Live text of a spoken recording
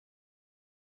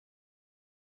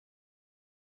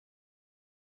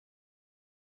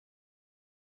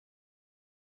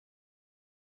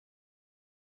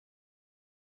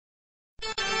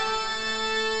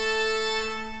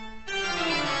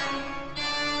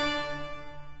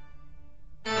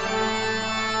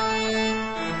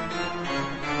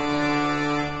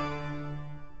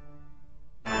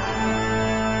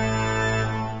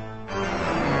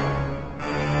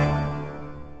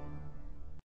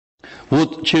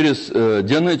Вот через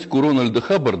дианетику Рональда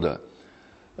Хаббарда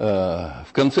в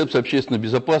концепции общественной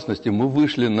безопасности мы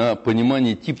вышли на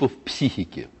понимание типов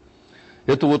психики.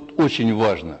 Это вот очень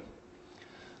важно.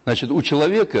 Значит, у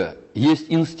человека есть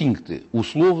инстинкты,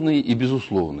 условные и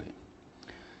безусловные.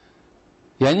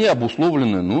 И они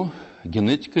обусловлены,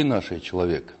 генетикой нашей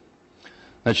человека.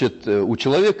 Значит, у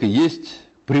человека есть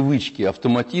привычки,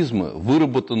 автоматизмы,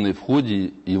 выработанные в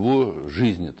ходе его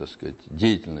жизни, так сказать,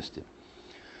 деятельности.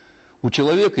 У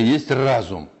человека есть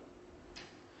разум.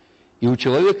 И у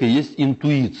человека есть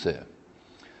интуиция.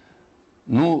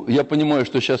 Я понимаю,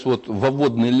 что сейчас вот во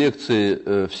вводной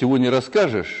лекции всего не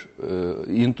расскажешь.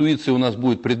 Интуиция у нас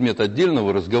будет предмет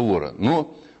отдельного разговора.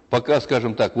 Но пока,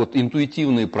 скажем так, вот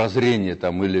интуитивные прозрения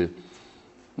там, или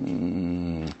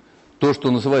то,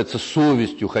 что называется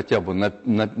совестью хотя бы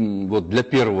вот для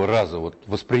первого раза вот,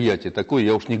 восприятие такое,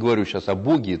 я уж не говорю сейчас о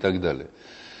Боге и так далее.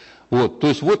 Вот, то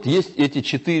есть вот есть эти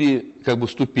 4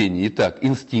 ступени. Итак,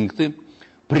 инстинкты,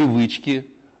 привычки,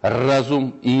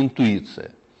 разум и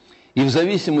интуиция. И в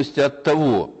зависимости от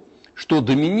того, что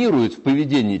доминирует в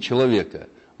поведении человека,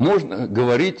 можно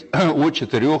говорить о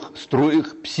 4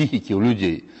 строях психики у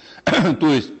людей. То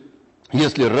есть,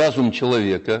 если разум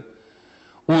человека,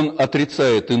 он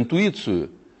отрицает интуицию,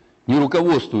 не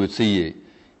руководствуется ей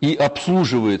и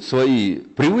обслуживает свои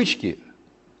привычки,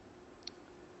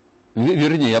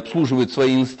 вернее, обслуживает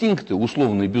свои инстинкты,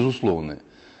 условные и безусловные,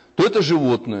 то это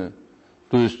животное.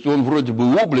 То есть он вроде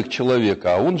бы облик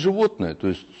человека, а он животное. То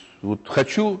есть вот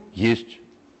хочу есть,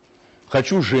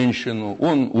 хочу женщину,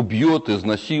 он убьет,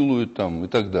 изнасилует там, и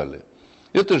так далее.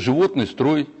 Это животный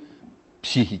строй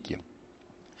психики.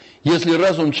 Если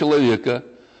разум человека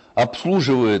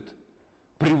обслуживает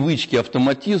привычки,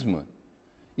 автоматизма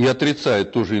и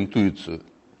отрицает тоже интуицию,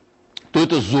 то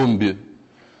это зомби.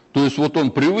 То есть вот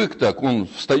он привык так, он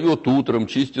встает утром,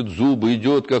 чистит зубы,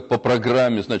 идет как по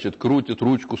программе, значит, крутит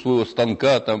ручку своего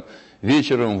станка, там,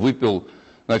 вечером выпил,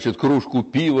 значит, кружку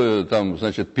пива, там,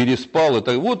 значит, переспал. И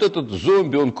так. Вот этот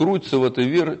зомби, он крутится в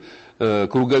этой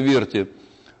круговерте.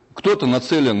 Кто-то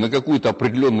нацелен на какую-то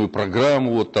определенную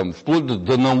программу, вот там, вплоть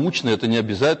до научной, это не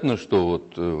обязательно, что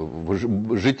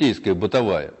вот житейская,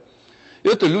 бытовая.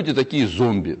 Это люди такие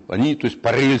зомби, они, то есть,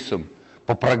 по рельсам,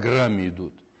 по программе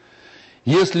идут.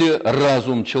 Если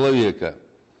разум человека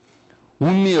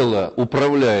умело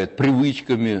управляет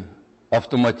привычками,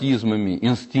 автоматизмами,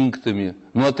 инстинктами,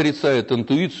 но отрицает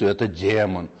интуицию, это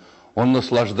демон. Он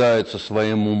наслаждается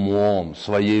своим умом,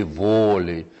 своей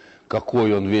волей,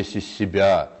 какой он весь из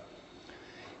себя.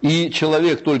 И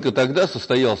человек только тогда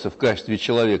состоялся в качестве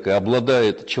человека и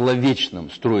обладает человечным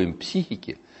строем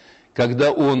психики,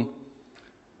 когда он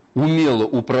умело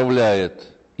управляет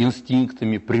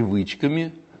инстинктами,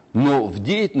 привычками, но в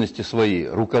деятельности своей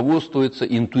руководствуется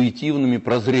интуитивными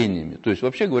прозрениями, то есть,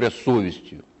 вообще говоря,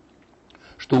 совестью,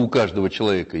 что у каждого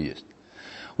человека есть.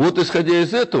 Вот исходя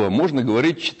из этого можно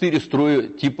говорить 4 строя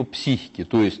типа психики,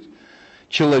 то есть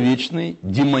человечный,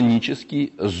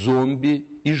 демонический, зомби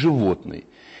и животный.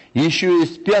 И еще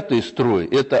есть 5-й строй,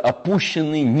 это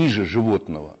опущенный ниже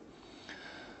животного.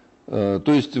 То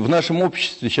есть в нашем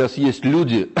обществе сейчас есть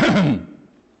люди,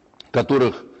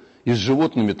 которых и с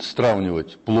животными-то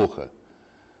сравнивать плохо.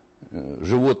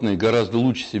 Животные гораздо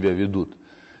лучше себя ведут.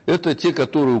 Это те,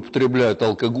 которые употребляют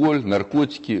алкоголь,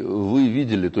 наркотики. Вы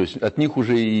видели, то есть от них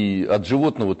уже и от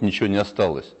животного ничего не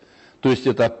осталось. То есть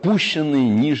это опущенные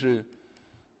ниже,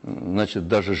 значит,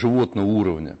 даже животного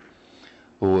уровня.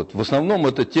 Вот. В основном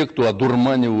это те, кто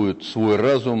одурманивают свой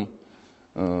разум,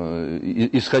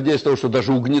 исходя из того, что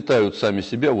даже угнетают сами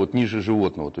себя вот ниже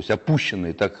животного. То есть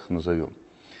опущенные, так их назовем.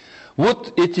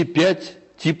 Вот эти 5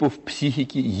 типов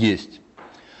психики есть.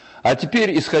 А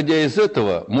теперь, исходя из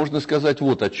этого, можно сказать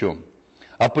вот о чем.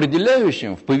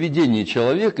 Определяющим в поведении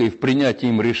человека и в принятии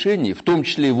им решений, в том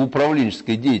числе и в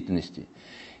управленческой деятельности,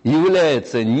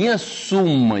 является не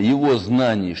сумма его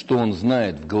знаний, что он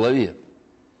знает в голове,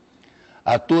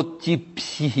 а тот тип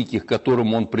психики, к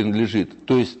которому он принадлежит,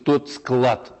 то есть тот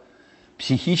склад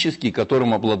психический,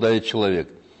 которым обладает человек.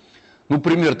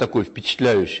 Пример такой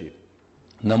впечатляющий.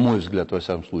 На мой взгляд, во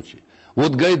всяком случае.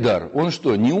 Вот Гайдар, он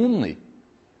что, не умный?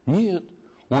 Нет.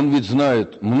 Он ведь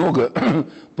знает много,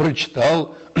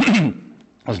 прочитал,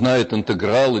 знает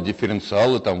интегралы,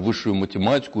 дифференциалы, там, высшую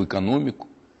математику, экономику.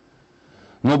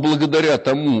 Но благодаря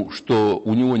тому, что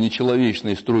у него не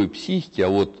человечный строй психики, а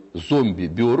вот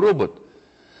зомби-биоробот,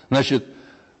 значит,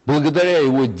 благодаря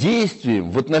его действиям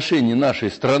в отношении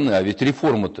нашей страны, а ведь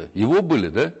реформы-то его были,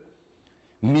 да?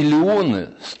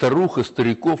 Миллионы старух и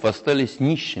стариков остались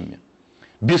нищими.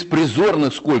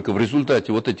 Беспризорных сколько в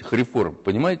результате вот этих реформ,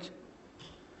 понимаете?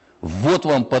 Вот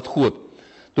вам подход.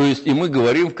 То есть, и мы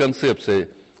говорим в концепции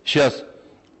сейчас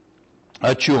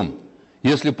о чем?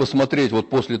 Если посмотреть вот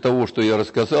после того, что я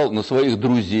рассказал, на своих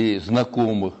друзей,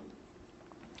 знакомых,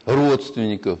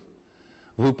 родственников,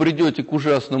 вы придете к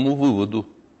ужасному выводу.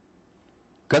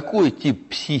 Какой тип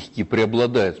психики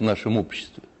преобладает в нашем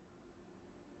обществе?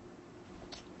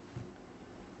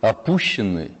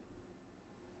 Опущенный,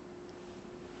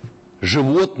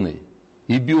 животный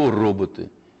и биороботы.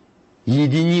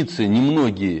 Единицы,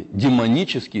 немногие,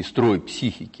 демонический строй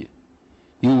психики.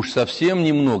 И уж совсем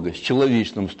немного с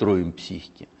человечным строем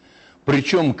психики.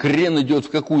 Причем крен идет в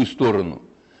какую сторону?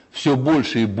 Все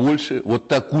больше и больше. Вот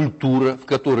та культура, в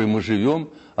которой мы живем,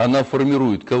 она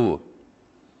формирует кого?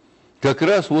 Как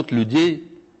раз вот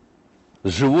людей с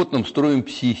животным строем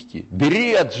психики.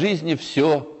 Бери от жизни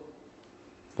все.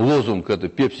 Лозунг это,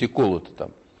 пепси-кола-то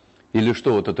там. Или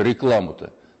что вот это,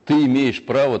 рекламу-то. Ты имеешь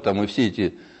право там и все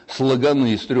эти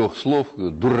слоганы из 3 слов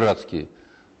дурацкие,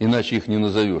 иначе их не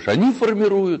назовешь. Они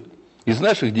формируют из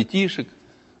наших детишек,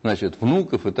 значит,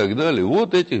 внуков и так далее,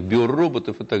 вот этих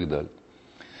биороботов и так далее.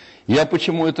 Я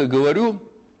почему это говорю,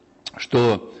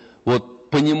 что вот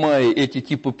понимая эти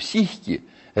типы психики,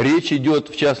 речь идет,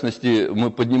 в частности, мы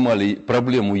поднимали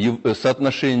проблему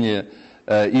соотношения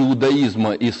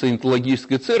иудаизма и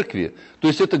саентологической церкви, то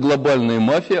есть это глобальная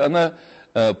мафия, она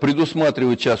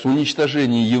предусматривает сейчас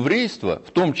уничтожение еврейства,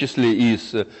 в том числе и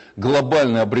с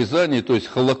глобальное обрезание, то есть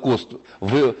Холокост,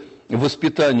 в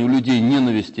воспитанию людей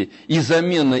ненависти и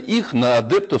замена их на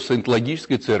адептов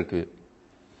саентологической церкви.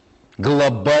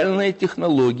 Глобальная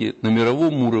технология на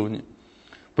мировом уровне.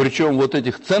 Причем вот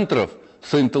этих центров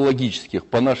саентологических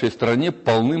по нашей стране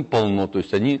полным-полно, то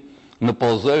есть они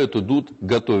наползают, идут,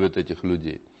 готовят этих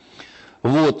людей.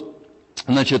 Вот.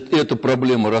 Значит, эта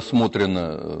проблема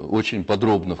рассмотрена очень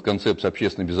подробно в концепции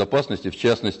общественной безопасности, в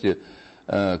частности,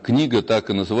 книга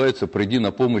так и называется «Приди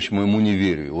на помощь моему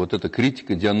неверию». Вот это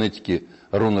критика дианетики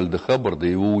Рональда Хаббарда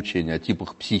и его учения о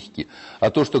типах психики. А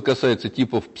то, что касается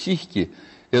типов психики,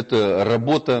 это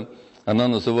работа, она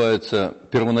называется,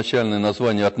 первоначальное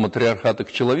название «От матриархата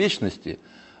к человечности»,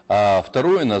 а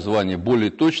второе название, более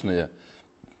точное,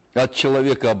 «От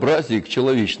человекообразия к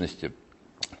человечности».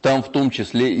 Там в том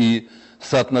числе и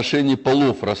соотношение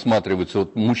полов рассматривается,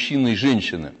 вот мужчины и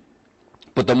женщины.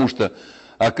 Потому что,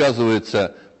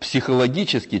 оказывается,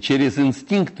 психологически, через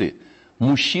инстинкты,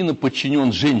 мужчина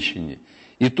подчинен женщине.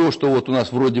 И то, что вот у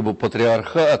нас вроде бы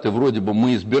патриархат, и вроде бы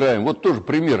мы избираем, вот тоже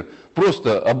пример,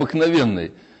 просто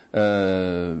обыкновенный,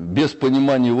 без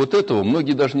понимания вот этого,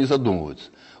 многие даже не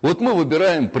задумываются. Вот мы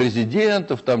выбираем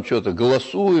президентов, там что-то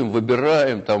голосуем,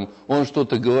 выбираем, там он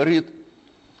что-то говорит.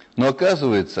 Но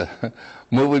оказывается,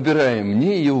 мы выбираем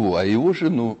не его, а его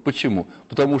жену. Почему?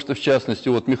 Потому что, в частности,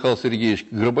 вот Михаил Сергеевич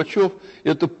Горбачев,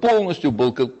 это полностью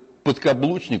был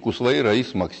подкаблучник у своей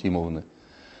Раисы Максимовны.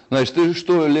 Значит, и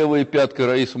что левая пятка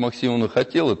Раисы Максимовны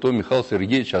хотела, то Михаил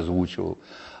Сергеевич озвучивал.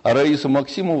 А Раиса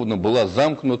Максимовна была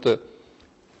замкнута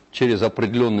через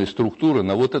определенные структуры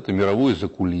на вот это мировое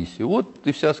закулисье. Вот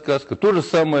и вся сказка. То же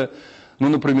самое, ну,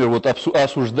 например, вот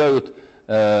осуждают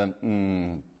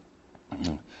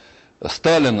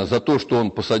Сталина за то, что он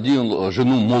посадил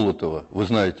жену Молотова, вы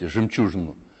знаете,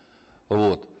 жемчужину.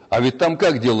 Вот. А ведь там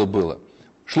как дело было?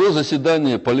 Шло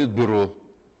заседание Политбюро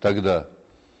тогда,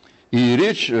 и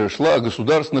речь шла о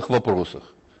государственных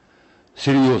вопросах,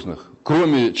 серьезных.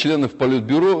 Кроме членов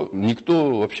Политбюро,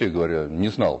 никто, вообще говоря, не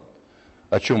знал,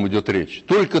 о чем идет речь.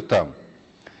 Только там.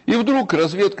 И вдруг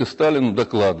разведка Сталину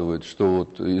докладывает, что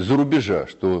вот из-за рубежа,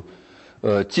 что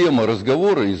тема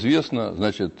разговора известна,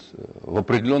 значит, в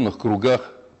определенных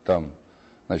кругах там,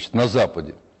 значит, на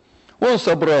Западе. Он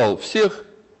собрал всех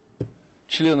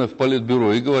членов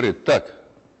Политбюро и говорит: так,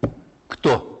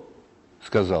 кто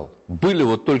сказал? Были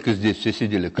вот только здесь, все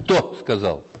сидели. Кто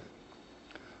сказал?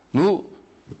 Ну,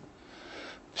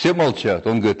 все молчат.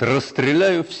 Он говорит: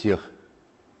 расстреляю всех.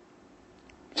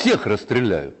 Всех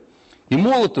расстреляю. И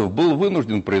Молотов был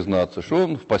вынужден признаться, что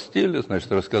он в постели,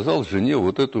 значит, рассказал жене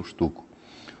вот эту штуку.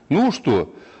 Ну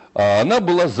что, она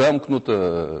была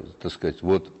замкнута, так сказать,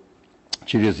 вот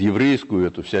через еврейскую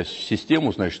эту вся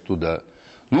систему, значит, туда.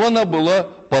 Ну, она была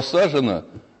посажена,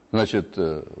 значит,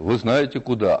 вы знаете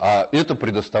куда. А это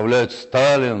предоставляет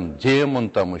Сталин, демон,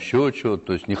 там еще что-то,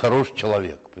 то есть нехороший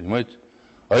человек, понимаете.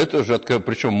 А это же,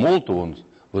 причем Молотов он,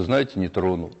 вы знаете, не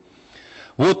тронул.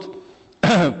 Вот,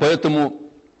 поэтому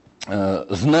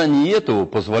знание этого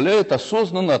позволяет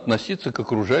осознанно относиться к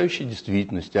окружающей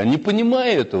действительности. А не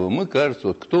понимая этого, мы кажется,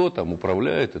 вот кто там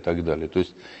управляет и так далее. То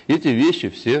есть эти вещи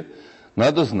все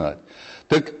надо знать.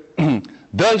 Так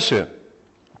дальше,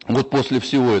 вот после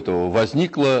всего этого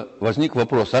возник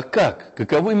вопрос: а как?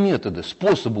 Каковы методы,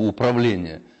 способы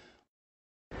управления?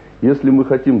 Если мы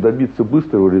хотим добиться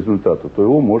быстрого результата, то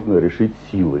его можно решить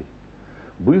силой.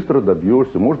 Быстро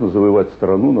добьешься, можно завоевать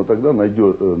страну, но тогда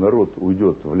народ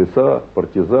уйдет в леса,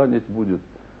 партизанить будет.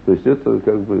 То есть это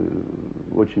как бы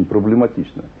очень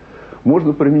проблематично.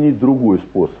 Можно применить другой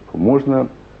способ. Можно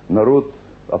народ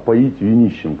опоить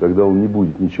винищем, когда он не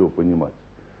будет ничего понимать.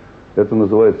 Это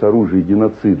называется оружие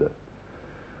геноцида.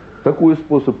 Такой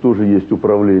способ тоже есть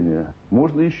управление.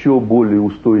 Можно еще более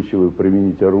устойчиво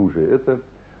применить оружие. Это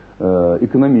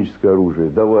экономическое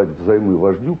оружие. Давать взаймы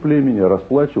вождю племени, а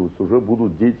расплачиваться уже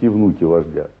будут дети и внуки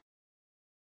вождя.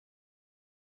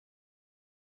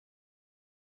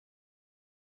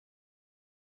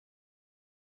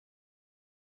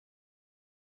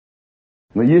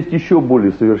 Но есть еще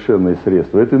более совершенные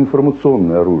средства. Это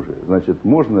информационное оружие. Значит,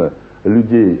 можно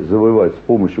людей завоевать с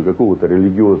помощью какого-то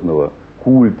религиозного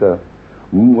культа,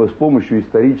 с помощью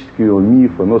исторического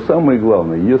мифа. Но самое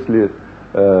главное, если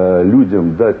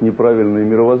людям дать неправильное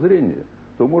мировоззрение,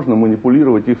 то можно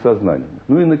манипулировать их сознанием.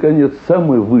 Ну и, наконец,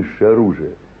 самое высшее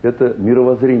оружие – это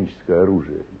мировоззренческое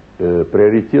оружие,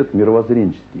 приоритет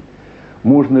мировоззренческий.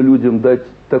 Можно людям дать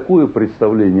такое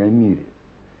представление о мире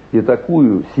и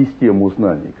такую систему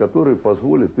знаний, которая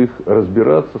позволит их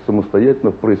разбираться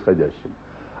самостоятельно в происходящем.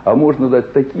 А можно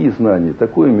дать такие знания,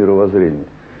 такое мировоззрение,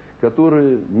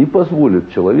 которые не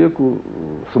позволят человеку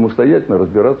самостоятельно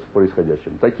разбираться в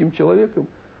происходящем. Таким человеком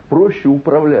проще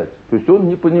управлять. То есть он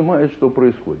не понимает, что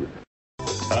происходит.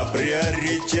 А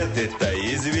приоритеты-то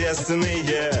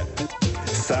известные.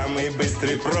 Самый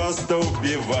быстрый просто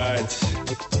убивать.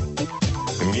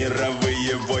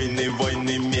 Мировые войны,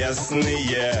 войны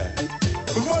местные.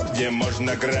 Вот где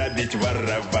можно грабить,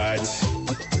 воровать.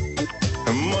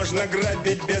 Можно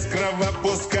грабить без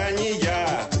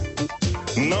кровопускания.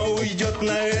 Но уйдет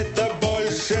на это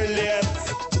больше лет.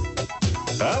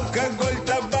 Алкоголь,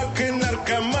 табак и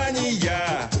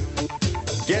наркомания.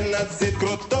 Геноцид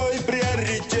крутой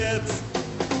приоритет.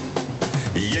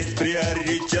 Есть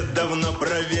приоритет давно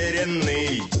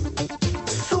проверенный.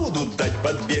 Суду дать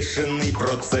подбешенный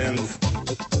процент.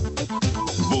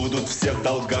 Будут все в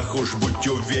долгах, уж будь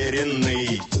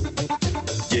уверены.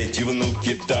 Дети,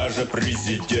 внуки, даже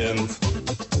президент.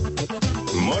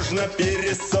 Можно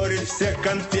перессорить все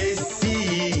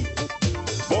конфессии.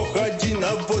 Бог один,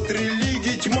 а вот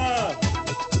религия тьма.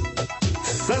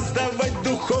 Создавать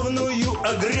духовную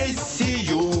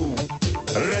агрессию.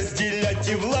 Разделять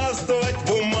и властвовать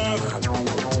в умах.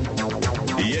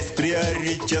 Есть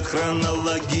приоритет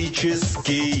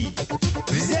хронологический.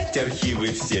 Взять архивы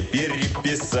все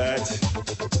переписать.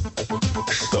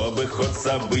 Чтобы ход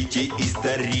событий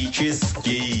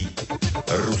исторический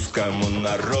русскому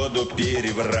народу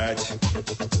переврать.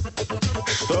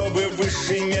 Чтобы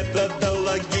высший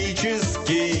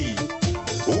методологический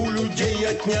у людей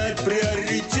отнять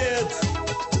приоритет.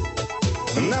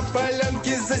 На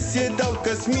полянке заседал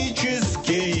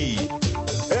космический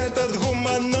этот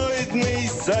гуманоидный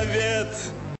совет.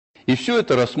 И все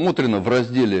это рассмотрено в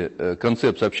разделе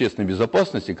 «Концепция общественной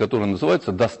безопасности», который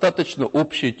называется «Достаточно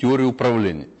общая теория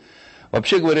управления».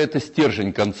 Вообще говоря, это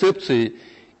стержень концепции,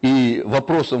 и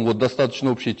вопросам вот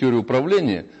достаточно общей теории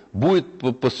управления будет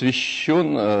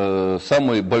посвящен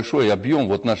самый большой объем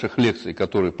вот наших лекций,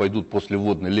 которые пойдут после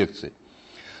вводной лекции.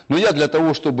 Но я для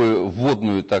того, чтобы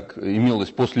вводную так имелось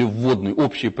после вводной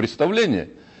общее представление,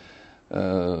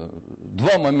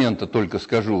 два момента только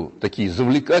скажу, такие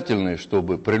завлекательные,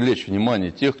 чтобы привлечь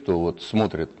внимание тех, кто вот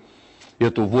смотрит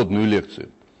эту вводную лекцию.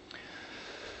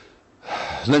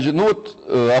 Значит, ну вот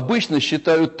обычно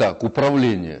считают так,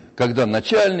 управление, когда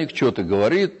начальник что-то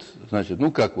говорит, значит,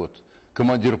 ну как вот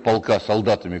командир полка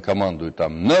солдатами командует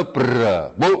там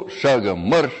направо, шагом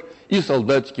марш, и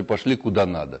солдатики пошли куда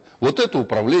надо. Вот это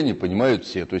управление понимают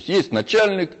все. То есть есть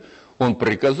начальник, он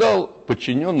приказал,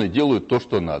 подчиненные делают то,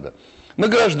 что надо. На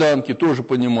гражданке тоже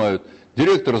понимают,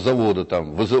 директор завода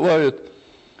там вызывает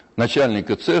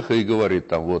начальника цеха и говорит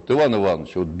там, вот, Иван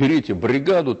Иванович, вот берите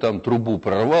бригаду, там трубу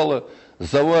прорвало,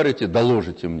 заварите,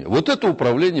 доложите мне. Вот это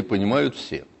управление понимают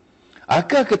все. А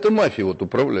как эта мафия вот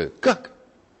управляет? Как?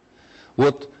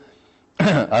 Вот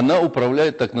она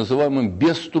управляет так называемым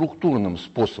безструктурным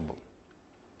способом.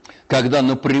 Когда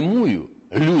напрямую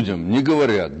людям не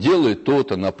говорят, делай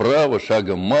то-то направо,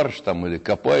 шагом марш там, или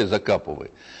копай,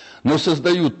 закапывай. Но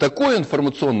создают такое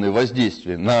информационное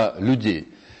воздействие на людей,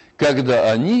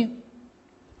 когда они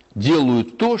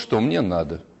делают то, что мне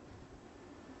надо.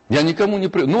 Я никому не...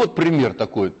 Ну вот пример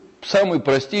такой, самый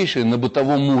простейший на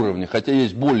бытовом уровне, хотя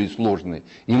есть более сложные,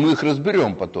 и мы их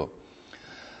разберем потом.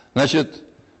 Значит,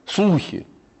 слухи.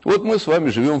 Вот мы с вами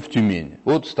живем в Тюмени,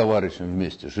 вот с товарищем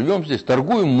вместе живем здесь,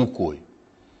 торгуем мукой.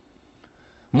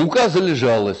 Мука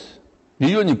залежалась,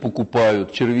 ее не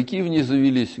покупают, червяки в ней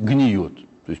завелись, гниет.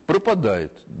 То есть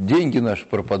пропадает, деньги наши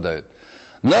пропадают.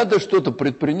 Надо что-то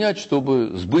предпринять,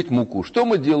 чтобы сбыть муку. Что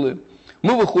мы делаем?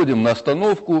 Мы выходим на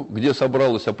остановку, где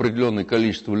собралось определенное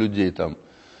количество людей там,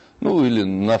 ну или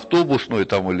на автобусной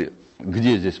там, или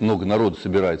где здесь много народу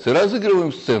собирается, и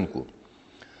разыгрываем сценку.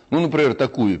 Ну, например,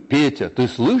 такую: Петя, ты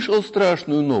слышал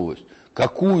страшную новость?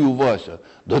 Какую, Вася?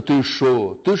 Да ты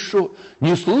шо,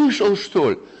 не слышал,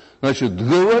 что ли? Значит,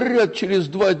 говорят, через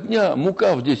 2 дня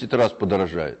мука в 10 раз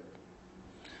подорожает.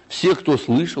 Все, кто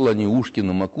слышал, они ушки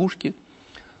на макушке,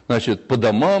 значит, по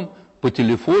домам, по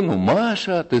телефону: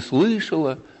 Маша, ты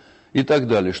слышала? И так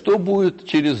далее. Что будет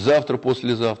через завтра,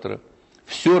 послезавтра?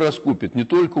 Все раскупит, не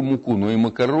только муку, но и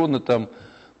макароны, там,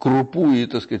 крупу и,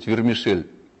 так сказать, вермишель,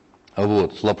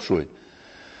 вот, с лапшой.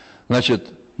 Значит,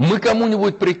 мы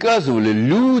кому-нибудь приказывали: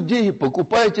 люди,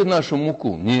 покупайте нашу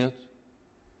муку? Нет.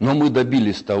 Но мы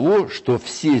добились того, что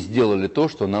все сделали то,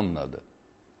 что нам надо.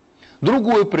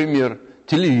 Другой пример.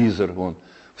 Телевизор. Вон.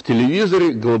 В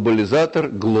телевизоре глобализатор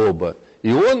глоба.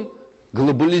 И он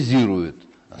глобализирует.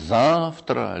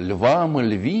 Завтра львам и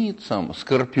львицам,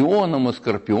 скорпионам и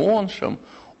скорпионшам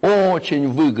очень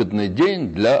выгодный день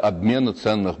для обмена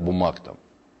ценных бумаг там.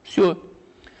 Все.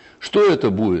 Что это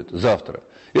будет завтра?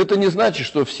 Это не значит,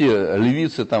 что все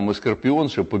львицы там и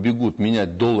скорпионши побегут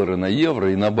менять доллары на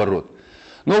евро и наоборот.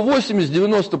 Но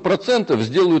 80-90%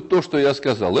 сделают то, что я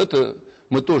сказал. Это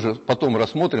мы тоже потом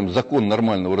рассмотрим. Закон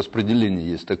нормального распределения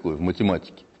есть такой в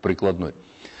математике, в прикладной.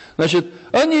 Значит,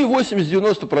 они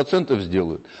 80-90%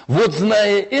 сделают. Вот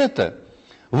зная это,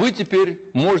 вы теперь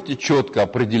можете четко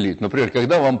определить. Например,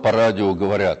 когда вам по радио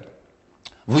говорят: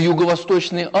 в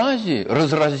Юго-Восточной Азии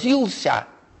разразился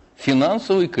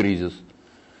финансовый кризис.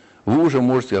 Вы уже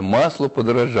можете сказать: масло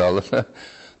подорожало.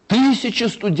 1000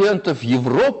 студентов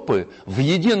Европы в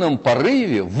едином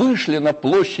порыве вышли на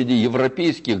площади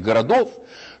европейских городов,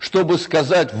 чтобы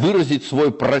сказать, выразить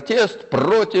свой протест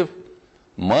против.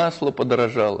 Масло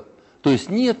подорожало. То есть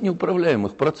нет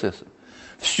неуправляемых процессов.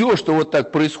 Все, что вот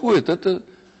так происходит, это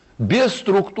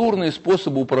безструктурные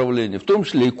способы управления. В том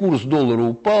числе и курс доллара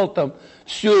упал там.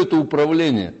 Все это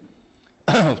управление,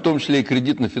 в том числе и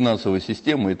кредитно-финансовая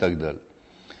система и так далее.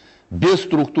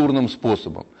 Бесструктурным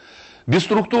способом.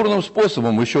 Бесструктурным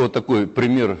способом, еще вот такой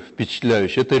пример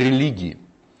впечатляющий, это религии.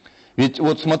 Ведь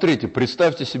вот смотрите,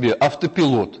 представьте себе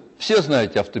автопилот. Все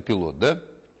знаете автопилот, да?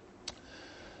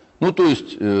 Ну, то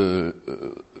есть,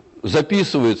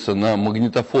 записывается на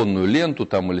магнитофонную ленту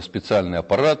там, или специальный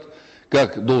аппарат,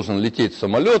 как должен лететь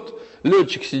самолет.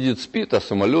 Летчик сидит, спит, а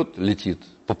самолет летит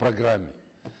по программе.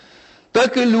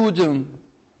 Так и людям,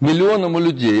 миллионам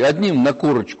людей, одним на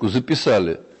корочку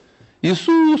записали: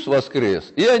 Иисус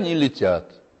воскрес, и они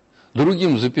летят.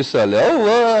 Другим записали: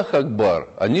 Аллах Акбар,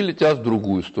 они летят в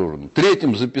другую сторону.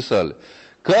 Третьим записали: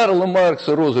 Карл Маркс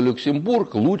и Роза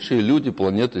Люксембург – лучшие люди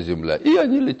планеты Земля. И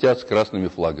они летят с красными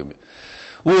флагами.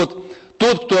 Вот.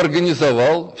 Тот, кто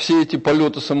организовал все эти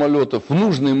полеты самолетов в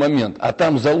нужный момент, а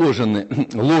там заложены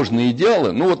ложные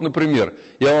идеалы. Ну вот, например,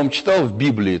 я вам читал в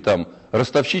Библии, там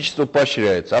ростовщичество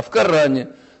поощряется, а в Коране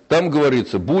там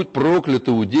говорится: будь проклят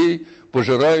иудей,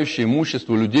 пожирающий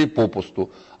имущество людей попусту.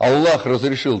 Аллах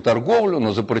разрешил торговлю,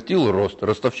 но запретил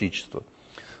ростовщичество.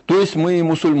 То есть мы и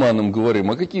мусульманам говорим: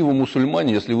 а какие вы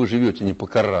мусульмане, если вы живете не по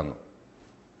Корану?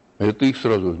 Это их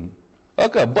сразу... А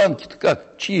как, банки-то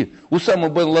как? Чьи? Усама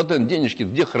бен Ладен денежки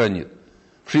где хранит?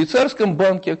 В швейцарском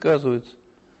банке, оказывается.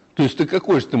 То есть ты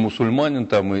какой же ты мусульманин,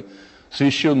 там и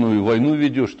священную войну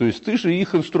ведешь? То есть ты же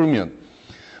их инструмент.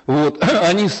 Вот.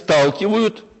 Они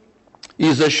сталкивают,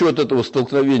 и за счет этого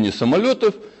столкновения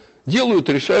самолетов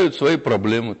решают свои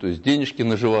проблемы. То есть денежки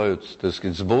наживаются, так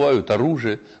сказать, сбывают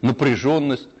оружие,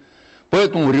 напряженность.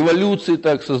 Поэтому революции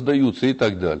так создаются и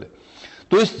так далее.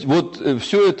 То есть вот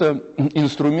все это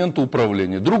инструменты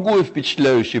управления. Другой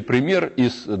впечатляющий пример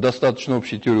из достаточно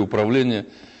общей теории управления,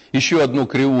 еще одно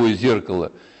кривое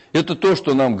зеркало. Это то,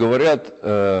 что нам говорят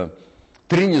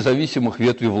 3 независимых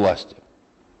ветви власти.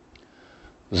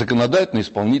 Законодательная,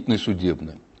 исполнительная,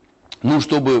 судебная. Ну,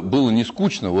 чтобы было не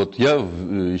скучно, вот я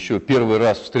еще первый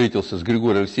раз встретился с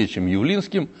Григорием Алексеевичем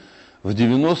Явлинским в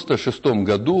 96-м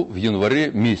году в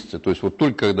январе месяце. То есть вот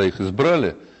только когда их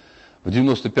избрали, в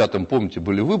 95-м, помните,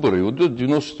 были выборы, и вот в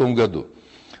 96-м году.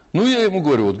 Ну, я ему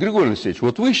говорю: вот, Григорий Алексеевич,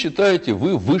 вот вы считаете,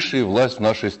 вы высшая власть в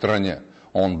нашей стране.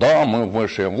 Он: да, мы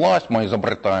высшая власть, мы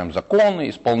изобретаем законы,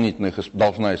 исполнительная их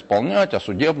должна исполнять, а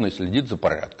судебная следит за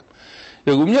порядком.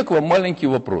 Я говорю: у меня к вам маленький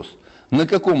вопрос. На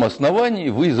каком основании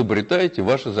вы изобретаете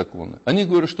ваши законы? Они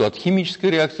говорят: что от химической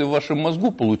реакции в вашем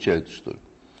мозгу получаете, что ли?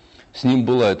 С ним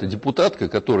была эта депутатка,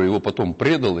 которая его потом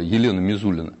предала, Елена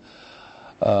Мизулина.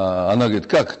 Она говорит,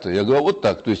 как это? Я говорю, вот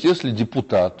так. То есть, если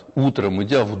депутат утром,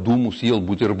 идя в Думу, съел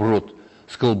бутерброд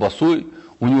с колбасой,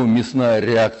 у него мясная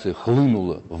реакция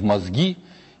хлынула в мозги,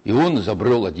 и он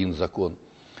изобрел один закон.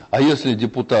 А если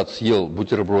депутат съел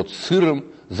бутерброд с сыром,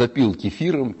 запил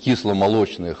кефиром,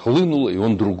 кисломолочное хлынуло, и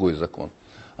он другой закон.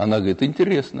 Она говорит,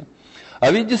 интересно. А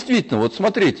ведь действительно, вот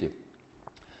смотрите,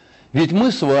 ведь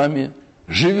мы с вами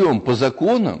живем по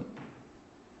законам,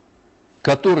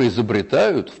 которые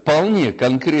изобретают вполне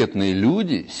конкретные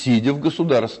люди, сидя в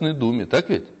Государственной Думе, так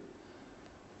ведь?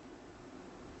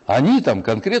 Они там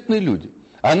конкретные люди.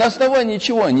 А на основании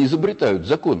чего они изобретают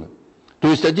законы? То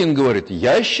есть один говорит,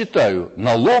 я считаю,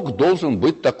 налог должен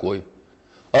быть такой.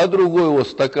 А другой его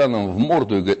стаканом в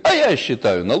морду и говорит, а я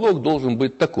считаю, налог должен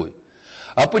быть такой.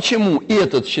 А почему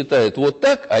этот считает вот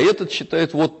так, а этот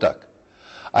считает вот так?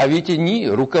 А ведь они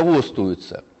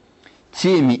руководствуются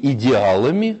теми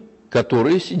идеалами,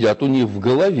 которые сидят у них в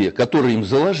голове, которые им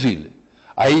заложили.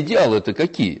 А идеалы-то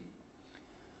какие?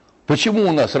 Почему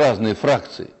у нас разные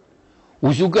фракции?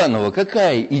 У Зюганова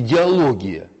какая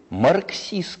идеология?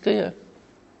 Марксистская.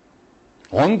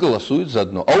 Он голосует за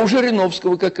одно. А у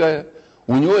Жириновского какая?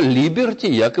 У него либерти,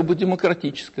 якобы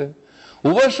демократическая.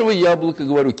 У вашего яблока,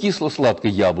 говорю,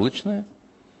 кисло-сладко-яблочное.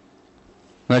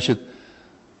 Значит,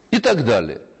 и так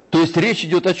далее. То есть речь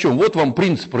идет о чем? Вот вам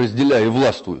принцип «разделяй и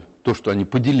властвуй». То, что они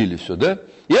поделили все, да?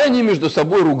 И они между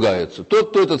собой ругаются.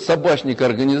 Тот, кто этот собачник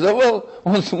организовал,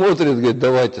 он смотрит, говорит,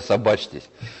 давайте собачьтесь.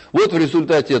 Вот в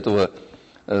результате этого,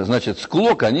 значит,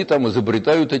 склока они там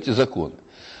изобретают эти законы.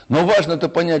 Но важно-то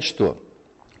понять, что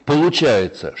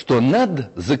получается, что над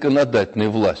законодательной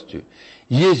властью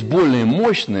есть более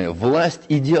мощная власть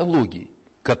идеологий,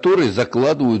 которые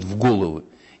закладывают в головы.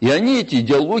 И они эти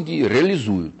идеологии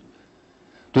реализуют.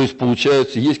 То есть,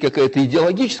 получается, есть какая-то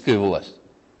идеологическая власть,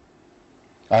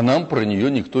 а нам про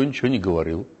нее никто ничего не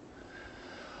говорил.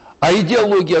 А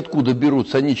идеологии откуда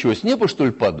берутся? Они чего, с неба, что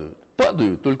ли, падают?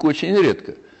 Падают, только очень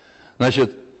редко.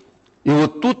 Значит, и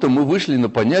вот тут-то мы вышли на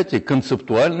понятие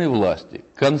концептуальной власти.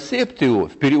 Концептио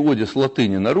в переводе с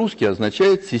латыни на русский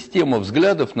означает система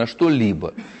взглядов на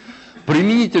что-либо.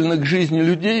 Применительно к жизни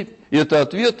людей это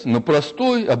ответ на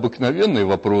простой, обыкновенный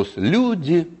вопрос.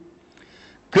 Люди,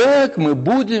 как мы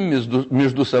будем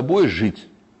между собой жить?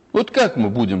 Вот как мы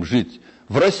будем жить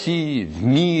в России, в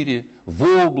мире, в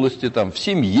области, там, в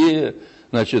семье,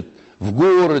 значит, в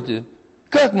городе?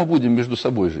 Как мы будем между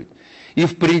собой жить? И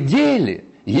в пределе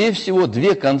есть всего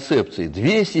две концепции,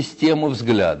 две системы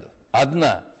взглядов.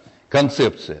 Одна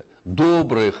концепция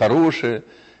добрая, хорошая,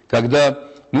 когда,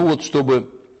 ну вот чтобы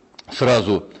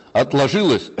сразу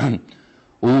отложилось,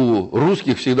 у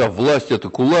русских всегда власть это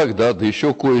кулак, да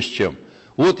еще кое с чем.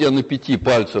 Вот я на 5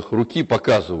 пальцах руки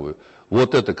показываю,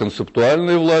 вот это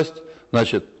концептуальная власть,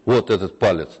 значит, вот этот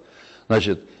палец,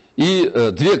 значит, и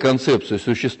две концепции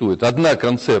существуют. Одна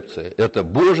концепция – это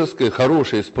божеская,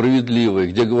 хорошая, справедливая,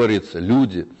 где говорится,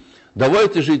 люди,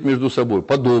 давайте жить между собой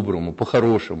по-доброму,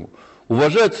 по-хорошему,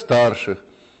 уважать старших,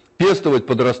 пестовать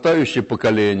подрастающее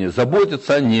поколение,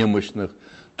 заботиться о немощных,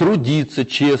 трудиться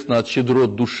честно от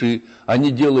щедрот души, а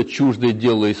не делать чуждое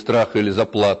дело из страха или за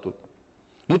плату.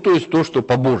 Ну, то есть то, что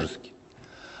по-божески.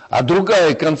 А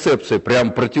другая концепция,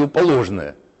 прям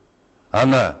противоположная,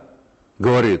 она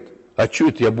говорит, а что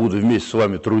это я буду вместе с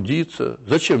вами трудиться?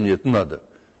 Зачем мне это надо?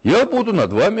 Я буду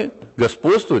над вами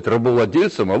господствовать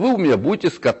рабовладельцем, а вы у меня будете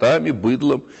скотами,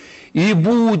 быдлом. И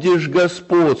будешь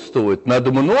господствовать над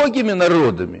многими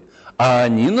народами, а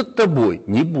они над тобой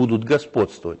не будут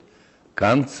господствовать.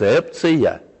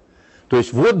 Концепция. То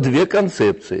есть вот две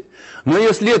концепции. Но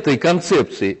если этой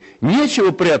концепции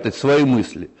нечего прятать свои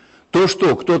мысли, то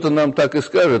что, кто-то нам так и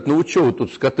скажет, ну что вы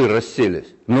тут скоты расселись?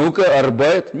 Ну-ка,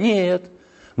 арбайт? Нет.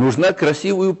 Нужна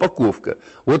красивая упаковка.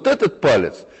 Вот этот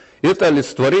палец – это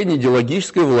олицетворение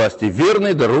идеологической власти.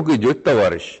 Верной дорогой идет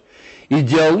товарищ.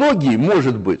 Идеологии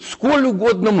может быть сколь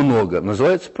угодно много.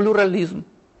 Называется плюрализм.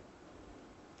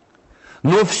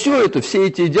 Но все это, все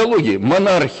эти идеологии –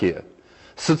 монархия,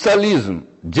 социализм,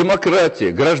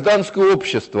 демократия, гражданское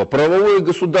общество, правовое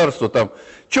государство, там,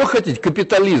 что хотите,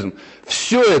 капитализм.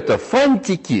 Все это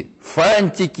фантики,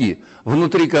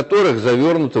 внутри которых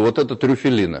завернута вот эта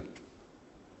трюфелина.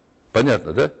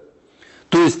 Понятно, да?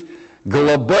 То есть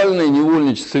глобальная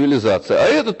невольническая цивилизация, а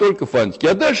это только фантики.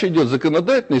 А дальше идет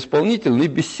законодательная, исполнительная и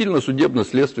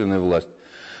бессильно-судебно-следственная власть.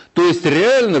 То есть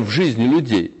реально в жизни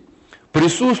людей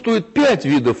присутствует 5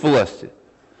 видов власти.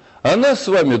 А нас с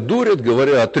вами дурят,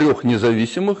 говоря о 3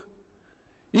 независимых,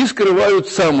 и скрывают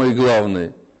самое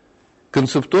главное –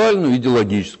 концептуальную,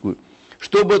 идеологическую.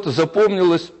 Чтобы это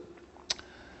запомнилось,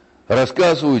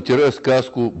 рассказываю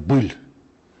сказку «Быль».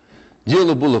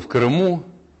 Дело было в Крыму,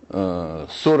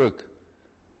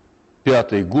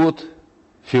 45-й год,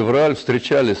 февраль,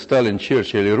 встречались Сталин,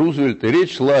 Черчилль и Рузвельт, и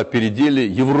речь шла о переделе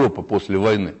Европы после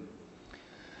войны.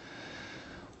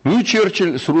 Ну и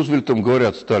Черчилль с Рузвельтом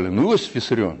говорят Сталину: Иосиф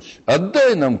Виссарионович,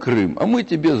 отдай нам Крым, а мы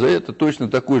тебе за это точно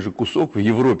такой же кусок в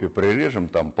Европе прирежем,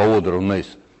 там, по Одеру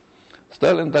Нейса.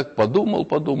 Сталин так подумал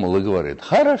и говорит: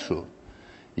 хорошо,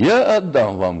 я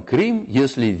отдам вам Крым,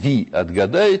 если вы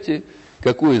отгадаете,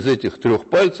 какой из этих 3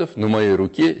 пальцев на моей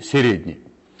руке средний.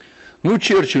 Ну,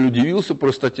 Черчилль удивился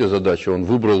простоте задачи, он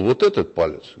выбрал вот этот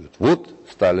палец. Говорит, вот,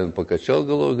 Сталин покачал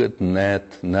головой, говорит: нет,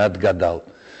 не отгадал.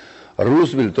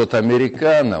 Рузвельт, тот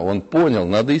американо, он понял,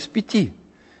 надо из 5. И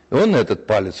он этот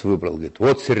палец выбрал, говорит,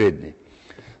 вот средний.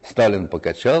 Сталин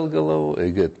покачал головой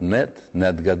и говорит: нет, не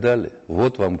отгадали,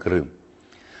 вот вам Крым.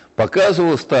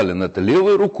 Показывал Сталин это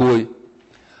левой рукой,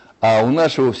 а у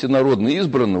нашего всенародно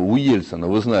избранного, у Ельцина,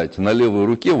 вы знаете, на левой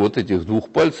руке вот этих 2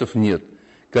 пальцев нет,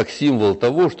 как символ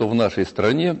того, что в нашей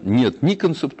стране нет ни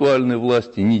концептуальной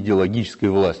власти, ни идеологической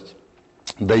власти.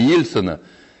 До Ельцина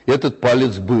этот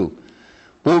палец был.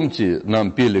 Помните,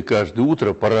 нам пели каждое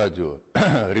утро по радио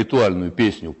ритуальную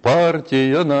песню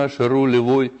 «Партия наша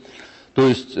рулевой». То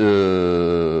есть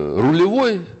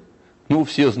рулевой, ну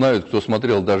все знают, кто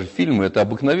смотрел даже фильмы, это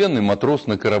обыкновенный матрос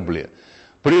на корабле.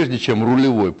 Прежде чем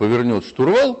рулевой повернет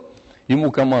штурвал,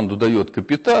 ему команду дает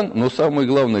капитан, но самое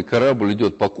главное, корабль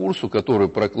идет по курсу, который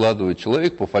прокладывает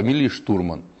человек по фамилии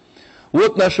Штурман.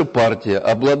 Вот наша партия,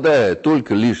 обладая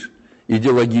только лишь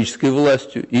идеологической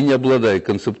властью и не обладая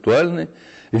концептуальной,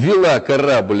 вела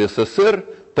корабль СССР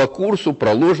по курсу,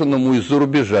 проложенному из-за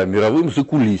рубежа, мировым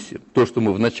закулисьем, то, что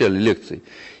мы в начале лекции,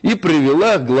 и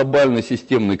привела глобальный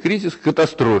системный кризис к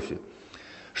катастрофе.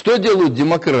 Что делают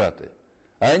демократы?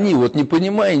 Они, вот не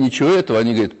понимая ничего этого,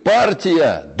 они говорят: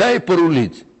 партия, дай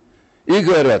порулить. И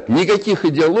говорят: никаких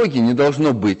идеологий не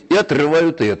должно быть. И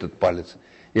отрывают и этот палец.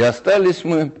 И остались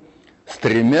мы с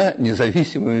 3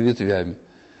 независимыми ветвями.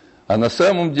 А на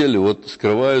самом деле вот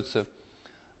скрываются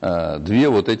 2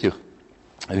 вот этих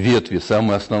ветви,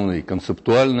 самые основные,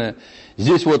 концептуальные.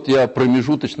 Здесь вот я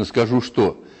промежуточно скажу,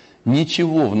 что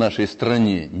ничего в нашей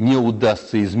стране не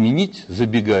удастся изменить,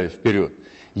 забегая вперед,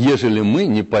 ежели мы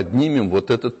не поднимем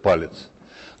вот этот палец.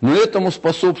 Но этому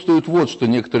способствует вот, что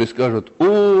некоторые скажут: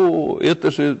 о,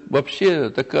 это же вообще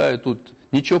такая тут,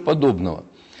 ничего подобного.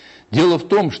 Дело в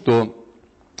том, что,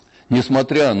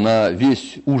 несмотря на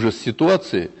весь ужас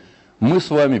ситуации, мы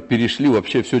с вами перешли,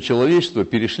 вообще все человечество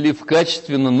перешли в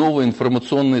качественно новое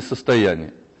информационное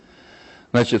состояние,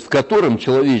 значит, в котором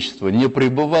человечество не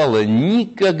пребывало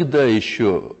никогда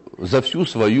еще за всю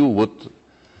свою вот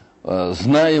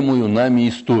знаемую нами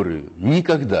историю.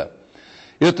 Никогда.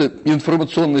 Это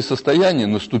информационное состояние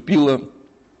наступило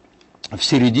в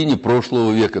середине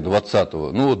прошлого века,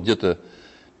 20-го, ну вот где-то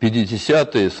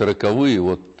 50-е, 40-е,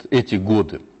 вот эти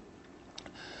годы.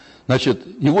 Значит,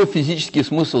 его физический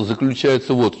смысл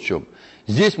заключается вот в чем.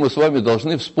 Здесь мы с вами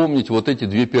должны вспомнить вот эти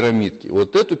 2 пирамидки.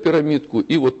 Вот эту пирамидку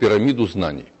и вот пирамиду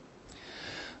знаний.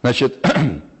 Значит,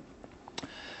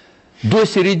 до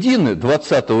середины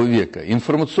 20 века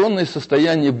информационное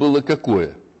состояние было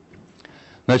какое?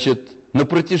 Значит, на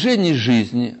протяжении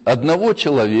жизни одного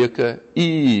человека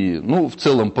и, ну, в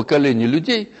целом поколения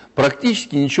людей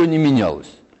практически ничего не менялось.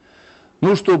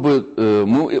 Ну, чтобы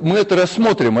мы это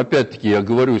рассмотрим, опять-таки, я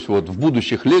говорюсь, вот в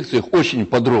будущих лекциях очень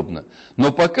подробно.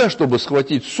 Но пока, чтобы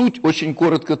схватить суть, очень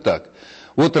коротко так.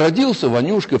 Вот родился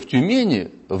Ванюшка в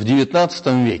Тюмени в 19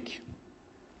 веке.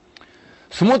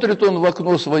 Смотрит он в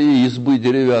окно своей избы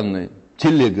деревянной,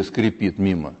 телега скрипит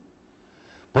мимо.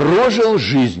 Прожил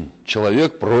жизнь,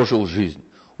 человек прожил жизнь.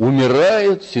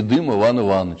 Умирает седым Иван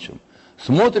Ивановичем.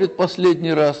 Смотрит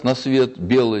последний раз на свет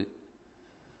белый,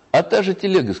 а та же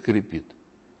телега скрипит.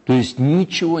 То есть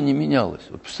ничего не менялось.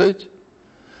 Вот представляете?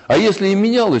 А если и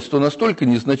менялось, то настолько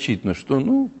незначительно, что,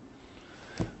 ну,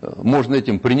 можно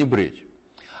этим пренебречь.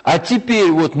 А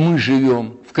теперь вот мы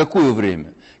живем в какое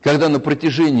время? Когда на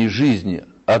протяжении жизни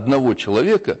одного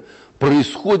человека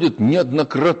происходят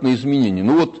неоднократные изменения.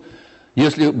 Ну вот,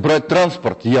 если брать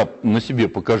транспорт, я на себе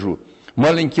покажу.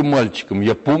 Маленьким мальчиком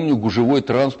я помню гужевой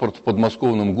транспорт в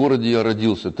подмосковном городе, я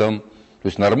родился там. То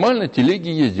есть нормально телеги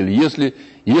ездили. Если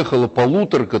ехала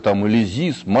полуторка там или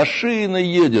ЗИС, машина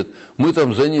едет, мы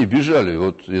там за ней бежали.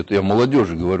 Вот это я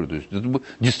молодежи говорю. То есть это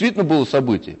действительно было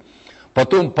событие.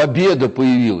 Потом Победа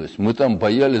появилась. Мы там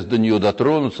боялись до нее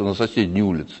дотронуться на соседней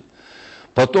улице.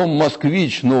 Потом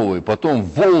Москвич новый, потом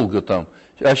Волга там.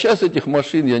 А сейчас этих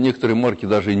машин я некоторые марки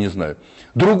даже и не знаю.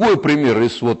 Другой пример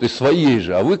из своей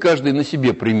же, а вы каждый на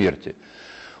себе примерьте.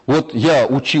 Вот я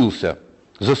учился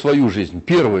за свою жизнь.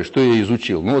 Первое, что я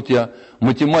изучил, ну вот я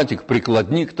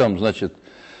математик-прикладник, там, значит,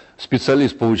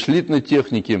 специалист по вычислительной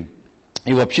технике.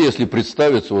 И вообще, если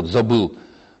представиться, вот забыл,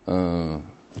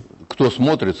 кто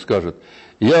смотрит, скажет,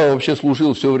 я вообще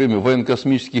служил все время в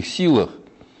военно-космических силах.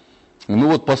 Ну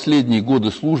вот последние годы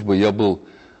службы я был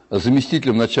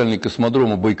заместителем начальника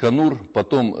космодрома Байконур,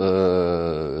 потом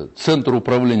Центр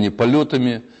управления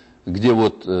полетами, где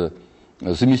вот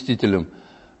заместителем,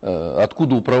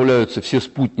 откуда управляются все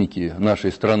спутники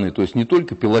нашей страны, то есть не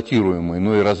только пилотируемые,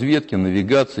 но и разведки,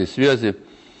 навигации, связи.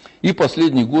 И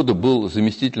последние годы был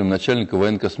заместителем начальника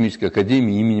военно-космической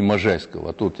академии имени Можайского,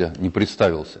 а тут я не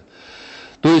представился.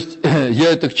 То есть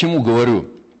я это к чему говорю?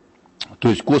 То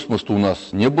есть космос-то у нас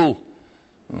не был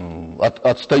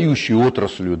отстающей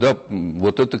отраслью, да?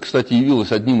 Вот это, кстати,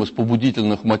 явилось одним из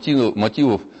побудительных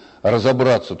мотивов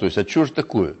разобраться, то есть, а что же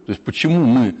такое? То есть, почему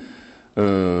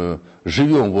мы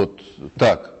живем вот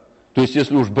так? То есть,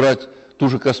 если уж брать ту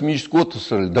же космическую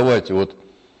отрасль, давайте, вот,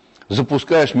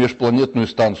 запускаешь межпланетную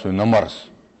станцию на Марс,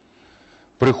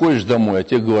 приходишь домой, а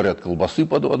тебе говорят, колбасы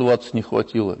по 2,20 не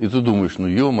хватило, и ты думаешь, ну,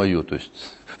 ё-моё, то есть,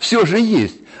 все же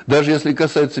есть. Даже если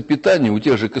касается питания, у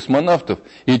тех же космонавтов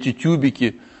эти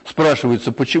тюбики,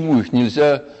 спрашивается, почему их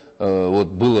нельзя вот,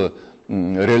 было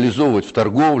реализовывать в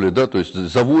торговле, да, то есть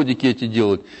заводики эти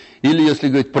делать. Или если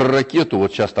говорить про ракету,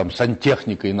 вот сейчас там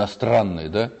сантехника иностранная,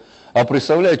 да, а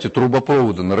представляете,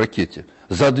 трубопроводы на ракете,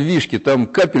 задвижки, там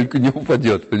капелька не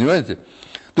упадет, понимаете?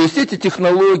 То есть эти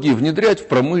технологии внедрять в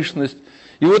промышленность.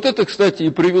 И вот это, кстати, и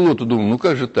привело, то думаю, ну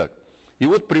как же так? И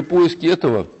вот при поиске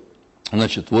этого,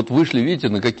 значит, вот вышли, видите,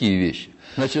 на какие вещи.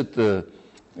 Значит,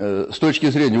 с точки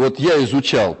зрения, вот я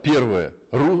изучал, первое,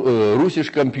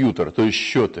 русиш компьютер, то есть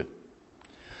счеты.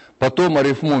 Потом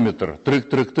арифмометр,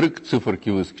 трык-трык-трык, циферки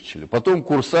выскочили. Потом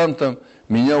курсантам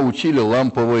меня учили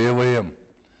ламповый ЭВМ.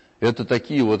 Это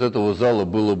такие, вот этого зала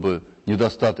было бы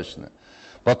недостаточно.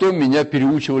 Потом меня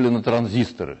переучивали на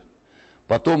транзисторы.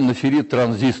 Потом на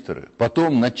феррит-транзисторы.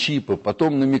 Потом на чипы,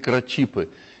 потом на микрочипы.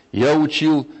 Я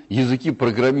учил языки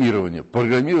программирования.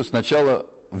 Программирую сначала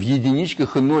в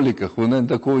единичках и ноликах, вы, наверное,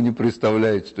 такого не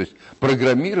представляете. То есть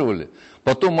программировали,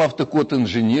 потом автокод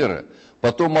инженера,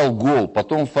 потом алгол,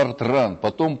 потом фортран,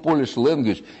 потом Polish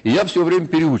language. И я все время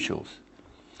переучивался.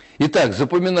 Итак,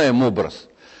 запоминаем образ.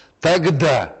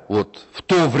 Тогда, вот в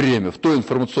то время, в то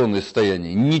информационное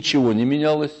состояние ничего не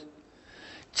менялось.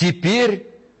 Теперь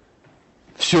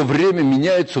все время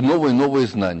меняются новые и новые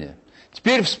знания.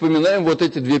 Теперь вспоминаем вот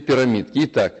эти две пирамидки.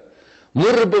 Итак,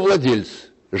 мы рабовладельцы,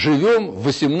 живем в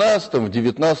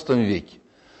 18-19 веке.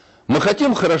 Мы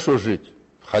хотим хорошо жить?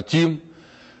 Хотим.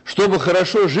 Чтобы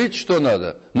хорошо жить, что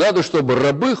надо? Надо, чтобы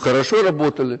рабы хорошо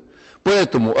работали.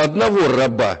 Поэтому одного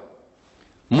раба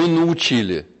мы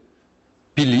научили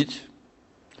пилить,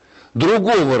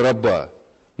 другого раба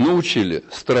научили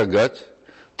строгать,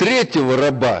 третьего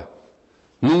раба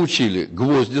научили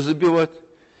гвозди забивать,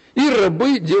 и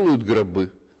рабы делают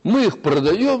гробы. Мы их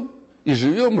продаем и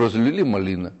живем, разлили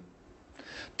малина.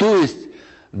 То есть,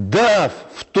 дав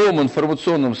в том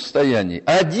информационном состоянии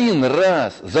один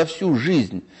раз за всю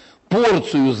жизнь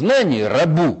порцию знаний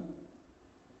рабу,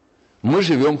 мы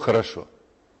живем хорошо.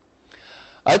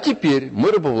 А теперь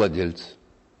мы рабовладельцы.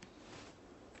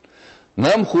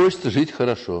 Нам хочется жить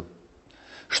хорошо.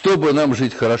 Чтобы нам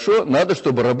жить хорошо, надо,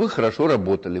 чтобы рабы хорошо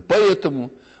работали.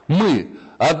 Поэтому мы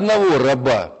одного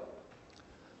раба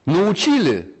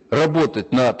научили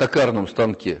работать на токарном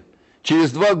станке.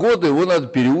 Через 2 года его надо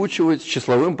переучивать с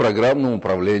числовым программным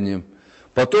управлением.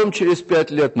 Потом через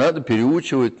 5 лет надо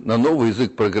переучивать на новый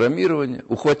язык программирования.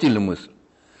 Ухватили мысль.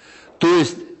 То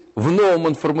есть в новом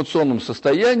информационном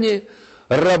состоянии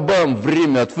рабам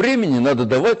время от времени надо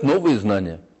давать новые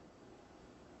знания.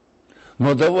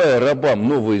 Но давая рабам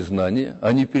новые знания,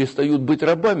 они перестают быть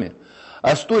рабами.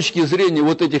 А с точки зрения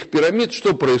вот этих пирамид,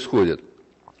 что происходит?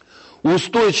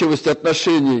 Устойчивость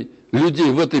отношений людей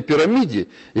в этой пирамиде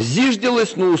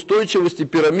зиждилась на устойчивости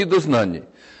пирамиды знаний.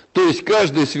 То есть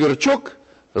каждый сверчок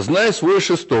знает свой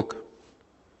шесток.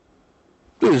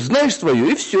 То есть знаешь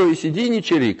свое, и все, и сиди, не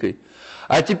чирикай.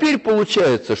 А теперь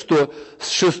получается, что с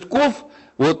шестков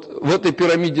вот в этой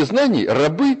пирамиде знаний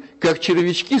рабы, как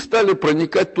червячки, стали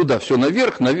проникать туда. Все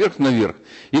наверх, наверх, наверх.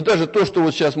 И даже то, что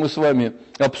вот сейчас мы с вами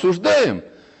обсуждаем,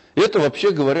 это,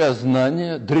 вообще говоря,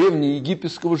 знание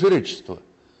древнеегипетского жречества.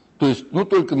 То есть, ну,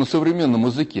 только на современном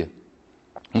языке.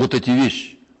 Вот эти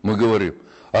вещи мы говорим.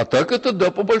 А так это да,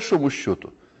 по большому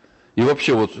счету. И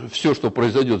вообще вот все, что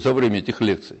произойдет за время этих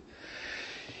лекций.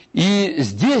 И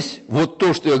здесь вот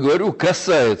то, что я говорю,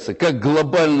 касается как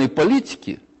глобальной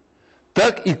политики,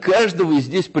 так и каждого из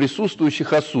здесь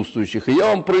присутствующих, отсутствующих. И я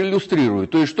вам проиллюстрирую.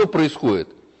 То есть, что происходит?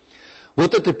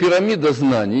 Вот эта пирамида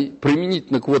знаний,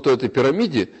 применительно к вот этой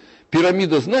пирамиде,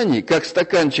 пирамида знаний, как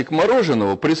стаканчик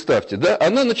мороженого, представьте, да,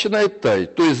 она начинает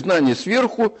таять. То есть знания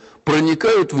сверху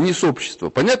проникают вниз общества.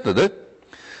 Понятно, да?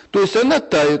 То есть она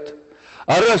тает.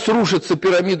 А раз рушится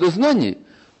пирамида знаний,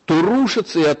 то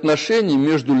рушатся и отношения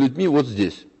между людьми вот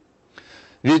здесь.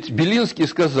 Ведь Белинский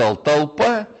сказал,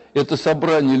 толпа – это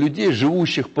собрание людей,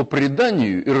 живущих по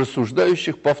преданию и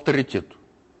рассуждающих по авторитету.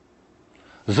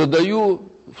 Задаю,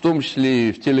 в том числе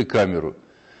и в телекамеру.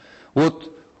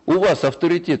 Вот у вас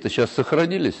авторитеты сейчас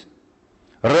сохранились?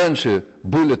 Раньше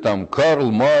были там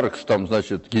Карл Маркс, там,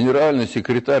 значит, генеральный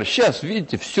секретарь. Сейчас,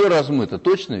 видите, все размыто,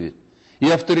 точно ведь? И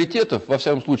авторитетов, во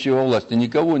всяком случае, во власти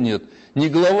никого нет. Ни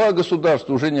глава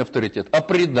государства уже не авторитет, а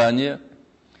предания.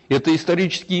 Это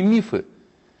исторические мифы.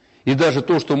 И даже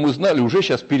то, что мы знали, уже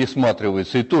сейчас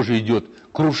пересматривается, и тоже идет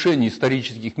крушение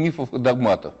исторических мифов и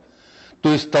догматов.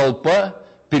 То есть толпа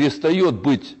перестает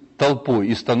быть толпой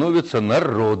и становится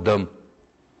народом.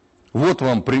 Вот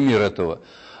вам пример этого.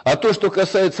 А то, что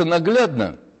касается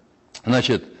наглядно,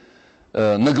 значит,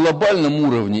 на глобальном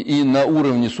уровне и на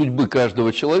уровне судьбы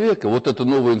каждого человека, вот это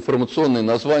новое информационное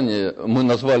название мы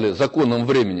назвали законом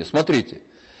времени. Смотрите,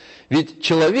 ведь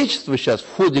человечество сейчас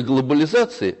в ходе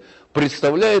глобализации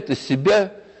представляет из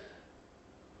себя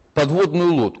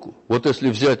подводную лодку. Вот если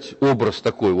взять образ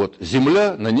такой, вот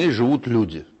Земля, на ней живут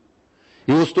люди.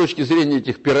 И вот с точки зрения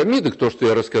этих пирамидок, то, что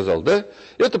я рассказал, да,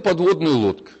 это подводная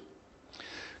лодка.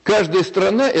 Каждая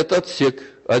страна – это отсек.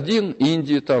 Один –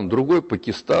 Индия, там, другой –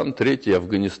 Пакистан, третий –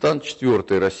 Афганистан,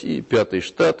 четвертый – Россия, пятый –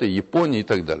 Штаты, Япония и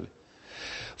так далее.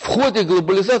 В ходе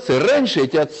глобализации раньше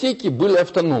эти отсеки были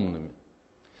автономными.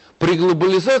 При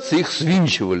глобализации их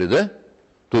свинчивали, да?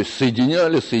 То есть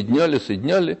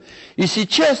соединяли. И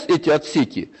сейчас эти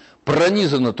отсеки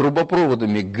пронизаны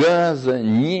трубопроводами газа,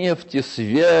 нефти,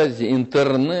 связи,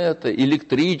 интернета,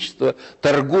 электричества,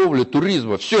 торговли,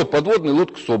 туризма. Все, подводная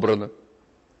лодка собрана.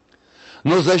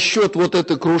 Но за счет вот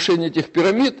этого крушения этих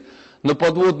пирамид на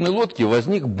подводной лодке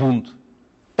возник бунт.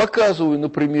 Показываю на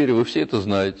примере, вы все это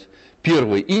знаете.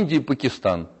 Первый – Индия и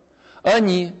Пакистан.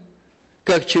 Они,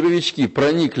 как червячки,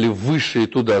 проникли в высшие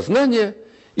туда знания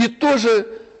и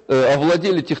тоже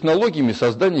овладели технологиями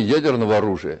создания ядерного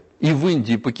оружия. И в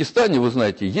Индии и Пакистане, вы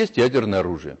знаете, есть ядерное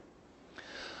оружие.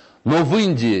 Но в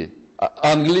Индии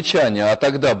англичане, а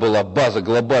тогда была база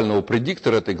глобального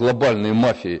предиктора этой глобальной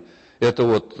мафии, это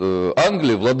вот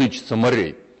Англия, владычица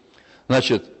морей.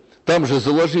 Значит, там же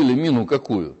заложили мину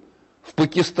какую? В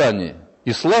Пакистане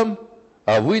ислам,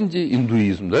 а в Индии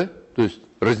индуизм, да? То есть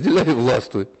разделяй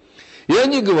властвуй. И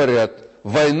они говорят,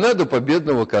 война до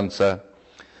победного конца.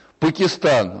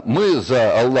 Пакистан, мы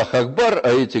за Аллах Акбар, а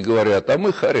эти говорят, а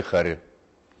мы хари-хари.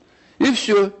 И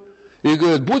все. И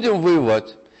говорят, будем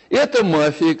воевать. Это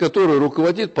мафия, которая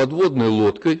руководит подводной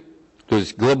лодкой, то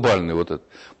есть глобальный вот этот,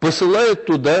 посылает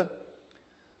туда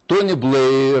Тони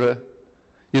Блэйра.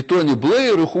 И Тони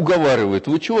Блэйр их уговаривает,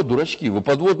 вы чего, дурачки, вы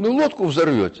подводную лодку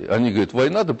взорвете? Они говорят,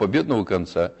 война до победного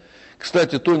конца.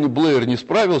 Кстати, Тони Блэйр не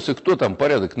справился, кто там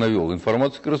порядок навел?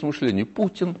 Информация к размышлению.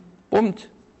 Путин, помните?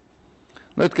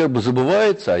 Но это как бы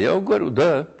забывается, а я вам говорю,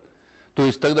 да. То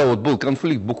есть тогда вот был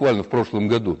конфликт буквально в прошлом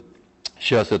году.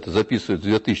 Сейчас это записывают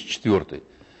 2004.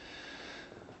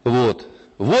 Вот.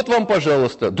 Вот вам,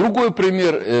 пожалуйста, другой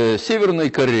пример. Северная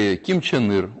Корея, Ким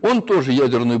Чен Ир. Он тоже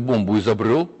ядерную бомбу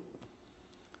изобрел,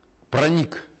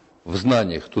 проник в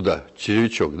знаниях туда,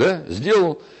 червячок, да,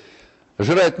 сделал.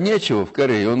 Жрать нечего в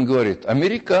Корее, он говорит,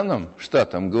 американам,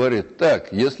 штатам, говорит,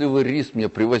 так, если вы рис мне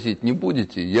привозить не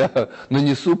будете, я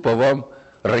нанесу по вам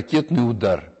ракетный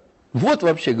удар. Вот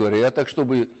вообще говоря, я так,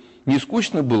 чтобы не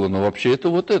скучно было, но вообще это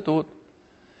вот.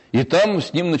 И там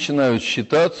с ним начинают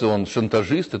считаться, он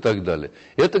шантажист и так далее.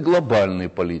 Это глобальная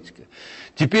политика.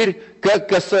 Теперь, как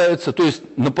касается, то есть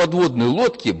на подводной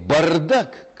лодке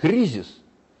бардак, кризис.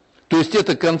 То есть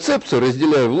эта концепция,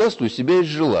 разделяя власть, у себя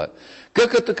изжила.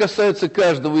 Как это касается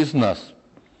каждого из нас?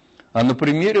 А на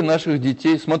примере наших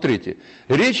детей, смотрите,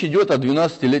 речь идет о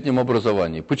 12-летнем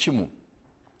образовании. Почему?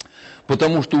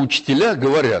 Потому что учителя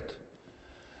говорят,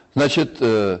 значит,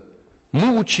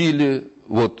 мы учили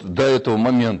вот до этого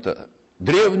момента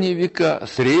древние века,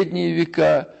 средние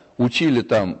века, учили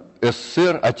там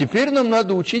СССР, а теперь нам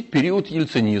надо учить период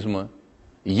ельцинизма,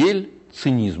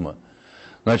 ельцинизма.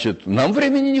 Значит, нам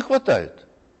времени не хватает.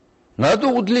 Надо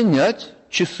удлинять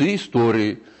часы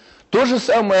истории. То же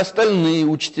самое остальные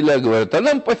учителя говорят, а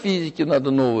нам по физике надо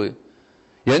новые.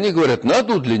 И они говорят,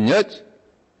 надо удлинять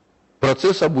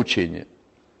процесс обучения.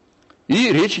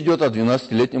 И речь идет о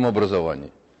 12-летнем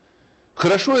образовании.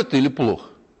 Хорошо это или плохо?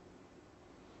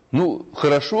 Ну,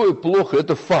 хорошо и плохо –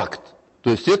 это факт. То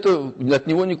есть это, от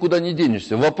него никуда не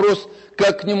денешься. Вопрос,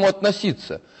 как к нему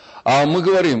относиться. А мы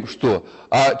говорим, что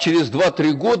через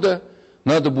 2-3 года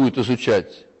надо будет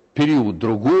изучать период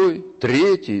другой,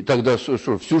 третий, тогда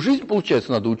что, всю жизнь,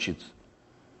 получается, надо учиться.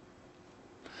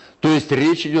 То есть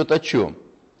речь идет о чем?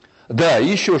 Да,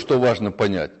 еще что важно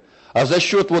понять. А за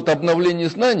счет вот обновления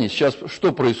знаний сейчас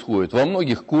что происходит? Во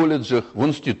многих колледжах, в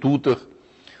институтах.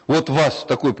 Вот вас,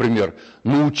 такой пример,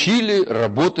 научили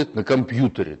работать на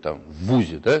компьютере, там, в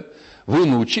вузе, да? Вы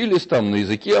научились там на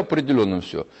языке определенном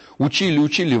все.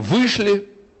 Учили, вышли,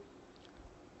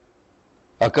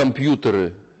 а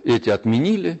компьютеры эти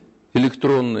отменили,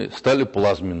 электронные, стали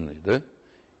плазменные, да?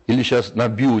 Или сейчас на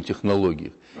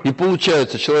биотехнологиях. И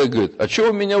получается, человек говорит, а чего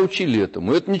вы меня учили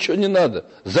этому? Это ничего не надо.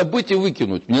 Забыть и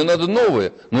выкинуть. Мне надо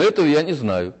новое, но этого я не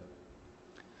знаю.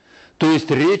 То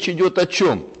есть речь идет о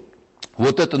чем?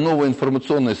 Вот это новое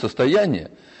информационное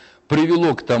состояние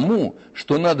привело к тому,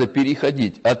 что надо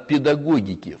переходить от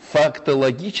педагогики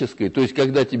фактологической, то есть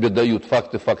когда тебе дают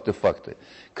факты,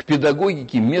 к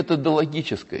педагогике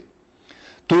методологической.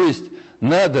 То есть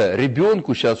надо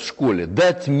ребенку сейчас в школе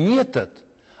дать метод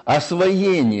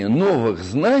освоения новых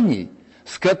знаний,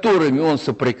 с которыми он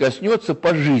соприкоснется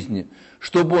по жизни,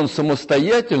 чтобы он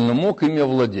самостоятельно мог ими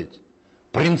овладеть.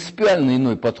 Принципиально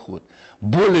иной подход.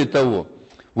 Более того,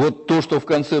 вот то, что в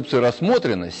концепции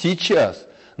рассмотрено, сейчас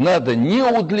надо не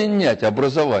удлинять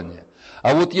образование,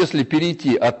 а вот если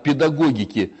перейти от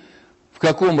педагогики, в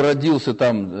каком родился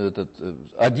там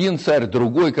один царь,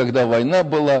 другой, когда война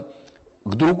была,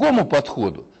 к другому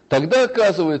подходу, тогда,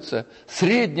 оказывается,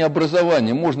 среднее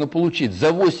образование можно получить за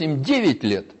 8-9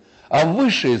 лет, а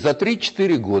высшее за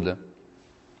 3-4 года.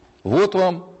 Вот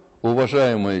вам,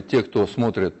 уважаемые те, кто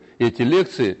смотрит эти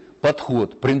лекции,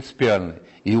 подход принципиальный.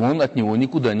 И от него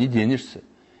никуда не денешься.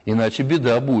 Иначе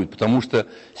беда будет, потому что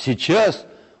сейчас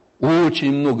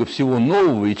очень много всего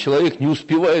нового, и человек не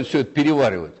успевает все это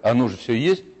переваривать. Оно же все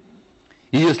есть.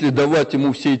 И если давать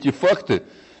ему все эти факты,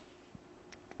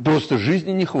 просто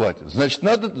жизни не хватит. Значит,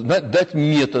 надо дать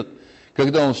метод,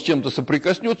 когда он с чем-то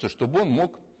соприкоснется, чтобы он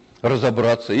мог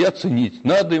разобраться и оценить,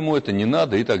 надо ему это, не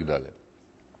надо и так далее.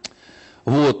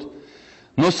 Вот.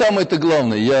 Но самое-то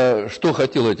главное, я что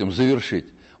хотел этим завершить.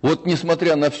 Вот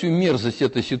несмотря на всю мерзость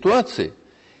этой ситуации,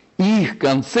 их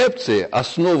концепция,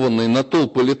 основанная на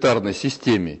толполитарной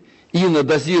системе и на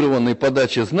дозированной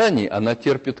подаче знаний, она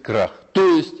терпит крах.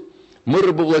 То есть мы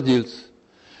рабовладельцы.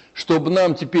 Чтобы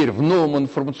нам теперь в новом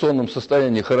информационном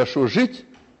состоянии хорошо жить,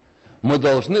 мы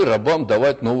должны рабам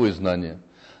давать новые знания.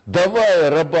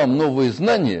 Давая рабам новые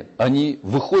знания, они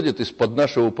выходят из-под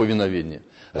нашего повиновения.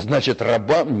 Значит,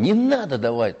 рабам не надо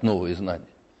давать новые знания.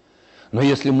 Но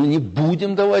если мы не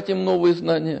будем давать им новые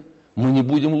знания, мы не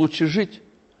будем лучше жить.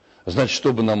 Значит,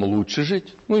 чтобы нам лучше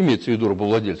жить, имеется в виду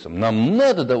рабовладельцам, нам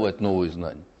надо давать новые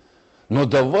знания. Но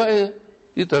давая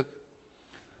и так.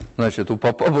 Значит, у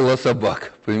попа была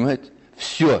собака, понимаете?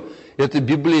 Все. Это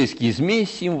библейский змей,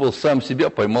 символ, сам себя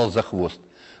поймал за хвост.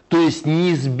 То есть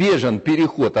неизбежен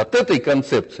переход от этой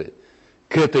концепции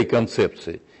к этой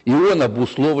концепции. И он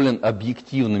обусловлен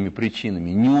объективными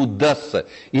причинами. Не удастся,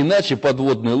 иначе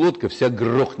подводная лодка вся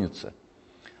грохнется.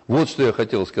 Вот что я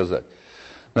хотел сказать,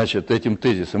 значит, этим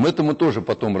тезисом. Это мы тоже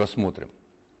потом рассмотрим.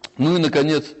 Ну и,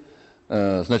 наконец,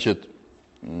 значит,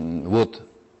 вот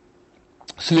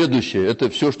следующее, это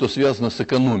все, что связано с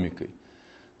экономикой,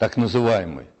 так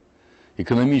называемой,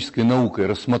 экономической наукой,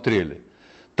 рассмотрели.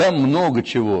 Там много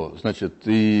чего, значит,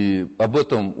 и об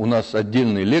этом у нас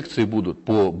отдельные лекции будут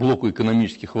по блоку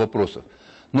экономических вопросов.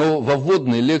 Но во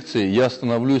вводной лекции я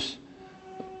остановлюсь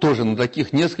тоже на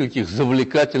таких нескольких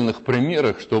завлекательных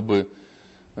примерах, чтобы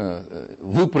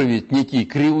выправить некие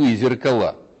кривые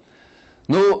зеркала.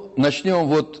 Ну, начнем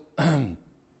вот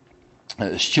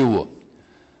с чего?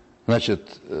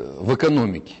 Значит, в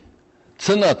экономике.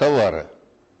 Цена товара,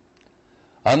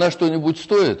 она что-нибудь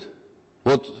стоит?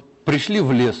 Вот пришли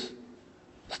в лес,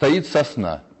 стоит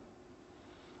сосна.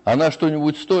 Она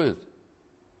что-нибудь стоит?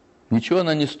 Ничего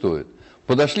она не стоит.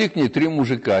 Подошли к ней 3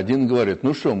 мужика. Один говорит,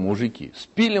 ну что, мужики,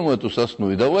 спилим эту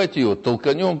сосну и давайте ее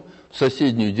толканем в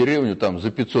соседнюю деревню там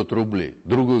за 500 рублей.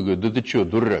 Другой говорит, да ты что,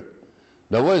 дурак,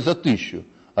 давай за 1000.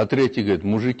 А третий говорит,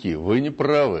 мужики, вы не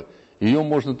правы. Ее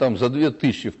можно там за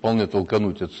 2000 вполне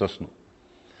толкануть, эту сосну.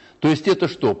 То есть это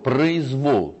что?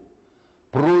 Произвол,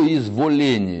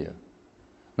 произволение.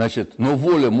 Значит, но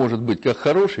воля может быть как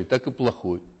хорошей, так и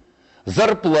плохой.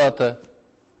 Зарплата,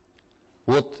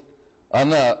 вот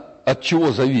она от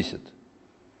чего зависит?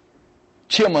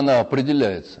 Чем она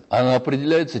определяется? Она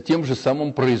определяется тем же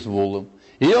самым произволом.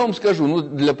 И я вам скажу, ну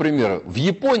для примера, в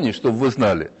Японии, чтобы вы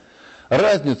знали,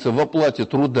 разница в оплате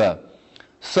труда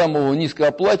самого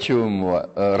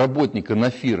низкооплачиваемого работника на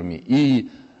фирме и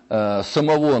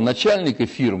самого начальника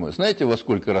фирмы, знаете, во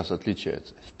сколько раз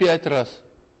отличается? В 5 раз.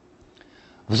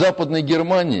 В Западной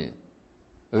Германии,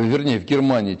 вернее, в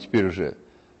Германии теперь уже,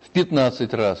 в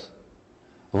 15 раз.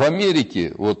 В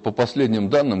Америке, вот по последним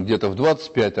данным, где-то в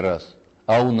 25 раз.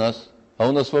 А у нас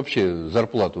вообще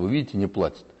зарплату, вы видите, не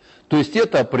платят. То есть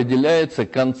это определяется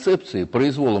концепцией,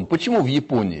 произволом. Почему в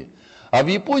Японии? А в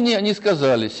Японии они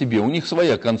сказали себе, у них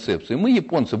своя концепция, мы,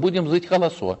 японцы, будем жить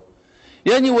хорошо. И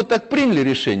они вот так приняли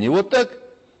решение, вот так,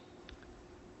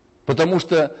 потому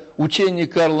что учение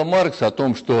Карла Маркса о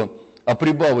том, что о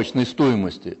прибавочной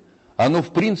стоимости, оно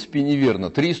в принципе неверно.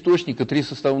 3 источника, 3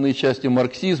 составные части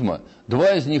марксизма,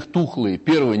 2 из них тухлые.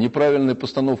 Первый – неправильная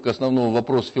постановка основного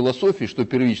вопроса философии, что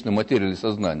первично материя или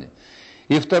сознание.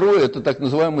 И второе – это так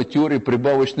называемая теория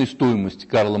прибавочной стоимости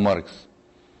Карла Маркса.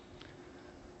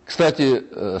 Кстати,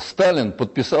 Сталин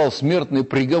подписал смертный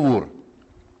приговор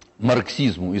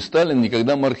марксизму, и Сталин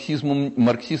никогда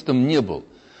марксистом не был.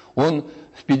 Он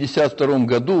в 1952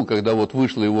 году, когда вот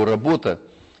вышла его работа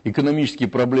 «Экономические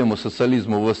проблемы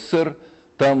социализма в СССР»,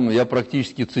 там, я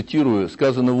практически цитирую,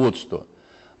 сказано вот что.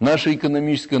 «Нашей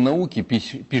экономической науке,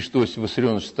 пишет Иосиф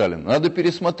Виссарионович Сталин, надо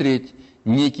пересмотреть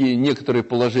некоторые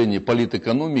положения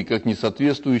политэкономии как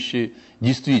несоответствующие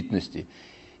действительности».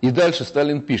 И дальше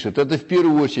Сталин пишет, это в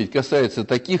первую очередь касается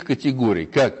таких категорий,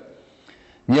 как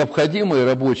необходимое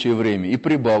рабочее время и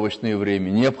прибавочное время,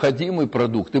 необходимый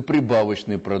продукт и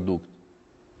прибавочный продукт.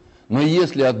 Но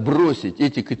если отбросить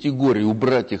эти категории,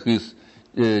 убрать их из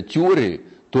теории,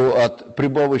 то от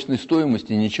прибавочной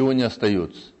стоимости ничего не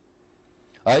остается.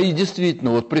 А и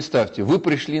действительно, вот представьте, вы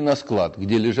пришли на склад,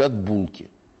 где лежат булки.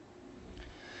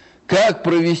 Как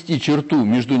провести черту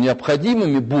между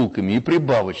необходимыми булками и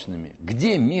прибавочными?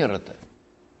 Где мера-то?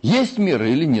 Есть мера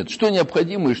или нет? Что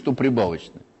необходимое и что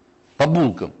прибавочное? По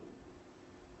булкам.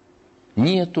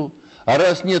 Нету. А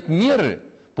раз нет меры,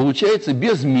 получается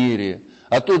безмерие.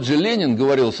 А тот же Ленин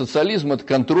говорил, социализм – это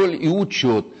контроль и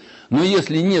учет. Но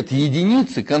если нет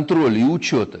единицы контроля и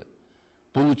учета,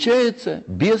 получается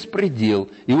беспредел.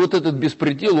 И вот этот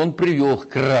беспредел, он привел к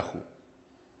краху.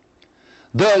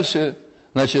 Дальше,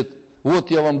 значит,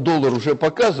 вот я вам доллар уже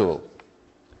показывал.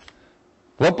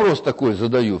 Вопрос такой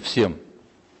задаю всем.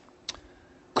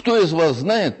 Кто из вас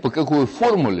знает, по какой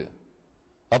формуле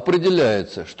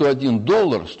определяется, что 1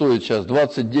 доллар стоит сейчас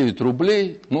 29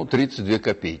 рублей, 32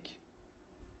 копейки?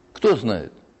 Кто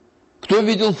знает? Кто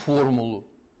видел формулу?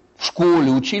 В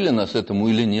школе учили нас этому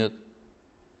или нет?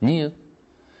 Нет.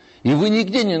 И вы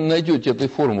нигде не найдете этой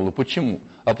формулы. Почему?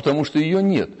 А потому что ее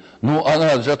нет. Ну,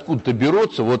 она же откуда-то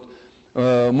берется. Вот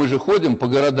мы же ходим по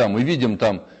городам и видим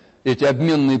там эти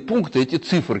обменные пункты, эти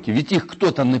циферки. Ведь их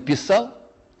кто-то написал.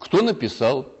 Кто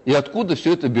написал? И откуда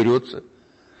все это берется?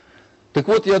 Так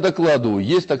вот, я докладываю,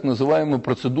 есть так называемая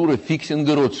процедура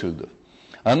фиксинга Ротшильдов.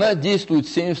 Она действует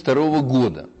с 1972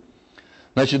 года.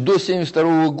 Значит, до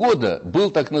 1972 года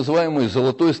был так называемый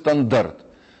золотой стандарт.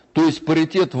 То есть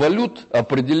паритет валют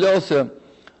определялся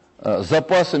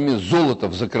запасами золота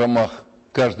в закромах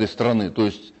каждой страны. То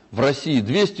есть в России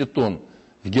 200 тонн,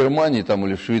 в Германии там,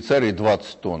 или в Швейцарии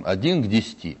 20 тонн, 1 к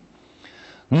 10.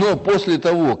 Но после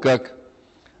того, как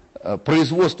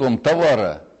производством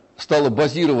товара стало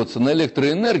базироваться на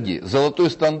электроэнергии, золотой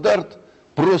стандарт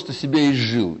просто себя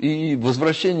изжил, и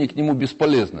возвращение к нему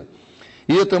бесполезно.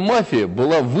 И эта мафия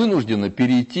была вынуждена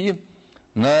перейти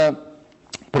на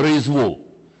произвол.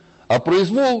 А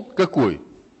произвол какой?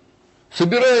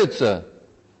 Собирается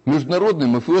международный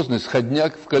мафиозный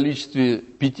сходняк в количестве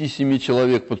 5-7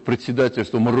 человек под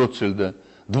председательством Ротшильда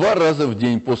 2 раза в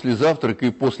день, после завтрака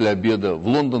и после обеда, в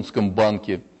лондонском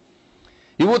банке.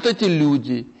 И вот эти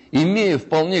люди, имея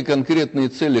вполне конкретные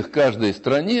цели в каждой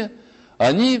стране,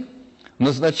 они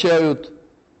назначают,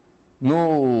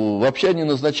 вообще они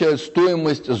назначают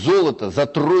стоимость золота за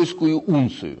тройскую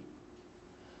унцию.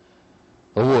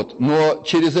 Вот. Но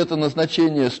через это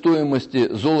назначение стоимости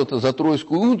золота за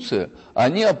тройскую унцию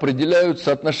они определяют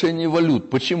соотношение валют.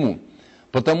 Почему?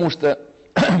 Потому что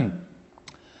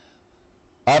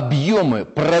объемы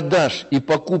продаж и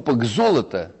покупок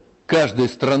золота каждой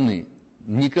страны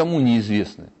никому не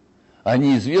известны.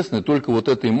 Они известны только вот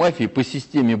этой мафии по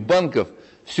системе банков.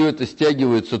 Все это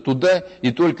стягивается туда,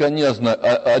 и только они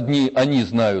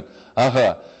знают,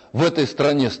 ага, в этой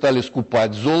стране стали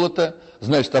скупать золото,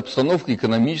 значит, обстановка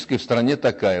экономическая в стране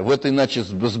такая. В этой иначе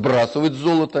сбрасывать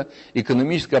золото,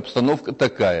 экономическая обстановка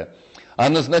такая. А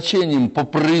назначением по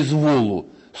произволу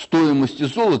стоимости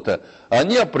золота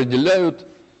они определяют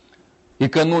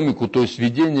экономику, то есть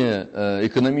ведение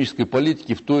экономической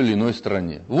политики в той или иной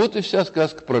стране. Вот и вся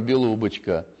сказка про белого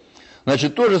бычка.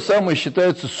 Значит, то же самое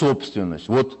считается собственность.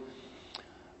 Вот,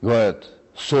 говорят,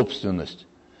 собственность.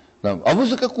 А вы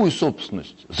за какую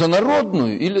собственность? За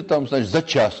народную или там, значит, за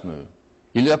частную?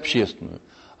 Или общественную?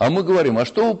 А мы говорим, а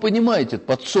что вы понимаете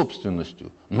под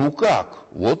собственностью? Ну как?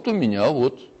 Вот у меня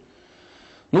вот.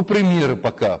 Ну, примеры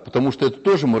пока, потому что это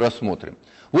тоже мы рассмотрим.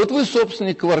 Вот вы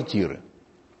собственник квартиры,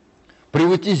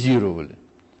 приватизировали.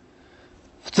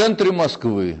 В центре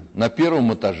Москвы, на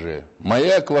первом этаже,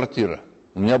 моя квартира,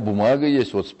 у меня бумага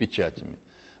есть вот с печатями.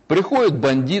 Приходят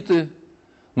бандиты,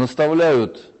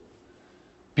 наставляют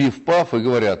пиф-паф и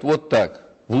говорят, вот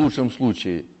так, в лучшем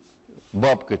случае,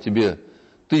 бабка тебе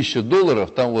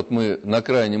 $1000, там вот мы на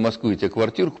окраине Москвы тебе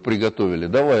квартирку приготовили,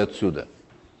 давай отсюда.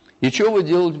 И что вы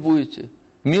делать будете?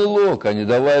 Милок, а не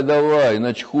давай,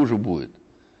 иначе хуже будет.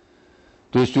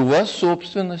 То есть у вас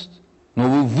собственность, но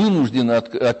вы вынуждены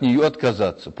от нее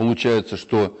отказаться. Получается,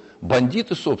 что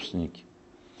бандиты собственники.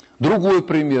 Другой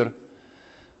пример.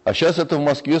 А сейчас это в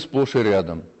Москве сплошь и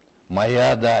рядом.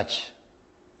 Моя дача,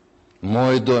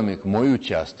 мой домик, мой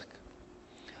участок.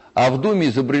 А в Думе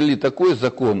изобрели такой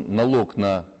закон, налог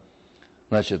на,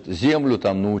 значит, землю,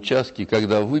 там, на участки,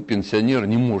 когда вы, пенсионер,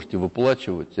 не можете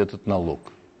выплачивать этот налог.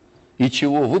 И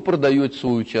чего? Вы продаете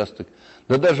свой участок.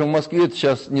 Да даже в Москве это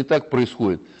сейчас не так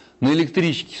происходит. На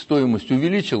электричке стоимость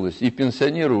увеличилась, и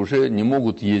пенсионеры уже не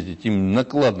могут ездить. Им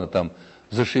накладно там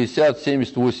за 60,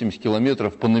 70, 80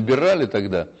 километров понабирали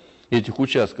тогда этих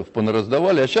участков,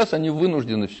 понараздавали, а сейчас они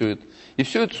вынуждены все это. И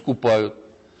все это скупают.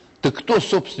 Так кто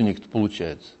собственник-то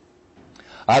получается?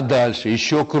 А дальше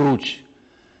еще круче.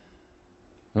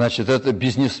 Значит, это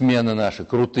бизнесмены наши,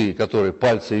 крутые, которые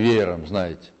пальцы веером,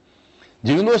 знаете.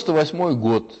 98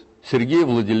 год, Сергей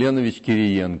Владиленович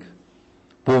Кириенко.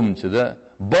 Помните, да?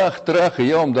 Бах, трах, и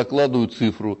я вам докладываю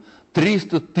цифру.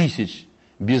 300 тысяч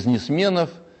бизнесменов,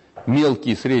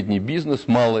 мелкий и средний бизнес,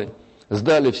 малый,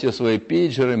 сдали все свои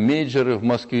пейджеры, мейджеры в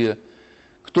Москве.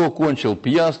 Кто кончил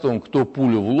пьянством, кто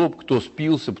пулю в лоб, кто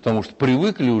спился, потому что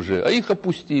привыкли уже, а их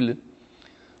опустили.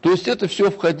 То есть это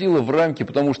все входило в рамки,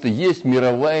 потому что есть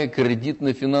мировая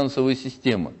кредитно-финансовая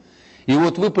система. И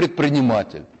вот вы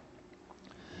предприниматель.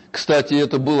 Кстати,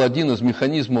 это был один из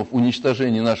механизмов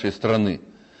уничтожения нашей страны.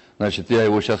 Значит, я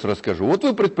его сейчас расскажу. Вот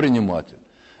вы предприниматель.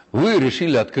 Вы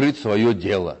решили открыть свое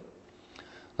дело.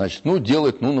 Значит, ну,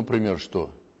 делать, ну, например,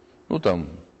 что? Ну, там,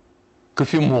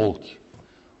 кофемолки.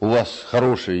 У вас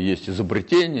хорошее есть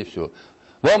изобретение, все.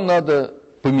 Вам надо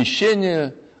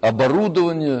помещение,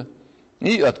 оборудование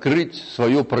и открыть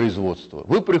свое производство.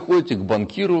 Вы приходите к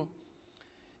банкиру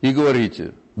и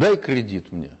говорите, дай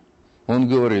кредит мне. Он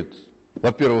говорит,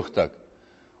 во-первых, так,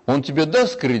 он тебе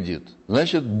даст кредит,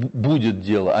 значит, будет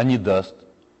дело, а не даст.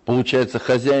 Получается,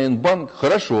 хозяин банка,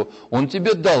 хорошо, он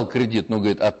тебе дал кредит, но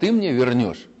говорит, а ты мне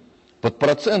вернешь под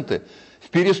проценты. В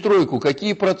перестройку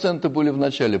какие проценты были в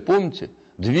начале, помните?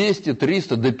 200,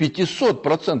 300, до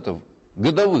 500%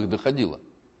 годовых доходило.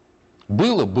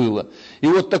 Было. И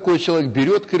вот такой человек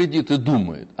берет кредит и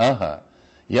думает, ага,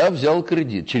 я взял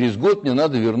кредит, через год мне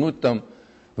надо вернуть там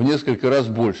в несколько раз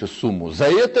больше сумму. За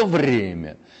это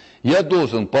время я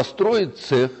должен построить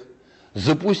цех,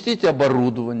 запустить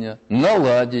оборудование,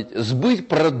 наладить, сбыть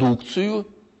продукцию,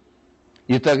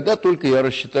 и тогда только я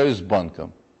рассчитаюсь с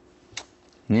банком.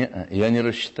 Не, я не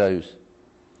рассчитаюсь.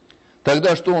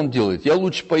 Тогда что он делает? Я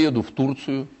лучше поеду в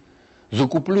Турцию,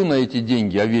 закуплю на эти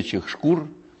деньги овечьих шкур,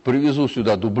 привезу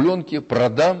сюда дубленки,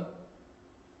 продам,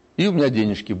 и у меня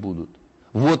денежки будут.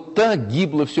 Вот так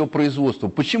гибло все производство.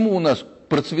 Почему у нас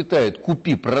процветает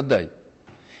купи-продай?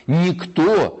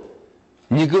 Никто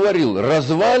не говорил,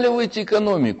 разваливайте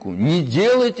экономику, не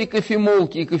делайте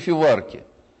кофемолки и кофеварки,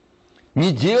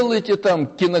 не делайте там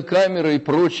кинокамеры и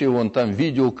прочие, вон там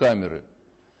видеокамеры.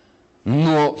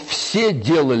 Но все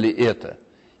делали это.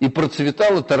 И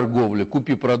процветала торговля,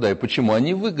 купи-продай. Почему?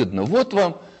 Они выгодно. Вот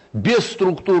вам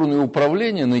безструктурное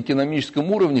управление на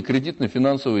экономическом уровне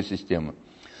кредитно-финансовой системы.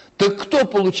 Так кто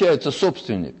получается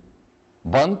собственник?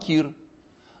 Банкир.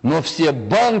 Но все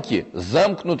банки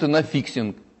замкнуты на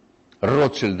фиксинг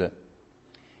Ротшильда.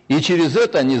 И через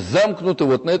это они замкнуты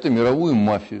вот на эту мировую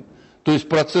мафию. То есть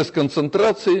процесс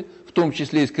концентрации, в том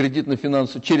числе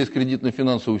через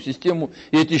кредитно-финансовую систему,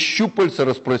 и эти щупальца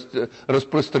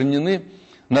распространены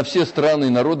на все страны и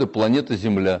народы планеты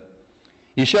Земля.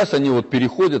 И сейчас они вот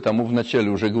переходят, а мы вначале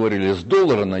уже говорили, с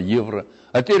доллара на евро.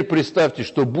 А теперь представьте,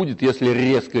 что будет, если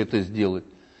резко это сделать.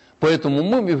 Поэтому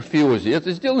мы в мафиози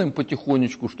это сделаем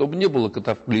потихонечку, чтобы не было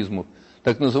катаклизмов,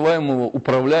 так называемого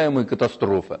управляемой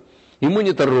катастрофы. И мы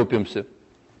не торопимся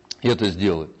это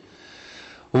сделать.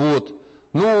 Вот.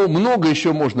 Ну, много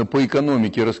еще можно по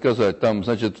экономике рассказать. Там,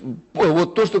 значит,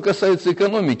 вот то, что касается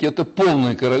экономики, это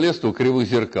полное королевство кривых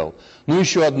зеркал. Ну,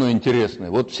 еще одно интересное.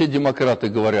 Вот все демократы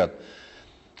говорят,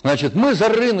 Значит, мы за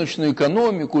рыночную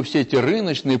экономику, все эти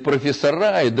рыночные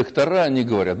профессора и доктора, они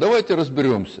говорят, давайте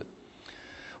разберемся.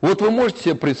 Вот вы можете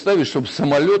себе представить, чтобы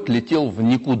самолет летел в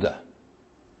никуда.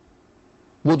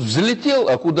 Вот взлетел,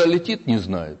 а куда летит, не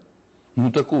знает.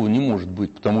 Ну, такого не может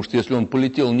быть, потому что если он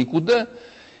полетел никуда,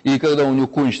 и когда у него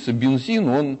кончится бензин,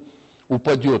 он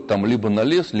упадет там либо на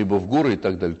лес, либо в горы и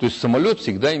так далее. То есть самолет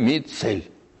всегда имеет цель.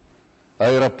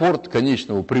 Аэропорт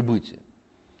конечного прибытия.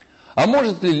 А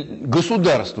может ли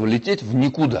государство лететь в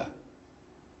никуда?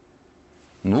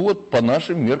 Ну вот по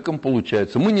нашим меркам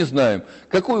получается. Мы не знаем,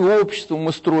 какое общество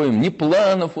мы строим, ни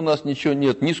планов у нас ничего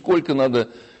нет, ни сколько надо.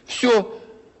 Все,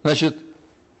 значит,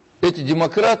 эти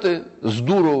демократы с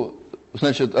дуру,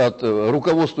 значит,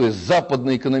 руководствуясь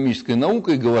западной экономической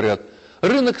наукой, говорят,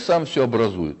 рынок сам все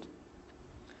образует.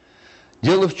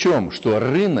 Дело в чем, что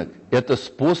рынок – это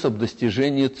способ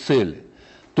достижения цели.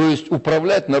 То есть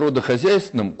управлять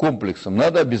народохозяйственным комплексом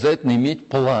надо обязательно иметь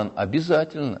план,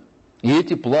 обязательно. И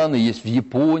эти планы есть в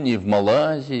Японии, в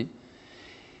Малайзии.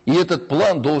 И этот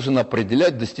план должен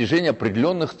определять достижение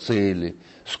определенных целей.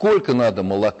 Сколько надо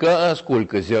молока,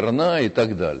 сколько зерна и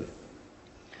так далее.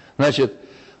 Значит,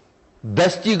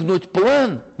 достигнуть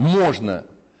план можно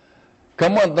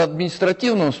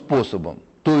командно-административным способом.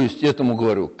 То есть, этому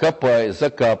говорю, копай,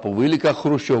 закапывай, или, как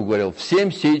Хрущев говорил,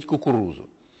 всем сеять кукурузу.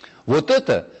 Вот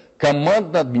это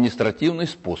командно-административный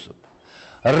способ.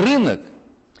 Рынок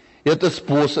 – это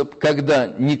способ, когда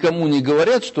никому не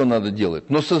говорят, что надо делать,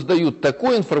 но создают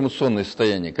такое информационное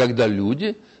состояние, когда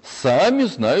люди сами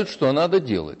знают, что надо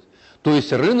делать. То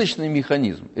есть рыночный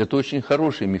механизм – это очень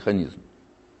хороший механизм.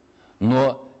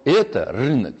 Но это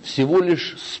рынок всего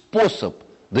лишь способ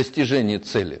достижения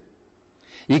цели.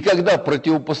 И когда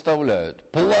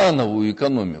противопоставляют плановую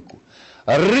экономику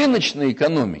рыночной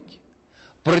экономике,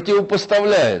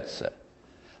 противопоставляется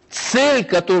цель,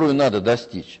 которую надо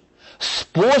достичь,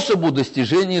 способу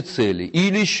достижения цели.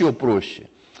 Или еще проще,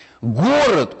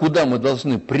 город, куда мы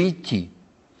должны прийти,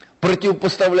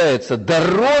 противопоставляется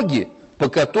дороге, по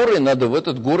которой надо в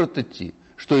этот город идти,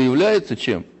 что является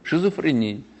чем?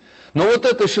 Шизофренией. Но вот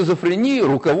этой шизофренией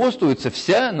руководствуется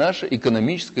вся наша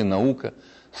экономическая наука.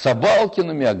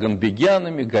 Сабалкиными,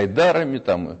 Аганбегянами, Гайдарами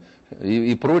там,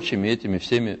 и прочими этими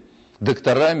всеми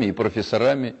докторами и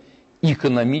профессорами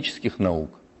экономических наук.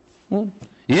 Ну,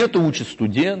 и это учит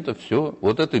студентов, все,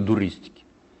 вот этой дуристики.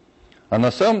 А на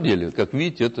самом деле, как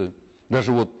видите, это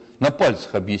даже вот на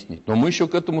пальцах объяснить, но мы еще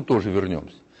к этому тоже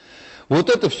вернемся. Вот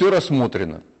это все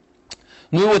рассмотрено.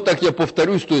 Ну и вот так я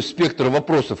повторюсь, то есть спектр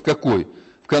вопросов какой?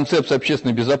 В концепции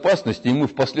общественной безопасности, и мы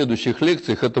в последующих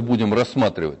лекциях это будем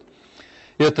рассматривать.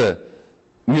 Это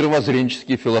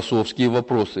мировоззренческие, философские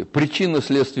вопросы,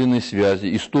 причинно-следственные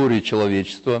связи, истории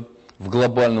человечества в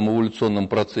глобальном эволюционном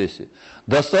процессе,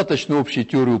 достаточно общей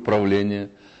теории управления,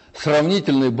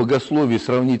 сравнительное богословие,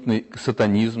 сравнительный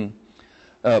сатанизм,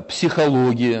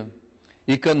 психология,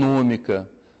 экономика,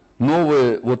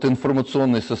 новое вот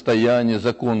информационное состояние,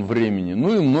 закон времени,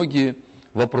 ну и многие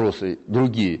вопросы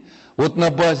другие. Вот на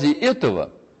базе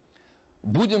этого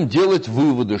будем делать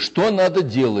выводы, что надо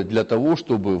делать для того,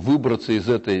 чтобы выбраться из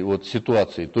этой вот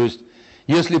ситуации. То есть,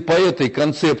 если по этой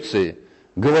концепции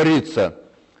говорится,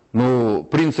 ну,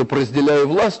 принцип «разделяй и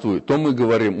властвуй», то мы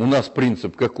говорим, у нас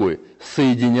принцип какой?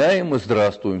 Соединяем и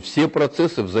здравствуем, все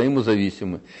процессы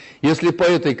взаимозависимы. Если по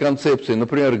этой концепции,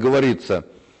 например, говорится,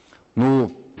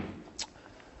 ну,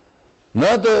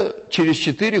 надо через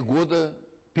 4 года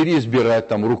переизбирать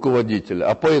там руководителя.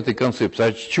 А по этой концепции,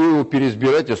 а чего его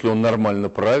переизбирать, если он нормально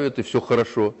правит и все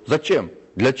хорошо? Зачем?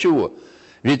 Для чего?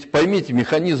 Ведь поймите,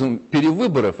 механизм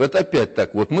перевыборов, это опять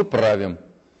так, вот мы правим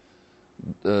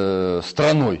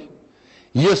страной.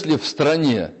 Если в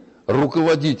стране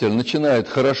руководитель начинает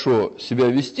хорошо себя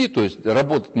вести, то есть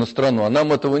работать на страну, а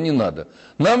нам этого не надо,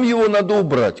 нам его надо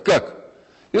убрать. Как?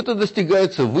 Это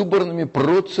достигается выборными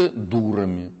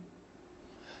процедурами.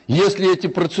 Если эти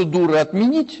процедуры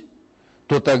отменить,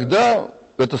 то тогда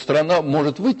эта страна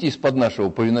может выйти из-под нашего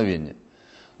повиновения.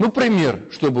 Ну, пример,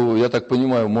 чтобы, я так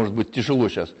понимаю, может быть тяжело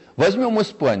сейчас. Возьмем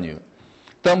Испанию.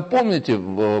 Там, помните,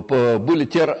 были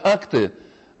теракты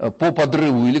по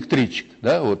подрыву электричек,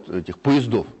 да, вот этих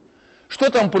поездов. Что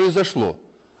там произошло?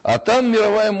 А там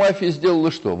мировая мафия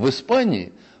сделала что? В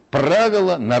Испании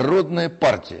правила народная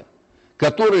партия,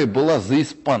 которая была за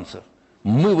испанцев.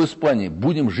 Мы в Испании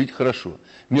будем жить хорошо.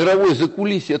 Мировой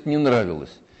закулисье это не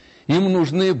нравилось. Им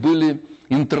нужны были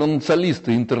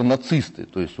интернационалисты, интернацисты,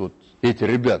 то есть вот эти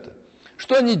ребята.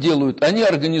 Что они делают? Они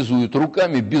организуют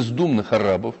руками бездумных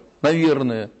арабов,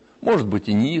 наверное, может быть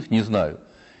и не их, не знаю,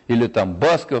 или там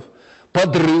басков,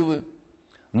 подрывы.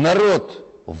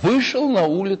 Народ вышел на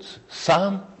улицы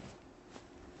сам,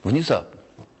 внезапно.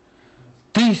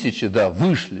 Тысячи, да,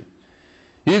 вышли.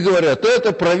 И говорят,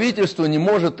 это правительство не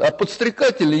может, а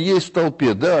подстрекатели есть в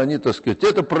толпе, да, они, так сказать,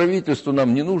 это правительство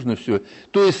нам не нужно, все.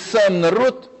 То есть сам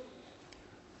народ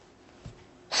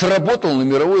сработал на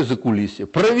мировое закулисье.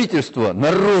 Правительство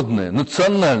народное,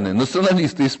 национальное,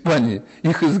 националисты Испании,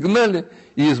 их изгнали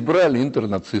и избрали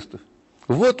интернацистов.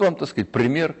 Вот вам, так сказать,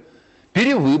 пример.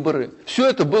 Перевыборы. Все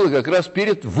это было как раз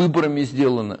перед выборами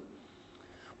сделано.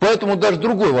 Поэтому даже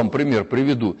другой вам пример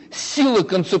приведу. Сила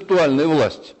концептуальной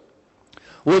власти.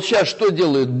 Вот сейчас что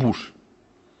делает Буш?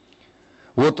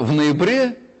 Вот в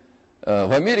ноябре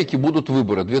в Америке будут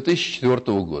выборы 2004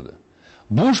 года.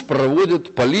 Буш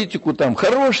проводит политику там,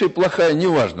 хорошая, плохая,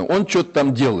 неважно, он что-то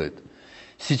там делает.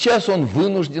 Сейчас он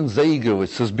вынужден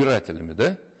заигрывать с избирателями,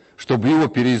 да, чтобы его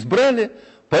переизбрали,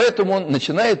 поэтому он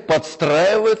начинает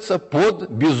подстраиваться под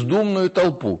бездумную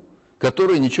толпу,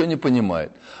 которая ничего не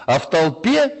понимает. А в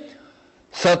толпе,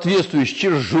 соответствующей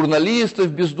через журналистов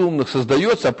бездумных,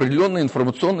 создается определенное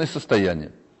информационное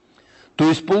состояние. То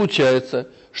есть получается,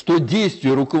 что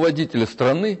действия руководителя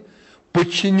страны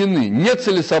подчинены не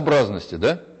целесообразности,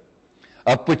 да,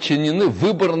 а подчинены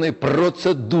выборной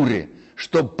процедуре,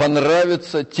 чтобы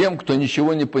понравиться тем, кто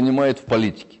ничего не понимает в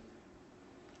политике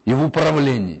и в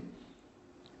управлении.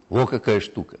 Во какая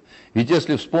штука. Ведь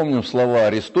если вспомним слова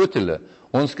Аристотеля,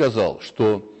 он сказал,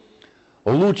 что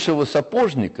лучшего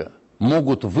сапожника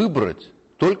могут выбрать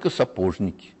только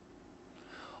сапожники.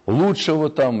 Лучшего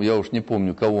там, я уж не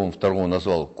помню, кого он второго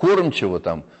назвал, кормчего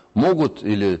там могут,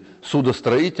 или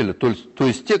судостроителя, то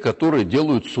есть те, которые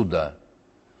делают суда.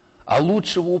 А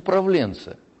лучшего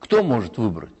управленца кто может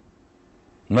выбрать?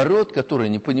 Народ, который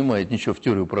не понимает ничего в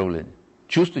теории управления.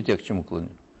 Чувствуете, я к чему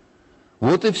клоню?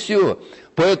 Вот и все.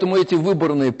 Поэтому эти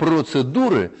выборные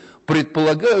процедуры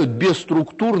предполагают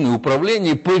безструктурное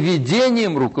управление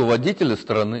поведением руководителя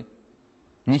страны.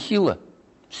 Нехило.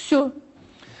 Все.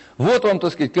 Вот вам,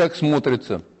 так сказать, как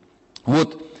смотрится.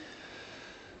 Вот,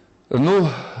 ну,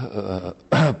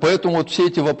 поэтому вот все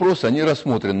эти вопросы, они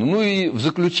рассмотрены. Ну и в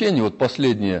заключение, вот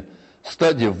последняя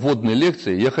стадия вводной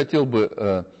лекции, я хотел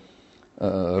бы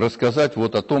рассказать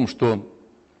вот о том, что,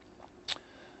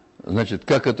 значит,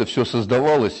 как это все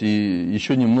создавалось, и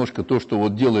еще немножко то, что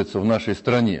вот делается в нашей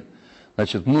стране.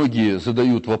 Значит, многие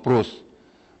задают вопрос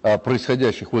о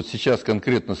происходящих вот сейчас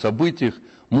конкретно событиях.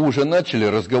 Мы уже начали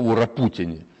разговор о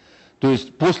Путине. То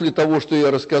есть после того, что я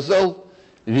рассказал,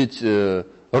 ведь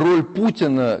роль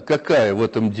Путина какая в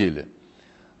этом деле?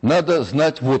 Надо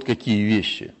знать вот какие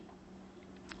вещи.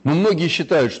 Ну, многие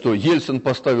считают, что Ельцин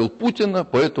поставил Путина,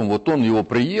 поэтому вот он его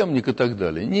преемник и так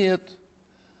далее. Нет,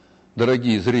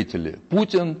 дорогие зрители,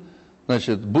 Путин,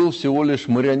 значит, был всего лишь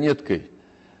марионеткой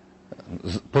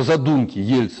по задумке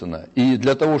Ельцина. И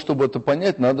для того, чтобы это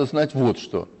понять, надо знать вот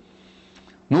что.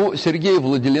 Ну, Сергея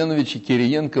Владиленовича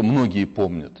Кириенко многие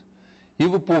помнят. И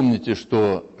вы помните,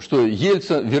 что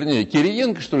Ельцин, вернее,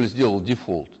 Кириенко, что ли, сделал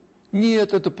дефолт?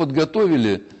 Нет, это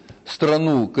подготовили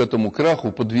страну к этому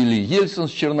краху, подвели Ельцин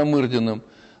с Черномырдиным.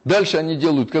 Дальше они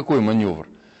делают какой маневр?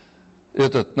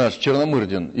 Этот наш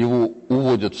Черномырдин, его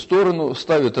уводят в сторону,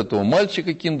 ставят этого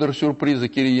мальчика киндер-сюрприза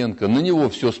Кириенко, на него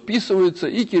все списывается,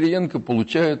 и Кириенко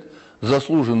получает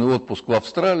заслуженный отпуск в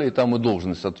Австралии, там и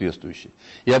должность соответствующая.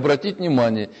 И обратите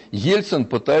внимание, Ельцин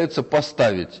пытается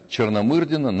поставить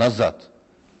Черномырдина назад.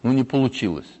 Ну, не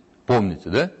получилось. Помните,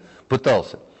 да?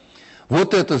 Пытался.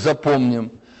 Вот это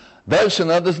запомним. Дальше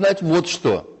надо знать вот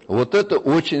что. Вот это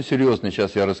очень серьезно,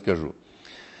 сейчас я расскажу.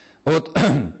 Вот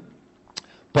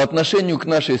по отношению к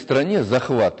нашей стране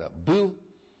захвата был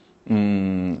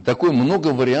такой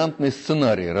многовариантный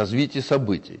сценарий развития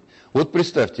событий. Вот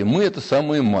представьте, мы это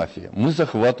самая мафия, мы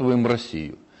захватываем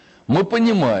Россию. Мы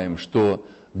понимаем, что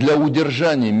для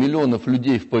удержания миллионов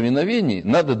людей в повиновении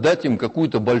надо дать им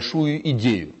какую-то большую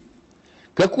идею.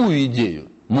 Какую идею?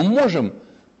 Мы можем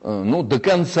до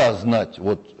конца знать,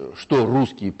 вот, что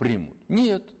русские примут?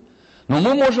 Нет. Но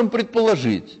мы можем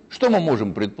предположить. Что мы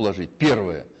можем предположить?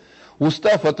 Первое.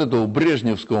 Устав от этого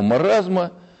брежневского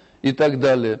маразма и так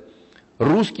далее,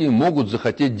 русские могут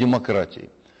захотеть демократии.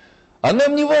 А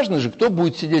нам не важно же, кто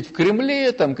будет сидеть в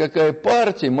Кремле, там какая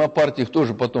партия, мы о партиях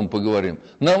тоже потом поговорим.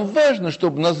 Нам важно,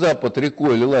 чтобы на запад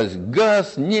рекой лилась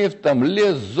газ, нефть, там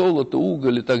лес, золото,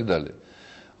 уголь и так далее.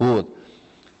 Вот.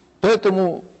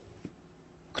 Поэтому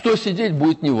кто сидеть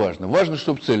будет не важно. Важно,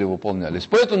 чтобы цели выполнялись.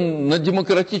 Поэтому на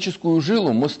демократическую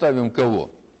жилу мы ставим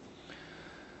кого?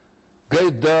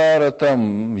 Гайдара,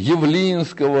 там,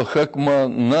 Явлинского,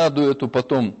 Хакманаду эту,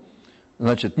 потом,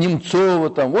 значит,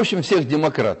 Немцова, там, в общем, всех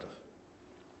демократов.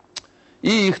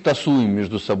 И их тасуем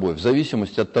между собой, в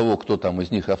зависимости от того, кто там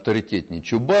из них авторитетнее,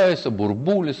 Чубайса,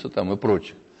 Бурбулиса там и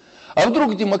прочих. А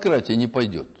вдруг демократия не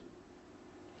пойдет?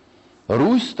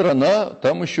 Русь страна,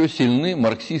 там еще сильны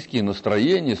марксистские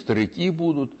настроения, старики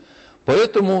будут.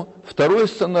 Поэтому второй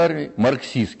сценарий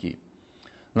марксистский.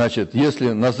 Значит,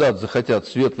 если назад захотят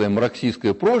светлое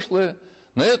марксистское прошлое,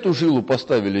 на эту жилу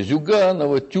поставили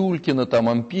Зюганова, Тюлькина, там,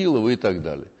 Ампилова и так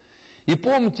далее. И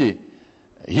помните,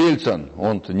 Ельцин,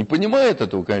 он-то не понимает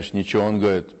этого, конечно, ничего, он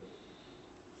говорит: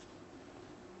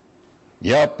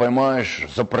 я, понимаешь,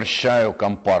 запрещаю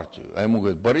компартию. А ему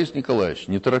говорит: Борис Николаевич,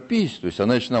 не торопись, то есть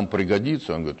она еще нам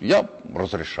пригодится. Он говорит: я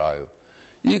разрешаю.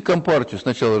 И компартию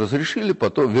сначала разрешили,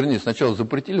 потом, вернее, сначала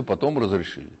запретили, потом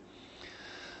разрешили.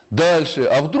 Дальше,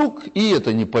 а вдруг и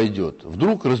это не пойдет,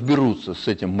 вдруг разберутся с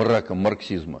этим мраком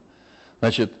марксизма.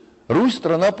 Значит, Русь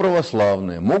страна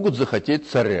православная, могут захотеть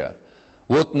царя.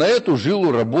 Вот на эту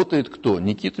жилу работает кто?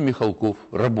 Никита Михалков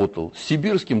работал с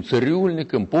сибирским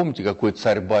цирюльником. Помните, какой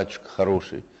царь-батюшка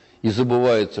хороший? И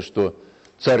забывается, что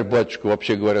царь-батюшка,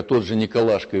 вообще говоря, тот же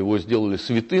Николашка, его сделали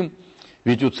святым.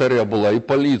 Ведь у царя была и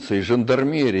полиция, и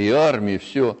жандармерия, и армия, и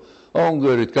все. А он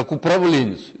говорит, как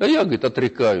управленец. А я, говорит,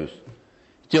 отрекаюсь.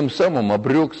 Тем самым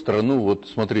обрек страну, вот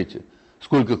смотрите,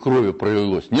 сколько крови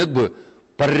пролилось. Нет бы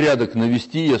порядок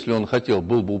навести, если он хотел,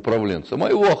 был бы управленцем. А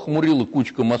его охмурила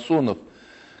кучка масонов,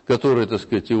 которые, так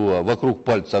сказать, его вокруг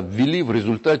пальца обвели. В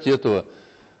результате этого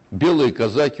белые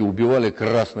казаки убивали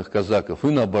красных казаков. И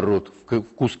наоборот, в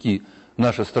куски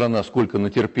наша страна сколько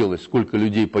натерпелась, сколько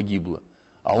людей погибло.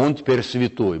 А он теперь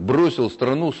святой. Бросил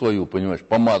страну свою, понимаешь,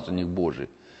 помазанник Божий.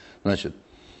 Значит,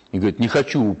 и говорит, не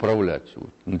хочу управлять.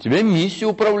 На тебя миссия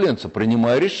управленца,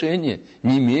 принимай решение.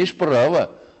 Не имеешь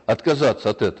права отказаться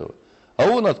от этого. А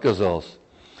он отказался.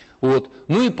 Вот.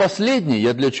 Ну и последнее,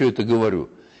 я для чего это говорю.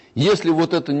 Если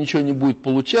вот это ничего не будет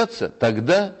получаться,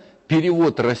 тогда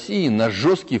перевод России на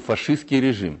жесткий фашистский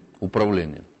режим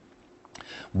управления.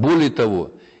 Более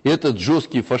того, этот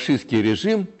жесткий фашистский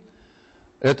режим,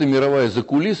 эта мировая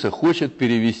закулиса хочет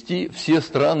перевести все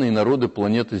страны и народы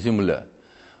планеты Земля.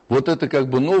 Вот это как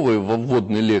бы новое во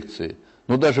вводной лекции.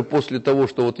 Но даже после того,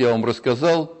 что вот я вам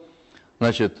рассказал,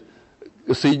 значит,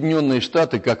 Соединенные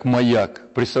Штаты как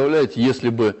маяк. Представляете, если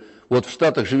бы вот в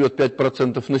Штатах живет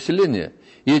 5% населения,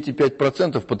 и эти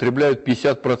 5% потребляют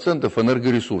 50%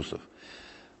 энергоресурсов,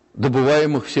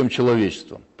 добываемых всем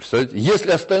человечеством. Представляете?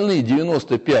 Если остальные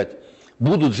 95%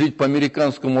 будут жить по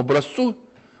американскому образцу,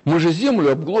 мы же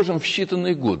Землю обгложим в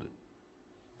считанные годы.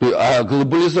 А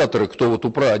глобализаторы, кто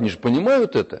вот они же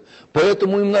понимают это,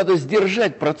 поэтому им надо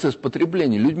сдержать процесс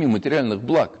потребления людьми материальных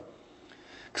благ.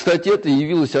 Кстати, это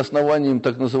явилось основанием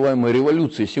так называемой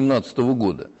революции 17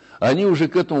 года. Они уже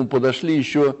к этому подошли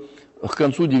еще к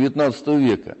концу 19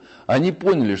 века. Они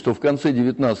поняли, что в конце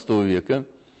 19 века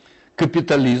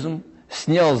капитализм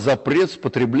снял запрет с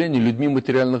потребления людьми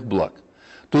материальных благ.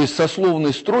 То есть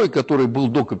сословный строй, который был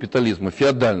до капитализма,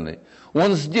 феодальный,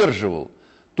 он сдерживал.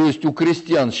 То есть у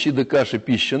крестьян щи да каши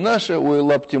пища наша, ой,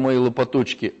 лапти мои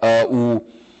лопаточки, а у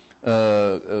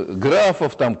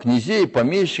графов, там, князей,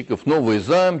 помещиков, новые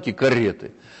замки,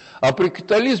 кареты. А при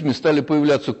капитализме стали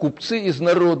появляться купцы из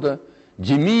народа,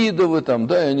 Демидовы, там,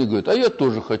 да, и они говорят, а я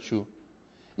тоже хочу.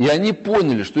 И они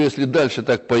поняли, что если дальше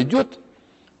так пойдет,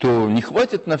 то не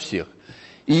хватит на всех.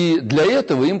 И для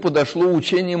этого им подошло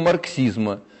учение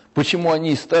марксизма. Почему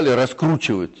они стали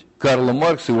раскручивать Карла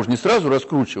Маркса, его же не сразу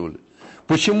раскручивали.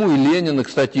 Почему и Ленина,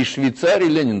 кстати, из Швейцарии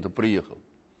Ленин-то приехал.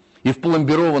 И в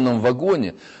пломбированном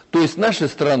вагоне. То есть наша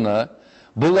страна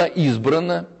была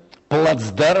избрана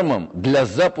плацдармом для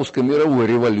запуска мировой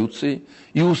революции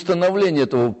и установления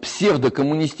этого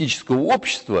псевдокоммунистического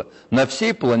общества на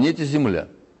всей планете Земля.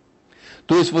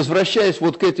 То есть, возвращаясь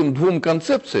вот к этим двум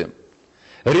концепциям,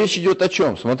 речь идет о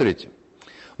чем? Смотрите.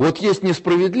 Вот есть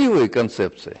несправедливая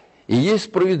концепция и есть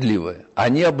справедливая.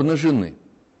 Они обнажены.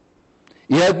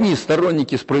 И одни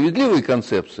сторонники справедливой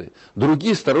концепции,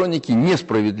 другие сторонники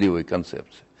несправедливой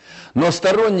концепции. Но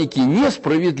сторонники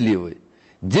несправедливой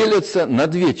делятся на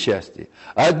две части.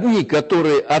 Одни,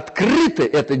 которые открыто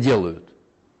это делают.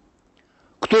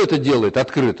 Кто это делает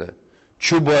открыто?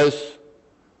 Чубайс,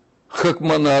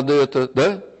 Хакманада это,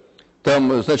 да?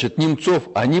 Там, значит, Немцов,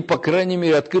 они, по крайней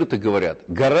мере, открыто говорят.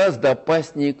 Гораздо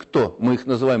опаснее кто? Мы их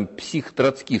называем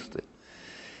психтроцкисты.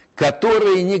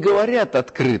 Которые не говорят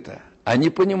открыто.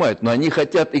 Они понимают, но они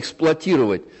хотят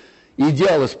эксплуатировать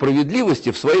идеалы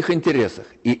справедливости в своих интересах.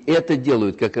 И это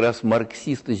делают как раз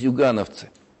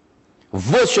марксисты-зюгановцы.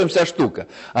 Вот в чем вся штука.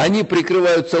 Они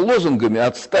прикрываются лозунгами,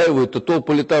 отстаивают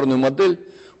тоталитарную модель.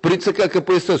 При ЦК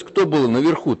КПСС кто было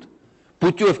наверху-то?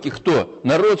 Путевки кто?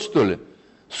 Народ, что ли?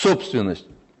 Собственность.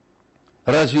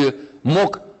 Разве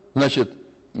мог, значит,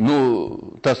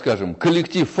 ну, так скажем,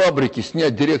 коллектив фабрики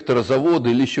снять директора завода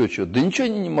или еще чего? Да ничего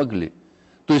они не могли.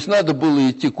 То есть надо было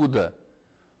идти куда?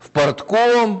 в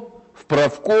партком, в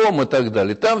правком и так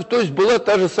далее. Там, то есть, была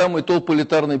та же самая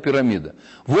толполитарная пирамида.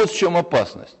 Вот в чем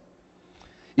опасность.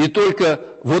 И только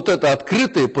вот это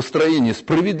открытое построение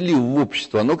справедливого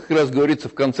общества, оно как раз говорится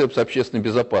в концепции общественной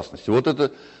безопасности. Вот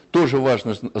это тоже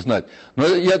важно знать. Но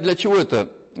я для чего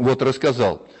это вот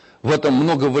рассказал? В этом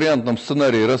многовариантном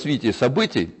сценарии развития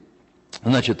событий,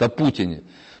 значит, о Путине.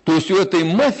 То есть у этой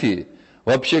мафии,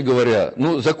 вообще говоря,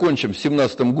 ну, закончим с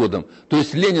 17-м годом, то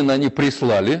есть Ленина они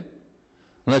прислали,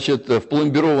 значит, в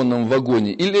пломбированном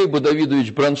вагоне, и Лейба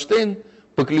Давидович Бронштейн,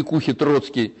 по кликухе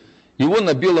Троцкий, его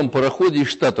на белом пароходе из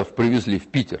Штатов привезли в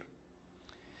Питер.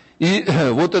 И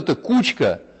вот эта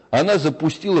кучка, она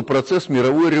запустила процесс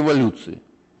мировой революции.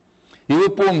 И вы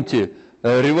помните,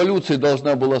 революция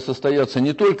должна была состояться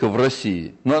не только в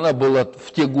России, но она была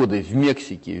в те годы в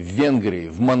Мексике, в Венгрии,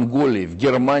 в Монголии, в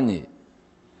Германии.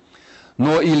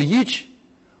 Но Ильич,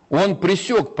 он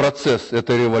пресек процесс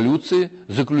этой революции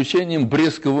заключением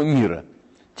Брестского мира,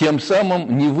 тем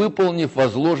самым не выполнив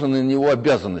возложенные на него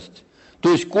обязанности.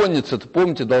 То есть конница-то,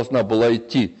 помните, должна была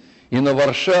идти и на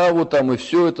Варшаву, там, и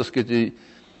все это, сказать,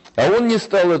 а он не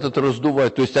стал этот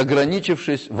раздувать, то есть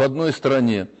ограничившись в одной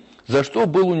стране, за что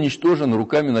был уничтожен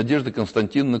руками Надежды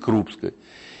Константиновны Крупской.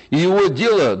 И его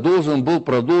дело должен был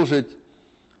продолжить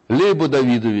Лейба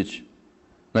Давидович,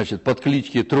 значит, под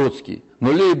кличкой Троцкий. Но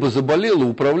Лейба заболел, и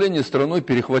управление страной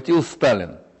перехватил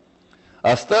Сталин.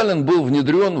 А Сталин был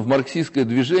внедрен в марксистское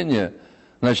движение,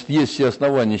 значит, есть все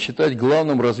основания считать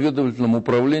главным разведывательным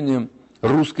управлением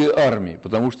русской армии,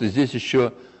 потому что здесь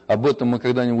еще об этом мы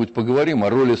когда-нибудь поговорим,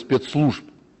 о роли спецслужб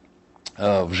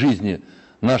в жизни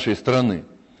нашей страны.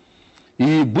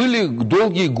 И были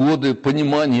долгие годы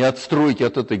понимания и отстройки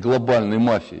от этой глобальной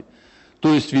мафии.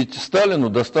 То есть ведь Сталину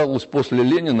досталась после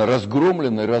Ленина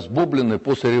разгромленная, разбомбленная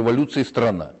после революции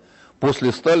страна.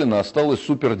 После Сталина осталась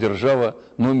супердержава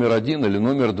номер 1 или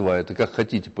номер 2, это как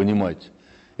хотите, понимаете.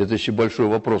 Это еще большой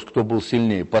вопрос, кто был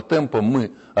сильнее. По темпам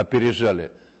мы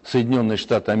опережали Соединенные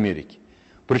Штаты Америки.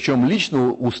 Причем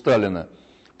лично у Сталина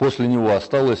после него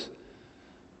осталось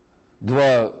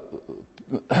 2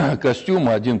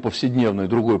 костюма, один повседневный,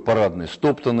 другой парадный,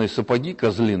 стоптанные сапоги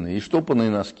козлиные и штопанные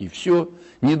носки. Все,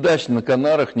 ни дач на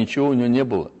Канарах, ничего у него не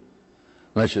было.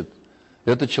 Значит,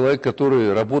 это человек,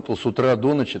 который работал с утра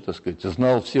до ночи, так сказать,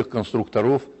 знал всех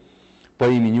конструкторов по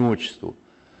имени-отчеству.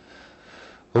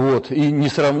 Вот. И не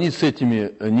сравнить с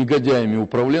этими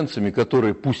негодяями-управленцами,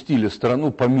 которые пустили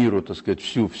страну по миру, так сказать,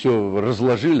 все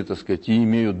разложили, так сказать, и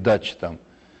имеют дачи там.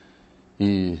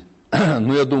 И,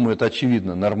 ну, я думаю, это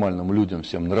очевидно нормальным людям,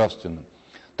 всем нравственным.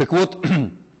 Так вот,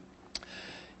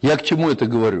 я к чему это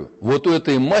говорю? Вот у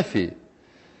этой мафии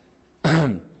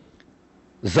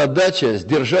задача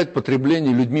сдержать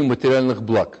потребление людьми материальных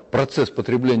благ, процесс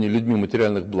потребления людьми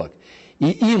материальных благ. И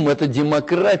им эта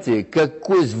демократия как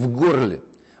кость в горле.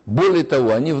 Более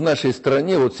того, они в нашей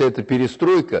стране, вот вся эта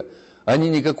перестройка, они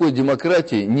никакой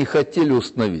демократии не хотели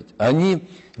установить. Они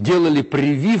делали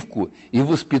прививку и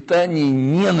воспитание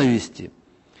ненависти,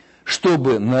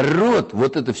 чтобы народ,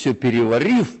 вот это все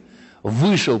переварив,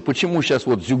 вышел, почему сейчас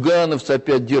вот зюгановцы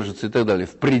опять держатся и так далее,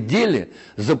 в пределе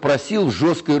запросил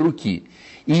жесткой руки.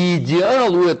 И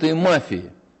идеал у этой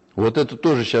мафии, вот это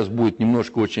тоже сейчас будет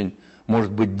немножко очень,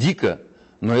 может быть, дико,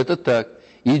 но это так.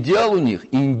 Идеал у них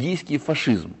индийский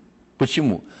фашизм.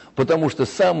 Почему? Потому что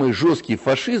самый жесткий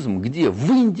фашизм где?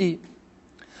 В Индии.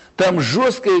 Там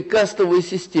жесткая кастовая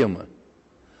система.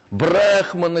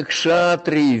 Брахманы,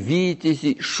 кшатрии,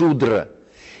 витязи, шудра.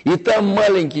 И там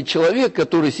маленький человек,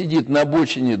 который сидит на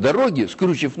обочине дороги,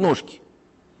 скрючив ножки,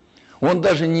 он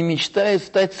даже не мечтает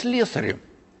стать слесарем.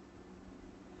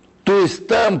 То есть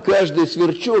там каждый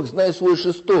сверчок знает свой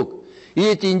шесток. И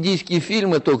эти индийские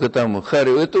фильмы, только там,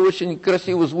 Харри, это очень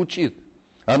красиво звучит.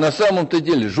 А на самом-то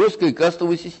деле жесткая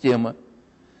кастовая система.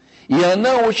 И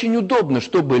она очень удобна,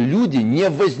 чтобы люди не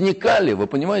возникали, вы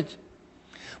понимаете?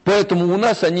 Поэтому у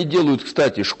нас они делают,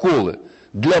 кстати, школы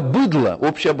для быдла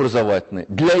общеобразовательные,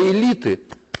 для элиты,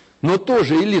 но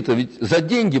тоже элита, ведь за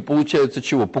деньги получается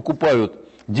чего? Покупают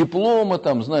дипломы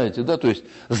там, знаете, да, то есть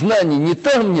знаний ни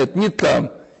там нет, ни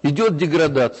там, идет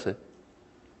деградация.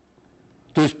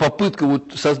 То есть попытка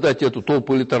вот создать эту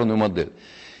толполитарную модель.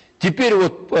 Теперь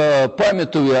вот,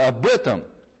 памятуя об этом,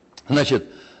 значит,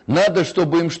 надо,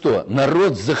 чтобы им что?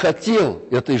 Народ захотел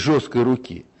этой жесткой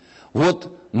руки.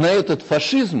 Вот на этот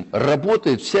фашизм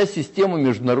работает вся система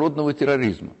международного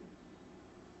терроризма.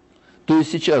 То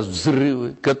есть сейчас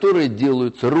взрывы, которые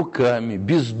делаются руками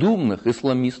бездумных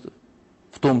исламистов,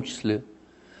 в том числе,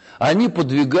 они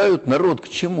подвигают народ к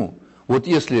чему? Вот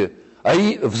если... А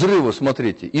и взрывы,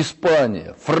 смотрите,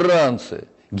 Испания, Франция,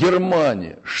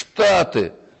 Германия,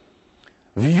 Штаты,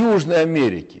 в Южной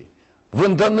Америке, в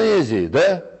Индонезии,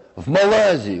 да, в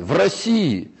Малайзии, в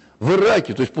России, в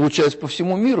Ираке, то есть получается по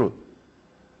всему миру.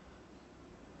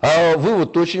 А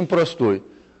вывод очень простой.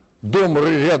 Дом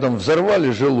рядом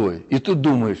взорвали жилой, и ты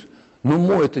думаешь, ну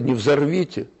мой это не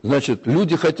взорвите. Значит,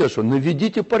 люди хотят, что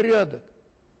наведите порядок.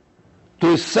 То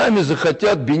есть сами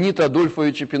захотят Бенита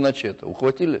Адольфовича Пиночета.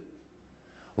 Ухватили?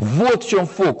 Вот в чем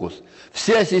фокус.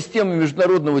 Вся система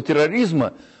международного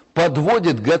терроризма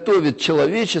подводит, готовит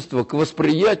человечество к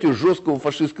восприятию жесткого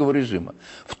фашистского режима.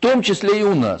 В том числе и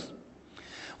у нас.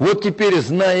 Вот теперь,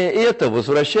 зная это,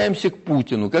 возвращаемся к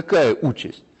Путину. Какая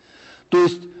участь? То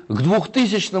есть к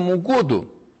 2000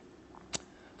 году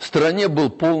в стране был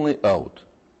полный аут.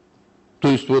 То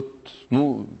есть вот,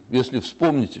 ну, если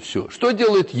вспомните все. Что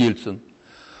делает Ельцин?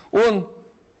 Он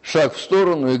шаг в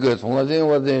сторону и говорит: Владимир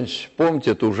Владимирович,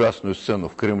 помните эту ужасную сцену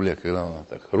в Кремле, когда он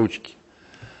так, ручки?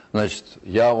 Значит,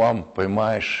 я вам,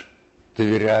 понимаешь,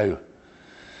 доверяю.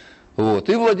 Вот.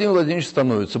 И Владимир Владимирович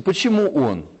становится. Почему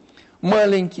он?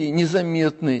 Маленький,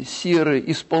 незаметный, серый,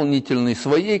 исполнительный,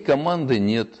 своей команды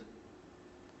нет.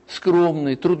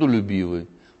 Скромный, трудолюбивый.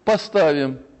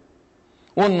 Поставим.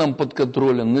 Он нам под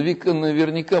контролем.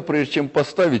 Наверняка, прежде чем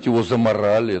поставить, его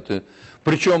заморали. Это...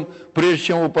 Причем, прежде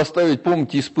чем его поставить,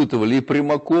 помните, испытывали и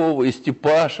Примакова, и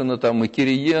Степашина, там, и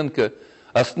Кириенко.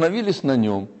 Остановились на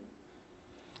нем.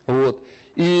 Вот.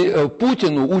 И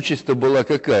Путину участь-то была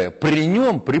какая? При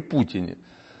нем, при Путине,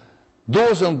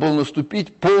 должен был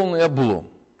наступить полный облом.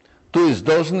 То есть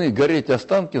должны гореть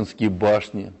Останкинские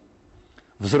башни,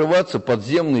 взрываться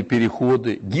подземные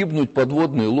переходы, гибнуть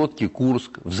подводные лодки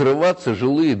Курск, взрываться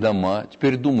жилые дома.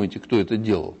 Теперь думайте, кто это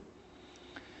делал.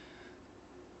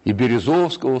 И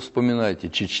Березовского вспоминайте,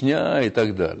 Чечня и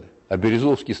так далее. А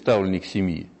Березовский ставленник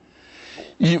семьи.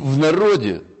 И в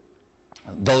народе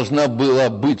должна была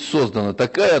быть создана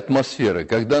такая атмосфера,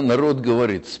 когда народ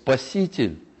говорит: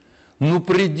 спаситель, ну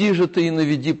приди же ты и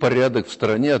наведи порядок в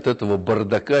стране от этого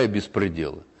бардака и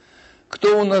беспредела.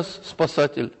 Кто у нас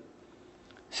спасатель?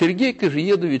 Сергей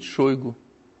Кожиедович Шойгу.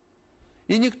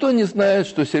 И никто не знает,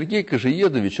 что Сергей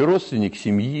Кожиедович родственник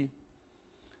семьи,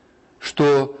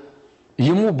 что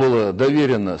ему было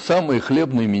доверено самое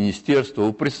хлебное министерство.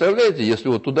 Вы представляете, если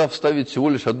вот туда вставить всего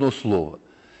лишь одно слово?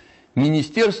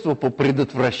 Министерство по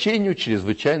предотвращению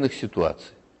чрезвычайных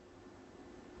ситуаций.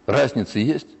 Разница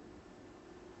есть?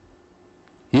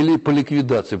 Или по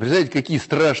ликвидации. Представляете, какие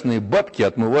страшные бабки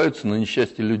отмываются на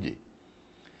несчастье людей.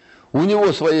 У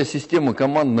него своя система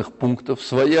командных пунктов,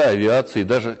 своя авиация и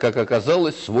даже, как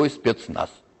оказалось, свой спецназ.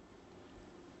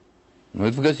 Но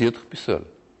это в газетах писали.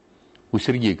 У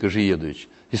Сергея Кожиедовича.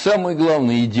 И самый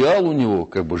главный идеал у него,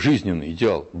 как бы жизненный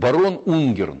идеал, барон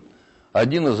Унгерн,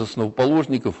 один из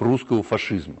основоположников русского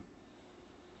фашизма.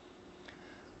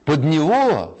 Под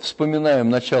него, вспоминаем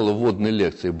начало вводной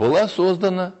лекции, была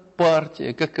создана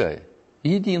партия какая?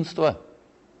 Единство.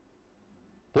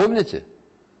 Помните?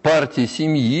 Партия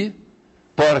семьи,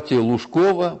 партия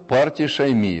Лужкова, партия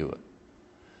Шаймиева.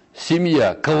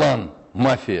 Семья, клан,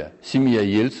 мафия, семья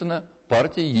Ельцина,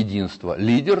 партия Единства.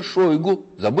 Лидер Шойгу.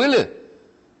 Забыли?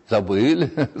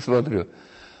 Забыли, смотрю.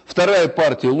 Вторая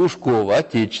партия Лужкова,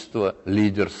 Отечество,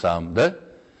 лидер сам, да?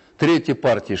 Третья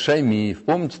партия Шаймиев,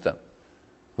 помните там?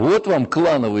 Вот вам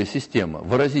клановая система,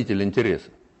 выразитель интереса.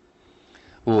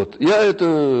 Вот.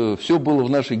 Это все было в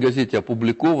нашей газете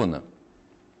опубликовано,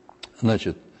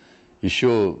 значит,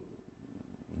 еще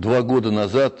 2 года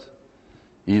назад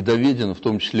и доведено в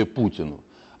том числе Путину.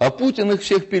 А Путин их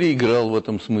всех переиграл в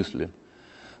этом смысле.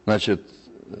 Значит,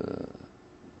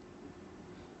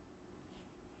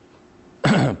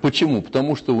 почему?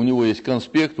 Потому что у него есть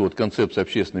конспект, вот концепция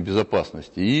общественной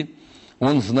безопасности, и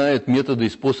он знает методы и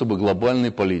способы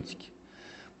глобальной политики.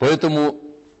 Поэтому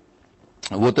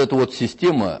вот эта вот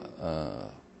система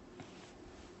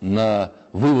на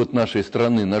вывод нашей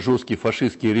страны на жесткий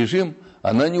фашистский режим,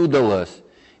 она не удалась.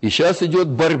 И сейчас идет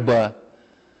борьба.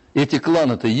 Эти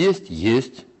кланы-то есть?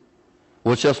 Есть.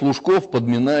 Вот сейчас Лужков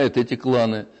подминает эти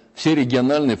кланы. Все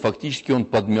региональные, фактически он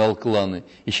подмял кланы.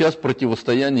 И сейчас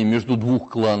противостояние между 2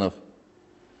 кланов.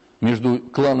 Между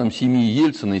кланом семьи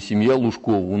Ельцина и семья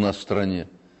Лужкова у нас в стране.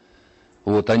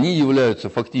 Вот они являются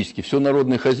фактически, все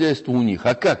народное хозяйство у них.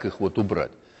 А как их вот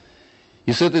убрать?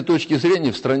 И с этой точки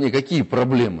зрения в стране какие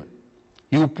проблемы?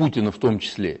 И у Путина в том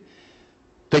числе.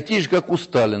 Такие же, как у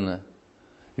Сталина.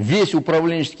 Весь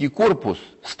управленческий корпус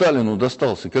Сталину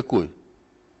достался какой?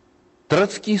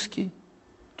 Троцкийский.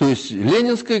 То есть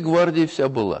Ленинская гвардия вся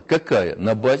была. Какая?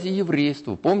 На базе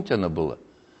еврейства. Помните, она была?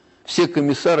 Все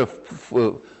комиссары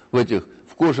в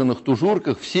кожаных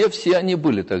тужурках, все они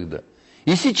были тогда.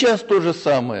 И сейчас то же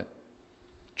самое.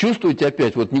 Чувствуете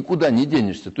опять, вот никуда не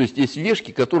денешься. То есть есть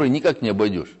вешки, которые никак не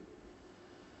обойдешь.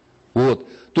 Вот.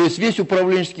 То есть весь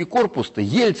управленческий корпус-то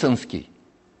ельцинский.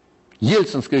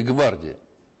 Ельцинская гвардия.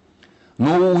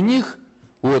 Но у них,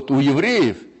 вот у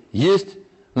евреев, есть,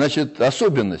 значит,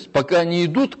 особенность. Пока они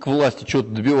идут к власти, что-то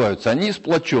добиваются, они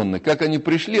сплоченны. Как они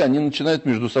пришли, они начинают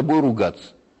между собой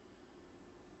ругаться.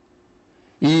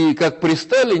 И как при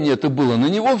Сталине это было, на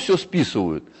него все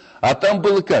списывают. А там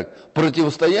было как?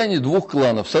 Противостояние двух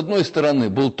кланов. С одной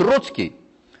стороны был Троцкий,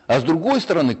 а с другой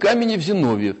стороны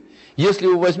Каменев-Зиновьев. Если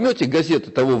вы возьмете газеты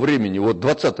того времени, вот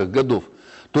 20-х годов,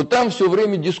 то там все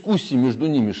время дискуссия между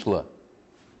ними шла.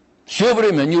 Все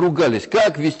время они ругались,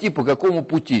 как вести, по какому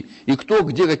пути, и кто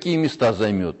где какие места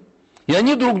займет. И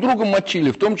они друг друга мочили,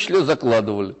 в том числе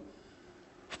закладывали.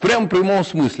 В прямом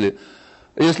смысле.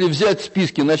 Если взять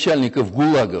списки начальников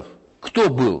ГУЛАГов, кто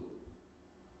был?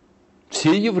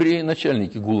 Все евреи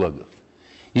начальники ГУЛАГов.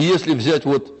 И если взять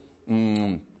вот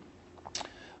в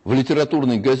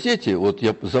литературной газете, вот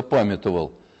я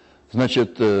запамятовал,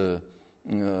 значит, один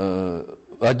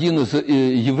из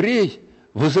евреев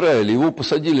в Израиле, его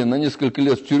посадили на несколько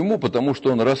лет в тюрьму, потому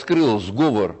что он раскрыл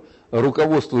сговор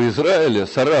руководства Израиля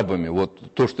с арабами.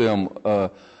 Вот то, что я вам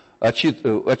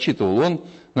отчитывал, он,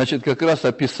 значит, как раз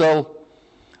описал.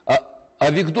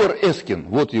 Авигдор Эскин,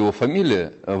 вот его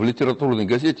фамилия, в литературной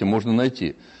газете можно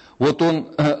найти. Вот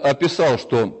он описал,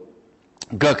 что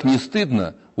как не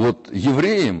стыдно вот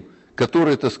евреям,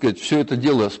 которые, так сказать, все это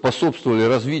дело способствовали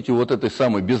развитию вот этой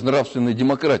самой безнравственной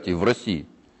демократии в России.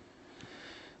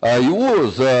 А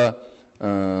его за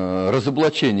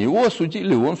разоблачение, его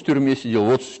осудили, он в тюрьме сидел.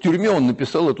 Вот в тюрьме он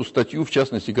написал эту статью, в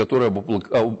частности, которую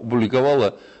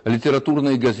опубликовала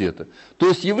литературная газета. То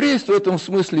есть еврейство в этом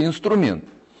смысле инструмент.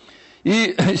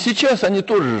 И сейчас они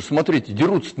тоже, смотрите,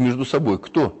 дерутся между собой.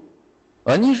 Кто?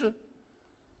 Они же.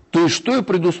 То есть, что и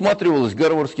предусматривалось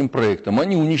Гарвардским проектом.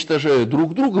 Они, уничтожая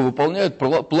друг друга, выполняют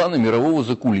планы мирового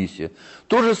закулисья.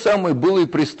 То же самое было и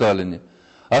при Сталине.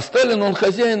 А Сталин, он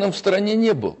хозяином в стране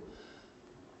не был.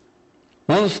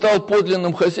 Он стал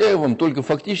подлинным хозяевом только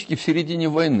фактически в середине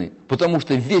войны. Потому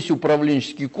что весь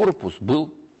управленческий корпус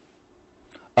был.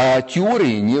 А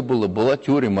теории не было, была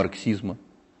теория марксизма.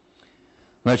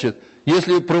 Значит,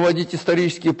 если проводить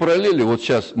исторические параллели, вот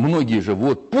сейчас многие же,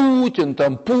 вот Путин,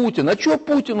 там Путин, а что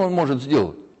Путин он может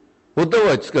сделать? Вот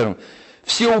давайте скажем,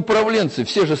 все управленцы,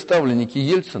 все же ставленники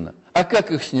Ельцина, а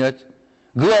как их снять?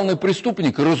 Главный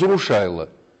преступник Разрушайло.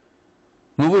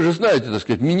 Ну вы же знаете, так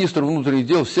сказать, министр внутренних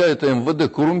дел, вся эта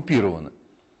МВД коррумпирована.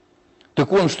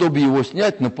 Так он, чтобы его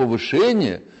снять на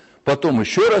повышение, потом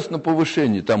еще раз на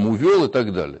повышение, там увел и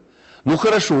так далее. Ну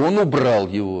хорошо, он убрал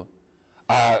его.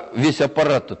 А весь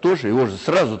аппарат-то тоже, его же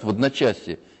сразу в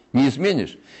одночасье не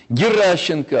изменишь.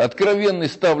 Геращенко, откровенный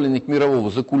ставленник мирового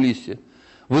закулисья.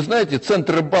 Вы знаете,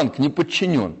 Центробанк не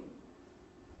подчинен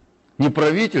ни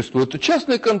правительству, это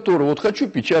частная контора. Вот хочу,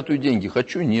 печатаю деньги,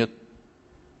 хочу, нет.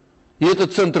 И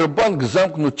этот Центробанк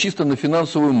замкнут чисто на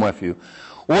финансовую мафию.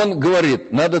 Он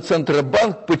говорит, надо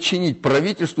Центробанк подчинить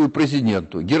правительству и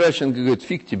президенту. Геращенко говорит,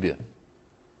 фиг тебе.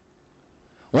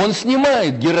 Он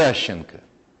снимает Геращенко.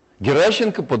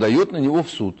 Геращенко подает на него в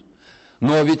суд.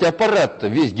 Но ведь аппарат-то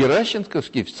весь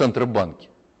геращенковский в Центробанке.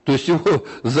 То есть его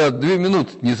за 2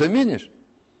 минуты не заменишь.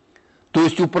 То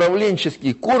есть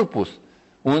управленческий корпус,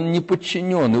 он не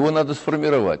подчинен, его надо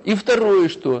сформировать. И второе,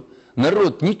 что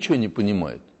народ ничего не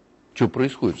понимает, что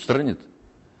происходит в стране-то.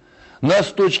 Нас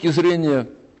с точки зрения,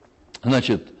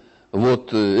 значит,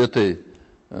 вот этой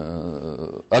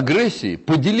агрессии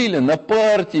поделили на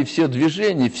партии, все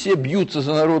движения, все бьются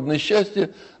за народное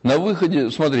счастье. На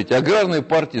выходе, смотрите, аграрные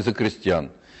партии за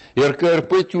крестьян,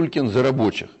 РКРП Тюлькин за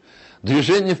рабочих.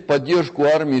 Движение в поддержку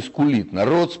армии скулит.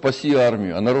 Народ, спаси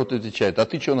армию. А народ отвечает, а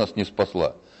ты что нас не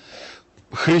спасла?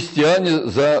 Христиане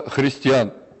за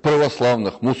христиан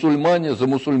православных, мусульмане за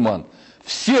мусульман.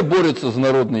 Все борются за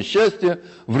народное счастье.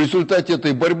 В результате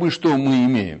этой борьбы что мы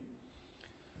имеем?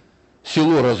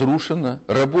 Село разрушено,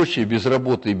 рабочие без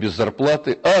работы и без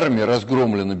зарплаты, армия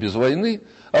разгромлена без войны,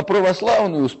 а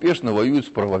православные успешно воюют с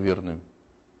правоверными.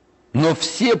 Но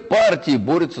все партии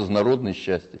борются за народное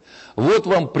счастье. Вот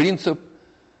вам принцип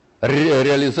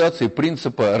реализации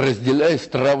принципа «разделяй,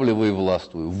 стравливай,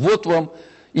 властвуй». Вот вам,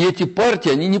 и эти партии,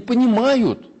 они не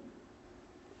понимают,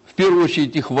 в первую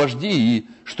очередь их вожди, и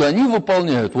что они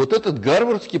выполняют вот этот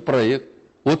гарвардский проект.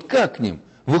 Вот как к ним?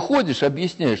 Выходишь,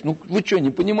 объясняешь, ну вы что,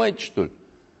 не понимаете, что ли?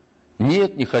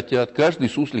 Нет, не хотят, каждый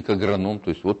суслик агроном,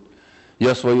 то есть вот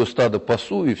я свое стадо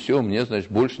пасу, и все, мне, значит,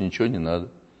 больше ничего не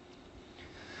надо.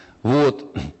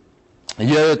 Вот,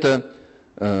 я это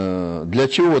для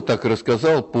чего так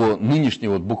рассказал по нынешней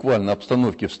вот буквально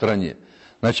обстановке в стране.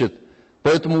 Значит,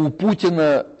 Поэтому у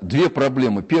Путина две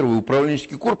проблемы. Первый,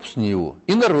 управленческий корпус не его,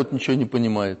 и народ ничего не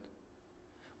понимает.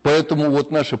 Поэтому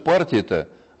вот наша партия-то,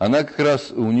 она как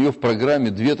раз, у нее в программе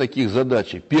две таких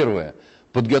задачи. Первая,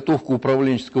 подготовка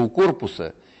управленческого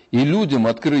корпуса и людям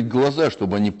открыть глаза,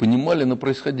 чтобы они понимали на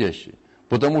происходящее.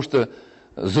 Потому что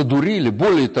задурили,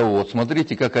 более того, вот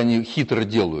смотрите, как они хитро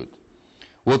делают.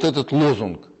 Вот этот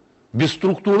лозунг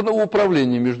безструктурного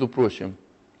управления, между прочим.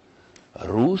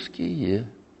 Русские,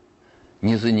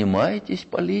 не занимайтесь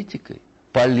политикой.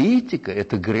 Политика –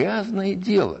 это грязное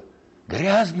дело.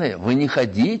 Грязное, вы не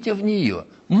ходите в нее.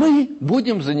 Мы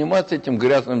будем заниматься этим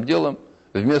грязным делом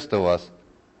вместо вас.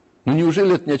 Ну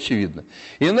неужели это не очевидно?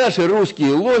 И наши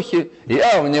русские лохи,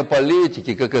 я вне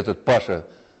политики, как этот Паша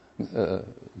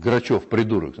Грачев,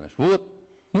 придурок, знаешь. Вот,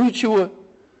 ну и чего?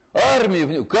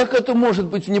 Армия, как это может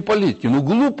быть вне политики? Ну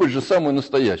глупость же самая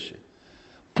настоящая.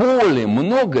 Поле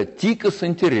много, тикос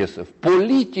интересов,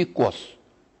 политикос.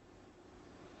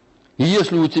 И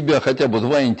если у тебя хотя бы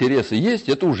два интереса есть,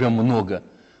 это уже много.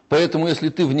 Поэтому если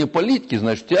ты вне политики,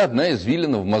 значит у тебя одна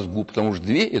извилина в мозгу, потому что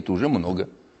две это уже много.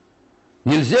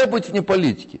 Нельзя быть вне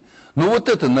политики. Но вот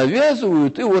это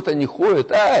навязывают, и вот они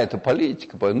ходят, это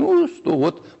политика. Ну что,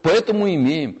 вот поэтому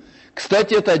имеем.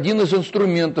 Кстати, это один из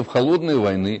инструментов холодной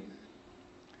войны.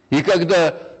 И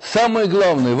когда самое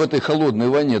главное в этой холодной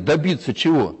войне добиться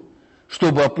чего?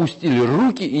 Чтобы опустили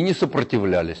руки и не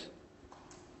сопротивлялись.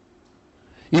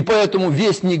 И поэтому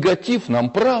весь негатив нам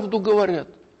правду говорят.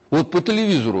 Вот по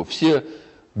телевизору все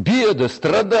беды,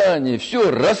 страдания,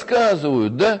 все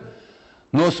рассказывают, да?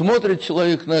 Но смотрит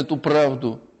человек на эту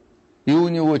правду, и у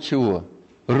него чего?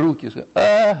 Руки,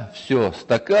 все,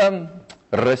 стакан,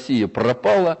 Россия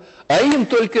пропала, а им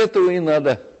только этого и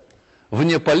надо.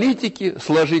 Вне политики,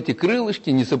 сложите крылышки,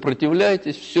 не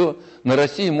сопротивляйтесь, все, на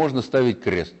России можно ставить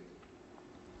крест.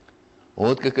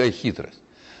 Вот какая хитрость.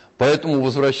 Поэтому,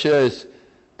 возвращаясь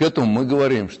к этому, мы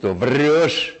говорим, что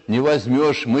врешь, не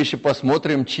возьмешь, мы еще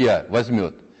посмотрим, чья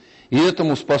возьмет. И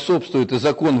этому способствует и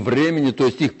закон времени, то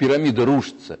есть их пирамида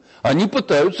рушится. Они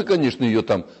пытаются, конечно, ее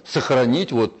там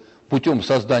сохранить вот путем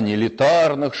создания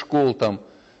элитарных школ, там,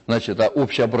 значит,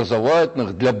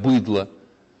 общеобразовательных для быдла.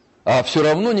 А все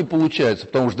равно не получается,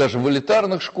 потому что даже в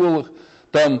элитарных школах,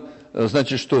 там,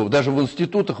 значит, что, даже в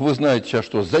институтах, вы знаете сейчас,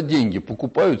 что за деньги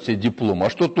покупают себе диплом. А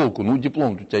что толку? Ну,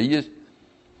 диплом у тебя есть.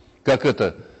 Как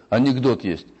это, анекдот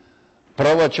есть.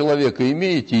 Права человека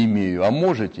имеете? Имею. А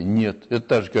можете? Нет. Это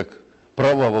так же, как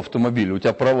права в автомобиле. У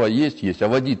тебя права есть, а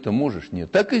водить-то можешь?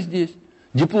 Нет. Так и здесь.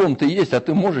 Диплом-то есть, а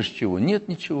ты можешь чего? Нет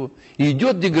ничего. И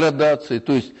идет деградация.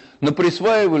 То есть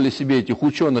наприсваивали себе этих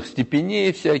ученых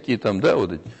степеней всякие там, да,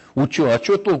 вот эти ученые. А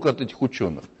что толку от этих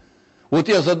ученых? Вот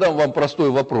я задам вам простой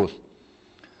вопрос.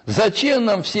 Зачем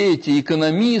нам все эти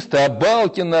экономисты,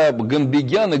 Абалкина,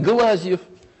 Ганбегян и Глазьев?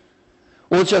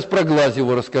 Вот сейчас про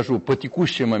Глазьева расскажу по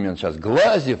текущий момент. Сейчас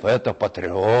Глазьев – это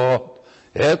патриот,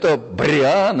 это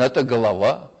Бриан, это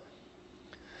голова.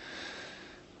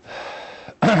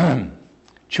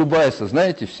 Чубайса,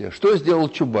 знаете все? Что сделал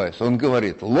Чубайс? Он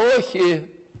говорит,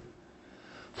 лохи,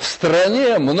 в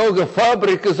стране много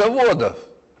фабрик и заводов,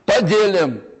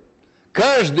 поделим.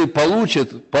 Каждый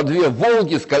получит по 2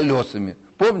 «Волги» с колесами.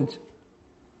 Помните?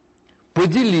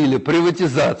 Поделили,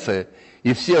 приватизация.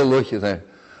 И все лохи, знаете,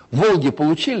 «Волги»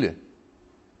 получили?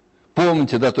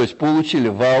 Помните, да, то есть получили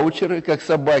ваучеры, как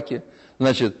собаки,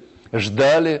 значит,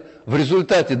 ждали. В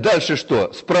результате дальше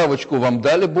что? Справочку вам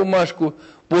дали, бумажку,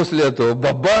 после этого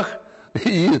бабах,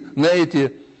 и на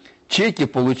эти чеки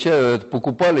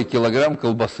покупали килограмм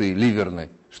колбасы ливерной,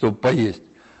 чтобы поесть.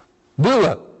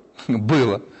 Было?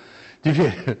 Было.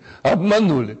 Теперь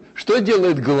обманули. Что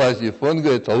делает Глазьев? Он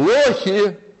говорит,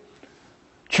 лохи,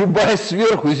 Чубайс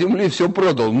сверху земли все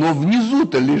продал, но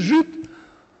внизу-то лежит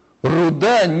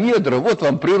руда, недра, вот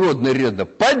вам природная реда,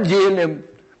 поделим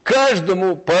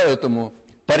каждому по этому,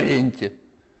 по ренте.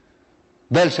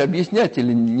 Дальше объяснять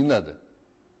или не надо?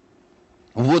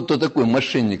 Вот кто такой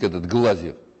мошенник этот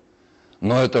Глазьев.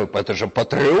 Но это же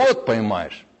патриот,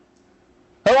 понимаешь?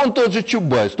 А он тот же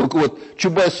Чубайс, только вот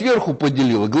Чубайс сверху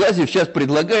поделил, а Глазьев сейчас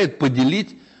предлагает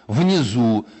поделить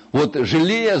внизу. Вот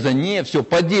железо, нефть, все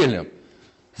поделим.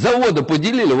 Заводы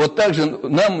поделили, вот так же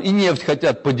нам и нефть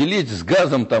хотят поделить с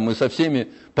газом там и со всеми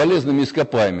полезными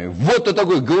ископаемыми. Вот кто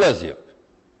такой Глазьев.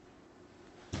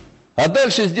 А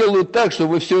дальше сделают так, что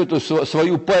вы всю эту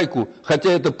свою пайку,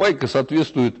 хотя эта пайка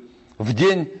соответствует в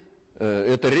день,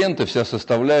 эта рента вся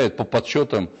составляет по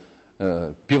подсчетам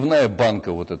пивная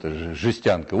банка, вот эта же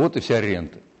жестянка, вот и вся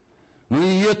рента. Ну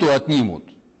и эту отнимут.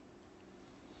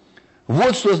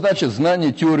 Вот что значит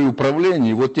знание теории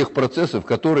управления и вот тех процессов,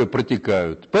 которые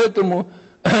протекают. Поэтому,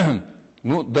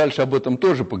 ну, дальше об этом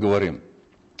тоже поговорим.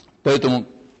 Поэтому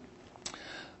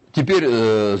теперь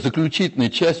заключительная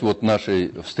часть вот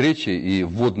нашей встречи и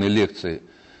вводной лекции.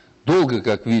 Долго,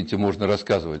 как видите, можно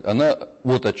рассказывать. Она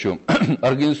вот о чем.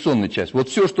 Организационная часть. Вот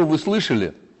все, что вы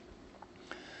слышали,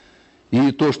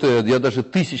 и то, что я даже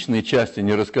тысячные части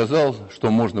не рассказал, что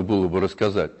можно было бы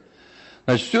рассказать.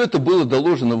 Значит, все это было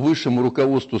доложено высшему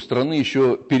руководству страны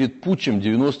еще перед путчем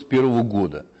 1991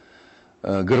 года.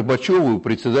 Горбачеву,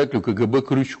 председателю КГБ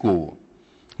Крючкову.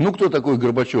 Ну, кто такой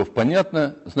Горбачев,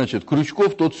 понятно. Значит,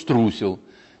 Крючков тот струсил.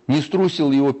 Не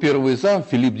струсил его первый зам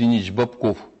Филипп Денисович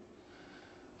Бобков.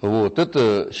 Вот,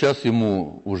 это сейчас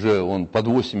ему уже, он под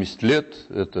 80 лет.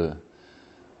 Это,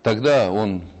 тогда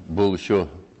он был еще,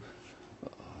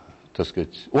 так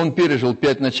сказать, он пережил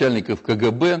 5 начальников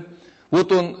КГБ.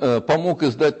 Вот он помог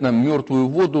издать нам «Мертвую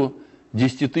воду»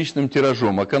 10-тысячным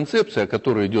тиражом. А концепция, о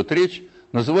которой идет речь,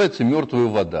 называется «Мертвая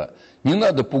вода». Не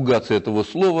надо пугаться этого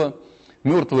слова.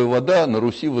 Мертвая вода на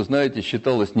Руси, вы знаете,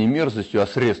 считалась не мерзостью, а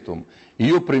средством.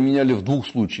 Ее применяли в 2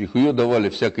 случаях. Ее давали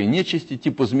всякой нечисти,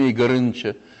 типа Змей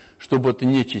Горыныча, чтобы эта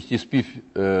нечисть, испив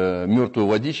мертвой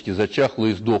водички, зачахла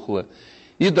и сдохла.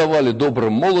 И давали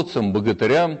добрым молодцам,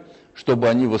 богатырям, чтобы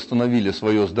они восстановили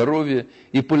свое здоровье.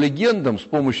 И по легендам, с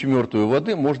помощью мертвой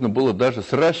воды можно было даже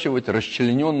сращивать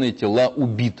расчлененные тела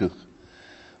убитых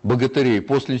богатырей,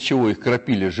 после чего их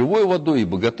кропили живой водой, и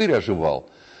богатырь оживал.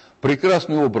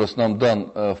 Прекрасный образ нам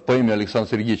дан в поэме Александра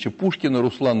Сергеевича Пушкина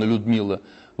 «Руслан и Людмила».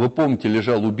 Вы помните,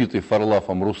 лежал убитый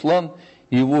Фарлафом Руслан,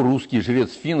 и его русский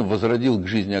жрец Фин возродил к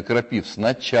жизни, окропив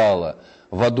сначала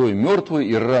водой мертвой,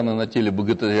 и раны на теле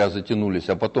богатыря затянулись,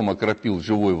 а потом окропил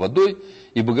живой водой,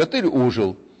 и богатырь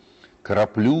ожил.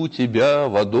 «Краплю тебя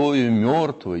водою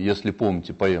мертвой», если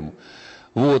помните поэму.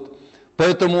 Вот.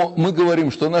 Поэтому мы говорим,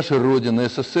 что наша Родина,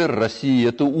 СССР, Россия –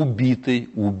 это убитый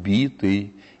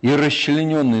и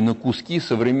расчлененный на куски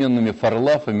современными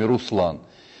Фарлафами Руслан.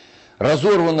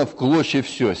 Разорвано в клочья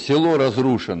все, село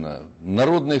разрушено,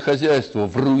 народное хозяйство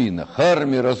в руинах,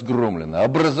 армия разгромлена,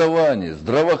 образование,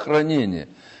 здравоохранение.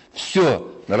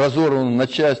 Все разорвано на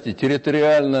части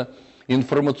территориально,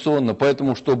 информационно.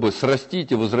 Поэтому, чтобы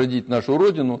срастить и возродить нашу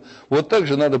Родину, вот так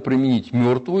же надо применить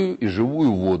мертвую и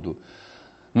живую воду.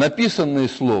 Написанное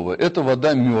слово – это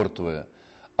вода мертвая.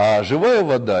 А живая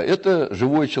вода – это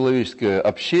живое человеческое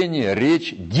общение,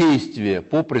 речь, действие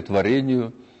по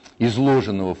претворению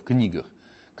изложенного в книгах.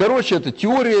 Короче, это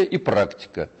теория и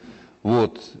практика.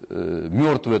 Вот,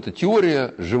 мертвая – это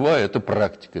теория, живая – это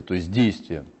практика, то есть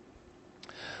действие.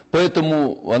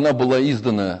 Поэтому она была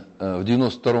издана в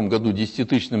 1992 году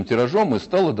 10-тысячным тиражом и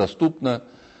стала доступна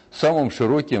самым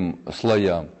широким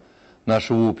слоям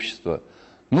нашего общества.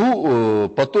 Ну,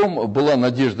 потом была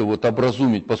надежда вот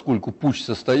образумить, поскольку путч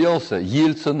состоялся,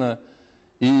 Ельцина,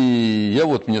 и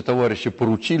мне товарищи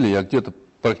поручили, я где-то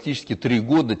практически 3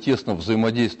 года тесно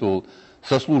взаимодействовал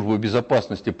со службой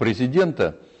безопасности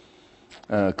президента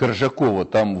Коржакова.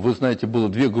 Там, вы знаете, было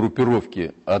 2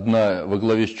 группировки, одна во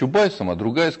главе с Чубайсом, а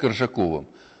другая с Коржаковым.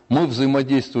 Мы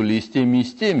взаимодействовали и с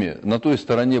теми, на той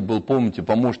стороне был, помните,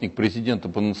 помощник президента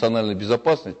по национальной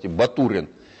безопасности Батурин.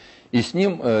 И с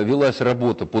ним велась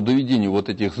работа по доведению вот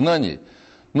этих знаний.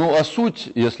 Ну, а суть,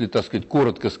 если, так сказать,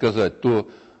 коротко сказать, то,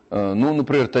 ну,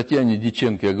 например, Татьяне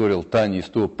Дьяченко я говорил, Таня из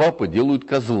того папы делают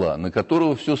козла, на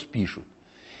которого все спишут.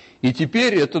 И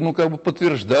теперь это, ну, как бы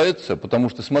подтверждается, потому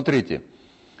что, смотрите,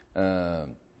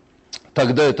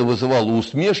 тогда это вызывало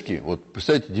усмешки, вот,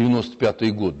 представьте,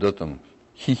 95-й год, да, там,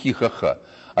 хихи-ха-ха.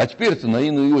 А теперь-то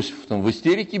Наина Иосифов там в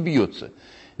истерике бьется.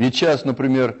 Ведь сейчас,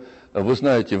 например, вы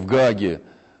знаете, в Гааге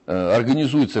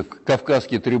организуется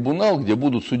Кавказский трибунал, где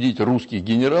будут судить русских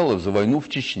генералов за войну в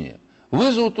Чечне.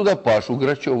 Вызовут туда Пашу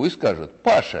Грачева и скажут: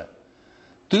 Паша,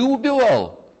 ты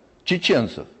убивал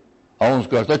чеченцев. А он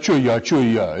скажет: а что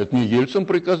я, это не Ельцин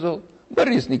приказал.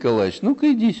 Борис Николаевич,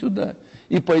 ну-ка иди сюда.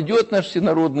 И пойдет наш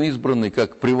всенародно избранный,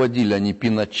 как приводили они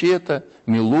Пиночета,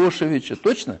 Милошевича.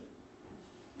 Точно?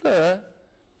 Да.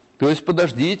 То есть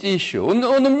подождите еще. Он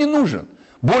им не нужен.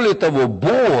 Более того,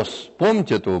 босс,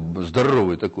 помните этого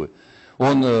здоровый такой,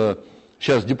 он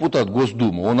сейчас депутат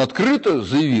Госдумы, он открыто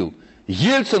заявил: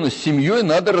 Ельцина с семьей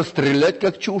надо расстрелять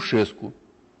как Чаушеску.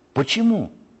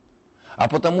 Почему? А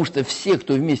потому что все,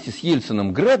 кто вместе с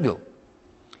Ельциным грабил,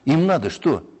 им надо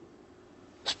что?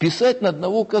 Списать на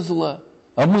одного козла.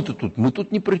 А мы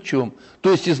тут ни при чем.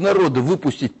 То есть из народа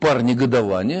выпустить пар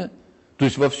негодования, то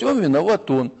есть во всем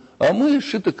виноват он, а мы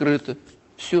шито-крыто.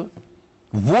 Все.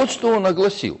 Вот что он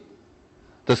огласил,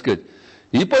 так сказать.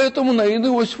 И поэтому Наина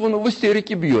Иосифовна в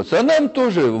истерике бьется. А нам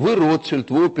тоже, вы Ротшильд,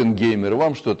 вы Оппенгеймер,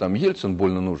 вам что там, Ельцин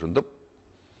больно нужен? Да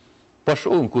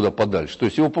пошел он куда подальше. То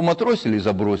есть его поматросили и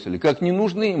забросили, как не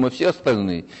нужны им, а все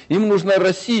остальные. Им нужна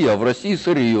Россия, а в России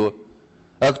сырье.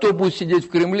 А кто будет сидеть в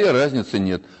Кремле, разницы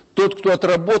нет. Тот, кто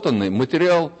отработанный,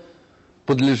 материал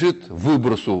подлежит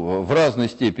выбросу в разной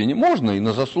степени. Можно и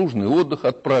на заслуженный отдых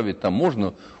отправить, там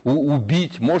можно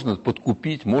убить, можно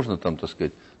подкупить, можно там, так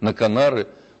сказать, на Канары,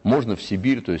 можно в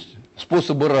Сибирь, то есть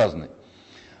способы разные.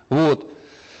 Вот.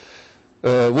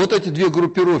 Вот эти две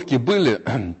группировки были.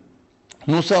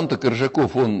 Ну, сам-то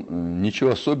Коржаков, он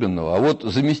ничего особенного. А вот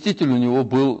заместитель у него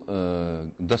был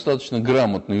достаточно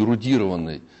грамотный,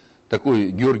 эрудированный,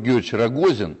 такой Георгий Георгиевич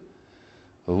Рогозин.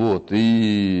 Вот.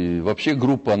 И вообще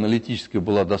группа аналитическая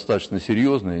была достаточно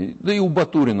серьезная. Да и у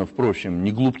Батурина, впрочем,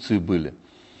 не глупцы были.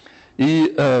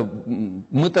 И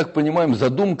мы так понимаем,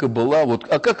 задумка была, вот,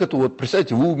 а как это вот,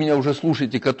 представьте, вы у меня уже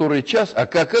слушаете который час, а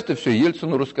как это все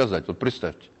Ельцину рассказать? Вот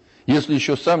представьте, если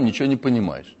еще сам ничего не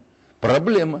понимаешь.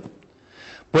 Проблема.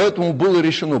 Поэтому было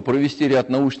решено провести ряд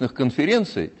научных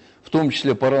конференций, в том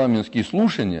числе парламентские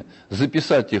слушания,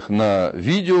 записать их на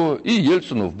видео и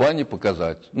Ельцину в бане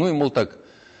показать. Ну и, мол, так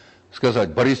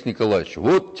сказать, Борис Николаевич,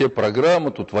 вот те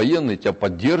программы, тут военные тебя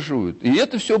поддерживают. И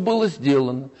это все было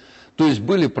сделано. То есть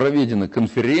были проведены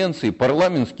конференции,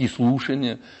 парламентские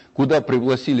слушания, куда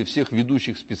пригласили всех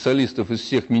ведущих специалистов из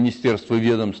всех министерств и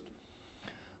ведомств,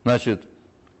 значит,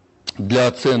 для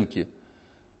оценки.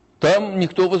 Там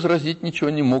никто возразить ничего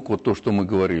не мог, вот то, что мы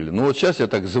говорили. Ну вот сейчас я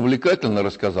так завлекательно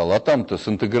рассказал, а там-то с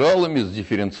интегралами, с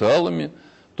дифференциалами,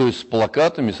 то есть с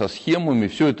плакатами, со схемами,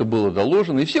 все это было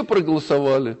доложено, и все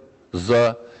проголосовали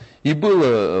за. И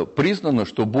было признано,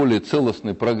 что более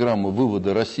целостной программы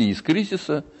вывода России из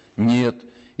кризиса нет.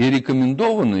 И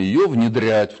рекомендовано ее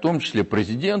внедрять, в том числе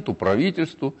президенту,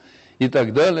 правительству и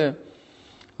так далее.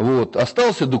 Вот.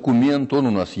 Остался документ, он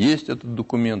у нас есть, этот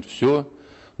документ, все.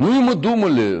 Ну и мы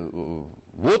думали,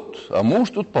 вот, а мы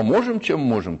уж тут поможем, чем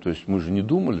можем. То есть мы же не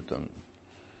думали там.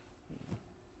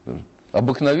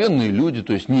 Обыкновенные люди,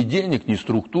 то есть ни денег, ни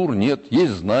структур нет,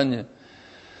 есть знания.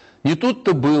 Не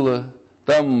тут-то было.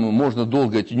 Там можно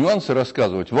долго эти нюансы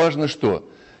рассказывать. Важно что?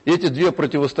 Эти две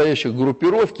противостоящих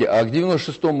группировки, а к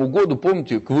 96-му году,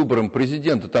 помните, к выборам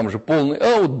президента, там же полный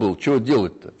аут был, чего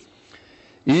делать-то?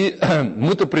 И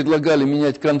мы-то предлагали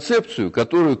менять концепцию,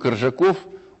 которую Коржаков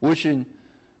очень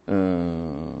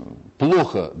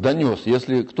плохо донес.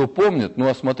 Если кто помнит, ну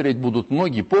а смотреть будут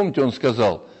многие, помните, он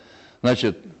сказал,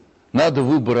 значит, надо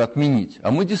выборы отменить.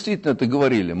 А мы действительно это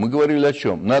говорили. Мы говорили о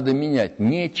чем? Надо менять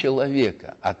не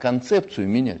человека, а концепцию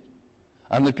менять.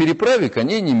 А на переправе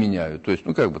коней не меняют. То есть,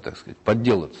 ну как бы так сказать,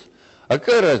 подделаться. А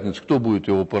какая разница, кто будет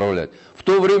его управлять? В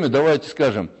то время, давайте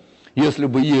скажем, если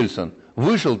бы Ельцин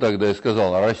вышел тогда и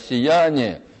сказал,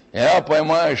 россияне, я,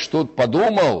 понимаешь, тут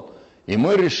подумал, и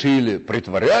мы решили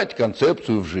притворять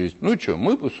концепцию в жизнь. Ну что,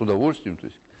 мы бы с удовольствием. То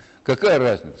есть, какая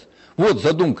разница? Вот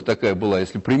задумка такая была,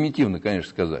 если примитивно, конечно,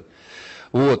 сказать.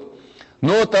 Вот.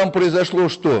 Но там произошло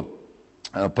что?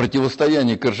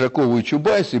 Противостояние Коржакова и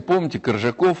Чубайса. И помните,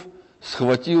 Коржаков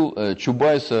схватил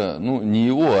Чубайса, ну не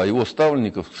его, а его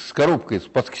ставленников с коробкой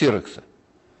из-под ксерокса.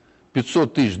 $500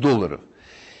 тысяч.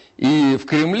 И в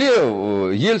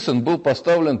Кремле Ельцин был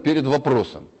поставлен перед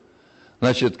вопросом.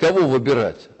 Значит, кого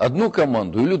выбирать? Одну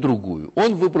команду или другую?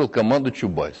 Он выбрал команду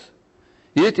Чубайса.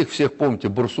 И этих всех, помните,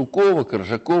 Барсукова,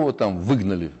 Коржакова там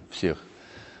выгнали всех.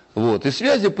 Вот. И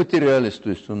связи потерялись, то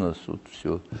есть у нас вот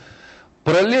все.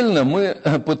 Параллельно мы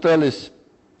пытались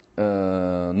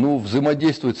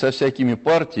взаимодействовать со всякими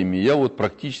партиями. Я вот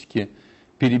практически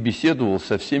перебеседовал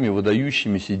со всеми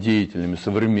выдающимися деятелями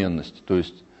современности. То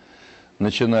есть,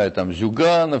 начиная там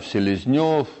Зюганов,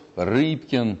 Селезнев,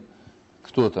 Рыбкин,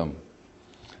 кто там?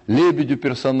 Лебедю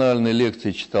персональные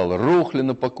лекции читал,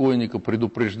 Рохлина покойника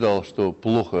предупреждал, что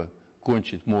плохо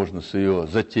кончить можно с ее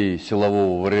затеей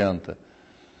силового варианта.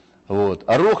 Вот.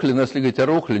 А Рохлин, если говорить о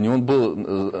Рохлине, он был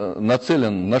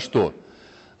нацелен на что?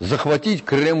 Захватить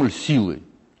Кремль силой.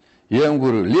 Я ему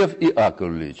говорю, Лев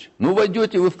Иаковлевич, ну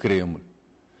войдете вы в Кремль.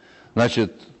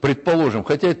 Значит, предположим,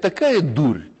 хотя это такая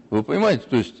дурь, вы понимаете,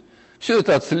 то есть все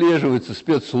это отслеживается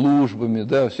спецслужбами,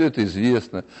 да, все это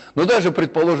известно. Но даже,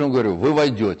 предположим, говорю, вы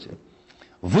войдете,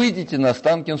 выйдете на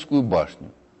Останкинскую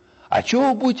башню. А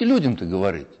чего вы будете людям-то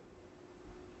говорить?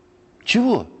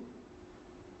 Чего?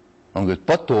 Он говорит,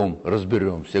 потом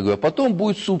разберемся. Я говорю, а потом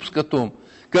будет суп с котом.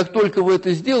 Как только вы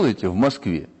это сделаете в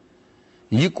Москве,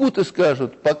 якуты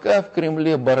скажут, пока в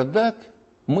Кремле бардак,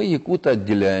 мы якуты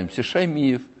отделяемся,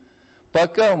 Шаймиев.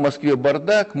 Пока в Москве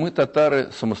бардак, мы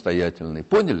татары самостоятельные.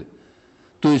 Поняли?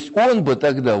 То есть он бы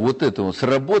тогда вот этого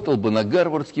сработал бы на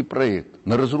гарвардский проект,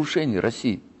 на разрушение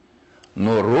России.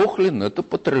 Но Рохлин это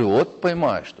патриот,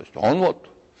 понимаешь, то есть он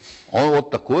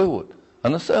вот такой вот. А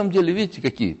на самом деле, видите,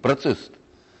 какие процессы-то?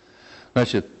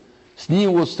 Значит, с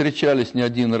ним вот встречались не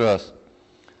один раз.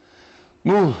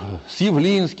 Ну, с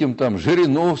Явлинским, там,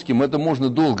 Жириновским, это можно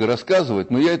долго рассказывать,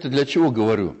 но я это для чего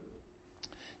говорю?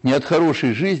 Не от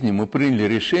хорошей жизни мы приняли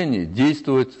решение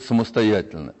действовать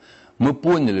самостоятельно. Мы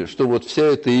поняли, что вот вся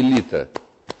эта элита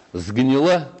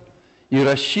сгнила, и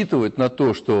рассчитывать на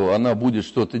то, что она будет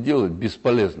что-то делать,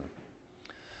 бесполезно.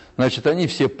 Значит, они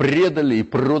все предали и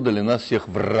продали нас всех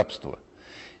в рабство.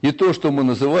 И то, что мы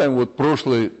называем, вот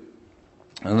прошлый,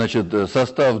 значит,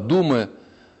 состав Думы,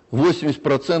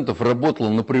 80% работало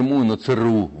напрямую на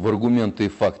ЦРУ в аргументы и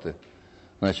факты.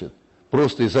 Значит,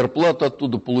 просто и зарплату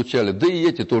оттуда получали, да и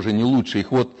эти тоже не лучше.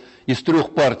 Их вот из 3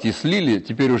 партий слили,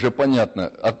 теперь уже понятно,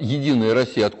 от Единая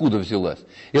Россия откуда взялась.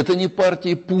 Это не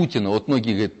партия Путина, вот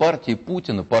многие говорят, партия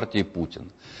Путина, партия Путина.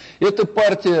 Это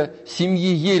партия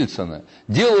семьи Ельцина,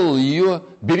 делал ее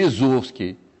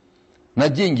Березовский, на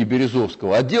деньги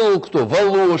Березовского. А делал кто?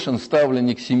 Волошин,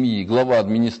 ставленник семьи, глава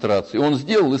администрации. Он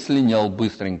сделал и слинял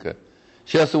быстренько.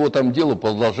 Сейчас его там дело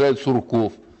продолжает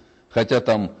Сурков, хотя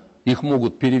там их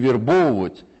могут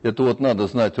перевербовывать, это вот надо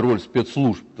знать роль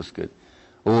спецслужб, так сказать.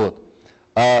 Вот.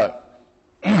 А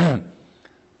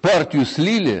партию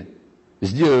слили,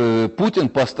 Путин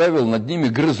поставил над ними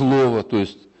Грызлова, то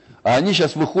есть, а они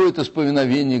сейчас выходят из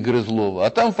повиновения Грызлова. А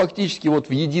там фактически вот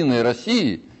в Единой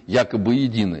России, якобы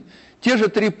единой, те же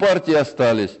 3 партии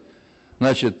остались.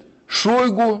 Значит,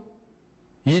 Шойгу,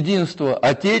 Единство,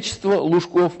 Отечество,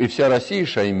 Лужков и вся Россия,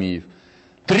 Шаймиев.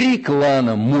 3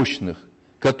 клана мощных,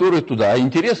 которые туда, а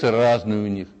интересы разные у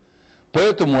них.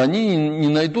 Поэтому они не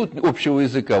найдут общего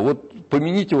языка. Вот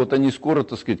помяните, вот они скоро,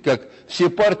 так сказать, как все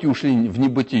партии ушли в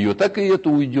небытие, так и это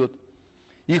уйдет.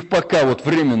 Их пока вот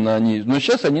временно они, но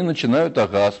сейчас они начинают,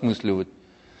 осмысливать.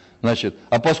 Значит,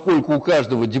 а поскольку у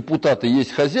каждого депутата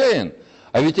есть хозяин,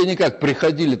 а ведь они как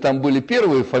приходили, там были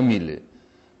первые фамилии,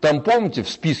 там, помните, в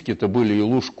списке-то были и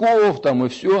Лужков, там и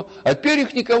все, а теперь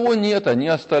их никого нет, они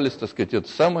остались, так сказать, это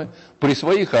самое, при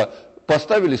своих,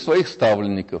 поставили своих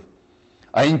ставленников.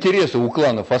 А интересы у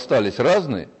кланов остались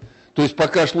разные. То есть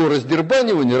пока шло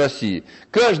раздербанивание России,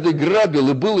 каждый грабил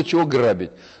и было чего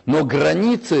грабить. Но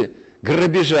границы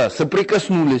грабежа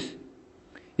соприкоснулись.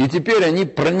 И теперь они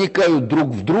проникают друг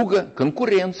в друга,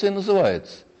 конкуренция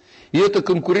называется. И эта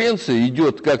конкуренция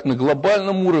идет как на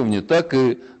глобальном уровне, так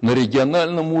и на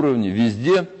региональном уровне.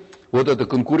 Везде вот эта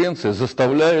конкуренция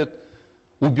заставляет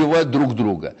убивать друг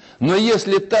друга. Но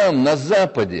если там, на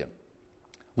Западе,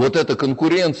 вот эта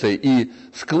конкуренция и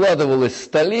складывалась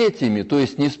столетиями, то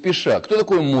есть не спеша. Кто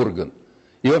такой Морган?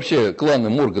 И вообще кланы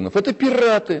Морганов? Это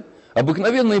пираты,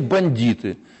 обыкновенные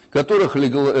бандиты, которых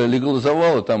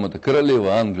легализовала там эта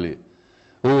королева Англии.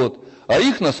 Вот. А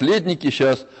их наследники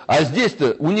сейчас. А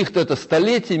здесь-то у них-то это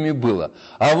столетиями было.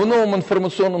 А в новом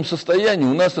информационном состоянии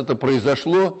у нас это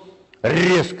произошло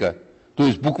резко. То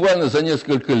есть буквально за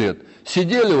несколько лет.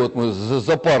 Сидели вот мы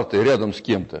за партой рядом с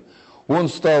кем-то. Он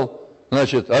стал...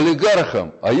 Значит,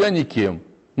 олигархом, а я никем.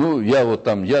 Ну, я вот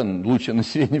там, я лучше на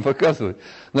себе не показывать.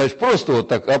 Значит, просто вот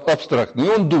так абстрактно. И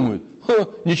он думает,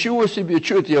 ничего себе,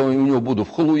 что это я у него буду в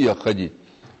халуях ходить.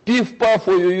 Пиф-паф,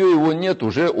 ой-ой-ой, его нет,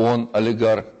 уже он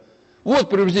олигарх. Вот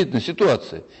приблизительно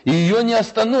ситуация. И ее не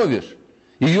остановишь,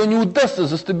 ее не удастся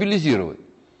застабилизировать.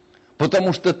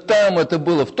 Потому что там это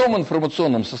было в том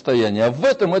информационном состоянии, а в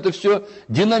этом это все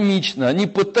динамично. Они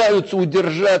пытаются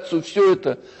удержаться, все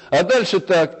это. А дальше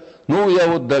так. Ну, я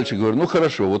вот дальше говорю, ну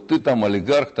хорошо, вот ты там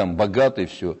олигарх, там богатый,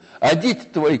 все. А дети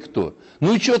твои кто?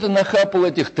 Ну и что ты нахапал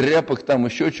этих тряпок, там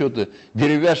еще что-то,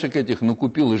 деревяшек этих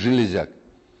накупил и железяк.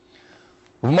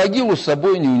 В могилу с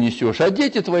собой не унесешь, а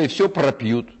дети твои все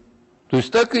пропьют. То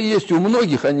есть так и есть, у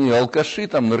многих они алкаши,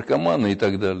 там, наркоманы и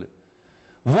так далее.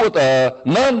 Вот, а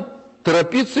нам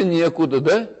торопиться некуда,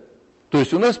 да? То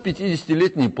есть у нас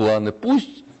 50-летние планы.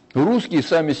 Пусть русские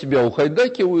сами себя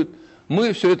ухайдакивают,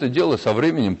 мы все это дело со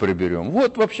временем приберем.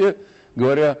 Вот вообще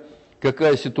говоря,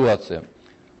 какая ситуация.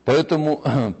 Поэтому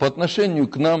по отношению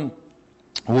к нам,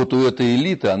 вот у этой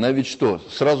элиты, она ведь что?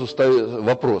 Сразу ставит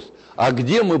вопрос, а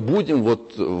где мы будем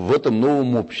вот в этом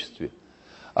новом обществе?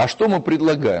 А что мы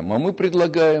предлагаем? А мы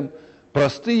предлагаем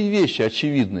простые вещи,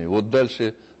 очевидные. Вот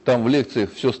дальше там в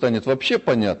лекциях все станет вообще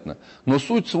понятно, но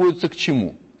суть сводится к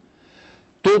чему?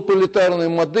 Тоталитарная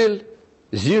модель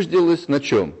зиждилась на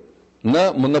чем?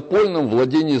 На монопольном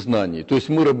владении знаний. То есть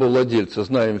мы, рабовладельцы,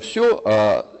 знаем все,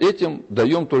 а этим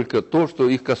даем только то, что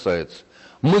их касается.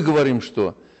 Мы говорим,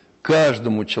 что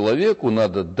каждому человеку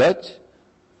надо дать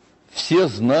все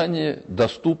знания,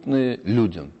 доступные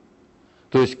людям.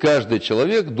 То есть каждый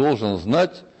человек должен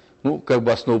знать, ну, как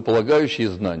бы основополагающие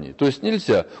знания. То есть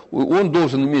нельзя, он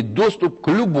должен иметь доступ к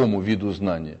любому виду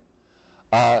знания.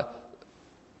 А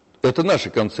это наша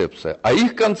концепция. А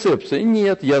их концепция: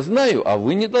 нет, я знаю, а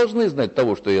вы не должны знать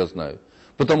того, что я знаю.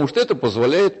 Потому что это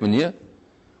позволяет мне.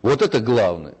 Вот это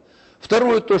главное.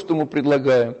 Второе, то, что мы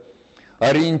предлагаем,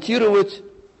 ориентировать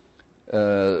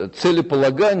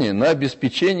целеполагание на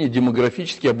обеспечение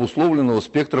демографически обусловленного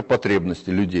спектра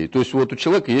потребностей людей. То есть вот у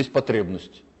человека есть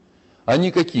потребности.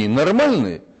 Они какие?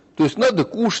 Нормальные. То есть надо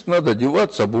кушать, надо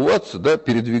одеваться, обуваться, да,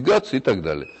 передвигаться и так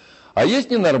далее. А есть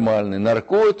ненормальные: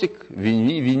 наркотик,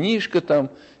 винишко там,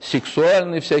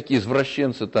 сексуальные всякие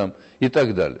извращенцы там и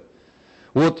так далее.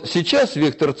 Вот сейчас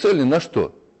вектор цели на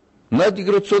что? На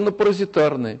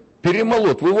деградационно-паразитарный.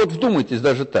 Перемолот. Вы вот вдумайтесь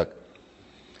даже так.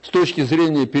 С точки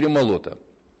зрения перемолота.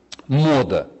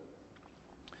 Мода.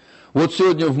 Вот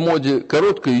сегодня в моде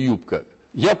короткая юбка.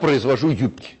 Я произвожу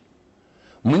юбки.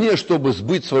 Мне, чтобы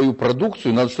сбыть свою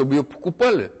продукцию, надо, чтобы ее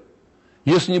покупали.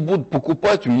 Если не будут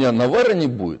покупать, у меня навара не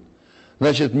будет.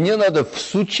 Значит, мне надо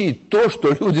всучить то, что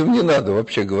людям не надо,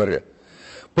 вообще говоря.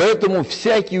 Поэтому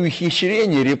всякие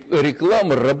ухищрения,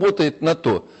 реклама работает на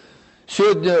то.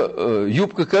 Сегодня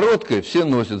юбка короткая, все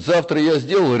носят. Завтра я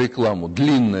сделал рекламу,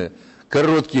 длинная.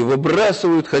 Короткие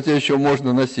выбрасывают, хотя еще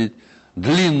можно носить.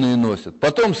 Длинные носят.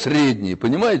 Потом средние,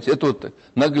 понимаете? Это вот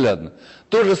наглядно.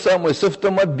 То же самое с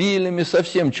автомобилями, со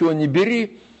всем, чего не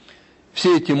бери.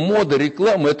 Все эти моды,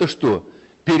 рекламы, это что?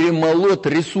 Перемолот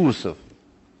ресурсов.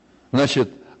 Значит,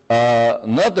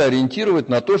 надо ориентировать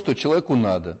на то, что человеку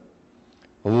надо.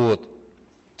 Вот.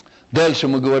 Дальше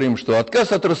мы говорим, что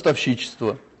отказ от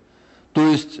ростовщичества. То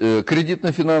есть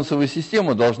кредитно-финансовая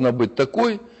система должна быть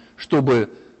такой, чтобы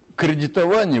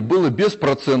кредитование было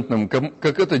беспроцентным,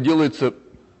 как это делается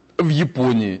в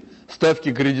Японии.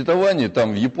 Ставки кредитования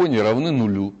там в Японии равны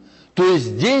нулю. То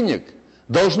есть денег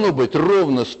должно быть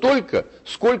ровно столько,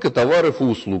 сколько товаров и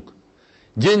услуг.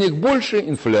 Денег больше –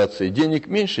 инфляция, денег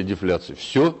меньше – дефляция.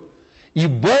 Все. И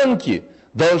банки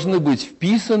должны быть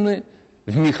вписаны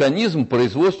в механизм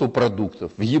производства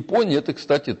продуктов. В Японии это,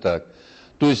 кстати, так.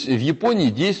 То есть в Японии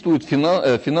действуют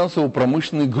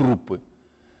финансово-промышленные группы.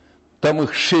 Там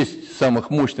их 6 самых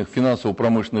мощных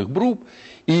финансово-промышленных групп.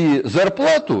 И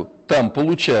зарплату там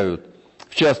получают,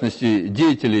 в частности,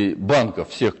 деятели банков,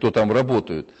 всех, кто там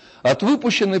работает, от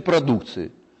выпущенной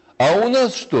продукции. А у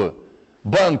нас что?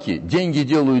 Банки деньги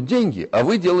делают деньги, а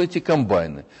вы делаете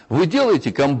комбайны. Вы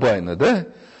делаете комбайны, да?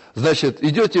 Значит,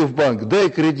 идете в банк, дай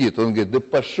кредит. Он говорит: да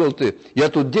пошел ты, я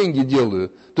тут деньги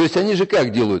делаю. То есть они же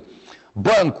как делают?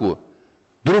 Банку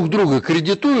друг друга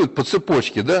кредитуют по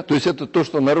цепочке, да? То есть это то,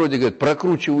 что в народе говорят,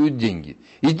 прокручивают деньги.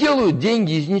 И делают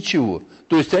деньги из ничего.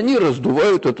 То есть они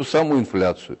раздувают эту самую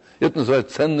инфляцию. Это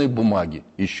называется ценные бумаги.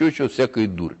 Еще что-то, всякая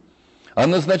дурь. А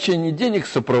назначение денег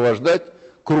сопровождать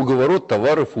круговорот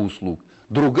товаров и услуг.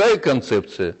 Другая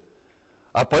концепция.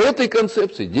 А по этой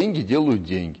концепции деньги делают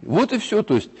деньги. Вот и все.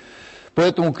 То есть,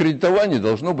 поэтому кредитование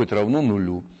должно быть равно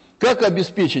нулю. Как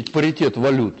обеспечить паритет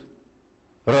валют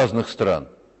разных стран?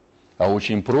 А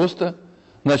очень просто.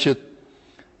 Значит,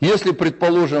 если,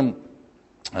 предположим,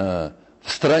 в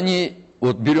стране,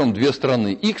 вот берем две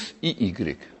страны, X и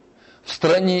Y. В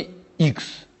стране X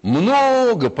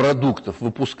много продуктов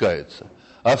выпускается,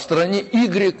 а в стране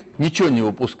Y ничего не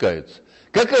выпускается.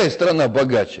 Какая страна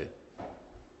богаче?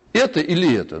 Это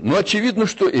или это? Ну, очевидно,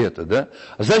 что это, да?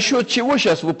 За счет чего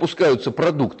сейчас выпускаются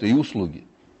продукты и услуги?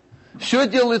 Все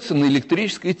делается на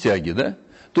электрической тяге, да?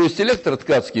 То есть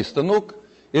электроткацкий станок,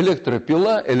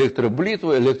 электропила,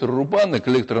 электроблитва, электрорубанок,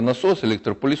 электронасос,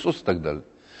 электропылесос и так далее.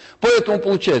 Поэтому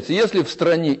получается, если в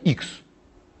стране X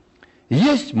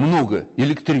есть много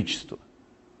электричества,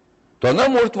 то она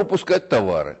может выпускать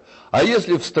товары. А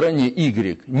если в стране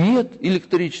Y нет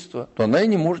электричества, то она и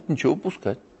не может ничего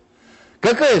выпускать.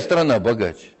 Какая страна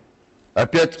богаче?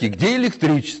 Опять-таки, где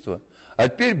электричество? А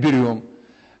теперь берем,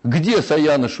 где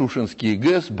Саяно-Шушенские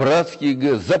ГЭС, Братские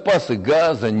ГЭС, запасы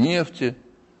газа, нефти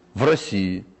в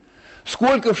России.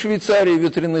 Сколько в Швейцарии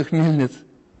ветряных мельниц?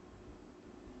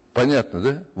 Понятно,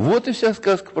 да? Вот и вся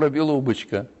сказка про белого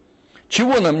бычка.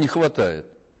 Чего нам не хватает?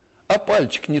 А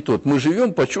пальчик не тот. Мы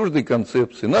живем по чуждой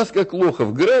концепции. Нас, как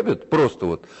лохов, грабят, просто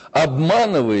вот,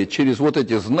 обманывая через вот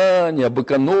эти знания об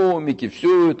экономике,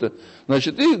 все это.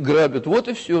 Значит, их грабят. Вот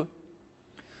и все.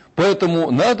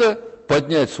 Поэтому надо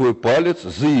поднять свой палец,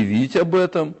 заявить об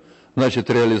этом, значит,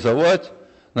 реализовать,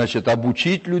 значит,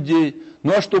 обучить людей.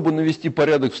 Ну, а чтобы навести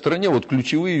порядок в стране, вот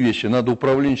ключевые вещи. Надо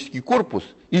управленческий корпус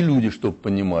и люди, чтобы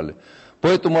понимали.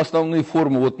 Поэтому основные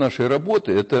формы вот нашей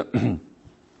работы – это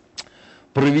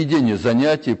проведение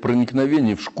занятий,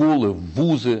 проникновение в школы, в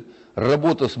вузы,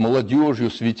 работа с молодежью,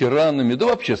 с ветеранами, да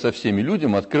вообще со всеми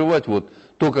людьми, открывать вот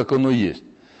то, как оно есть.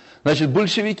 Значит,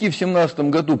 большевики в 1917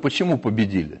 году почему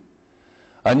победили?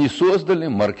 Они создали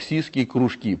марксистские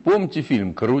кружки. Помните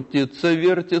фильм «Крутится,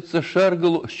 вертится, шар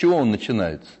голубой»? С чего он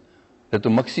начинается? Это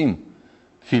Максим,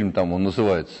 фильм там он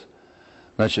называется.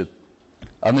 Значит,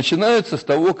 а начинается с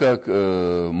того, как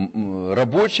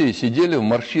рабочие сидели в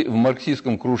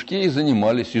марксистском кружке и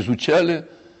занимались, изучали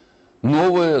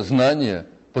новое знание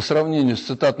по сравнению с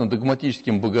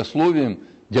цитатно-догматическим богословием,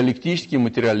 диалектический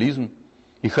материализм.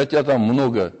 И хотя там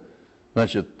много,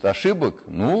 значит, ошибок,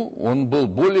 ну, он был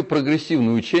более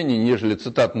прогрессивное учение, нежели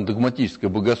цитатно-догматическое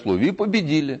богословие, и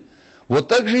победили. Вот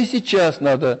так же и сейчас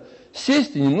надо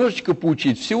сесть и немножечко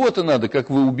поучить. Всего-то надо, как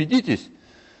вы убедитесь,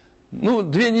 ну,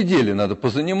 2 недели надо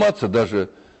позаниматься даже.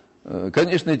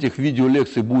 Конечно, этих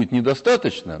видеолекций будет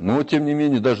недостаточно, но, тем не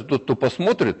менее, даже тот, кто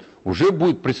посмотрит, уже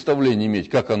будет представление иметь,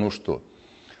 как оно что.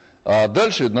 А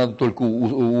дальше надо только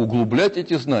углублять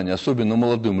эти знания, особенно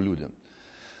молодым людям.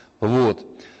 Вот.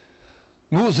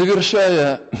 Ну,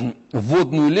 завершая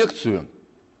вводную лекцию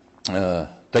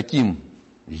таким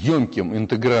емким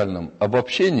интегральным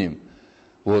обобщением,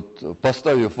 вот,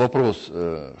 поставив вопрос,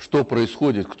 что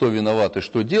происходит, кто виноват и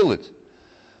что делать,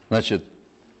 значит,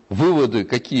 выводы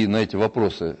какие на эти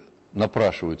вопросы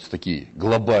напрашиваются, такие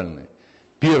глобальные.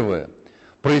 Первое.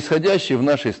 Происходящее в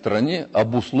нашей стране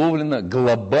обусловлено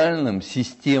глобальным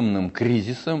системным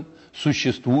кризисом,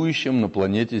 существующим на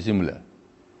планете Земля.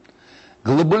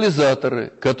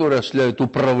 Глобализаторы, которые осуществляют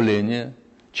управление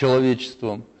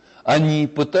человечеством, они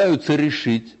пытаются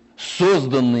решить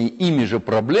созданные ими же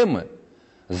проблемы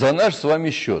за наш с вами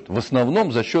счет, в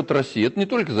основном за счет России. Это не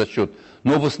только за счет,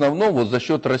 но в основном вот за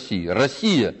счет России.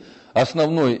 Россия –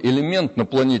 основной элемент на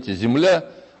планете Земля,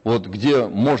 вот, где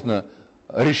можно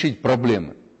решить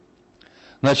проблемы.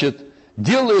 Значит,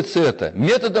 делается это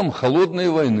методом холодной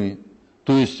войны.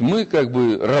 То есть мы как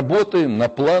бы работаем на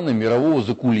планы мирового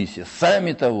закулисья,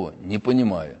 сами того не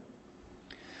понимая.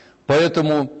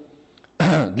 Поэтому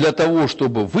для того,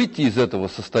 чтобы выйти из этого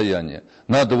состояния,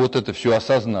 надо вот это все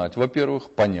осознать,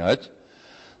 во-первых, понять,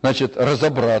 значит,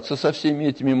 разобраться со всеми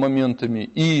этими моментами.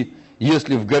 И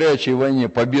если в горячей войне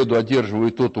победу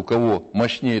одерживает тот, у кого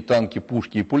мощнее танки,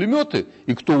 пушки и пулеметы,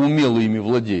 и кто умело ими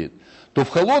владеет, то в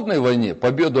холодной войне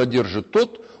победу одержит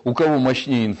тот, у кого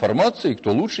мощнее информация и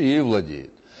кто лучше ею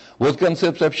владеет. Вот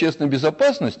концепция общественной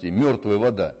безопасности, мертвая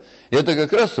вода, это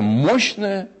как раз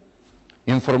мощное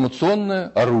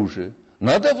информационное оружие.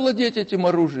 Надо владеть этим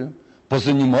оружием,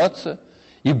 позаниматься.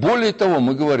 И более того,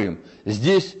 мы говорим,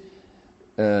 здесь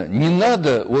не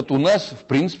надо, вот у нас в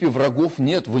принципе врагов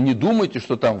нет. Вы не думайте,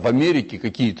 что там в Америке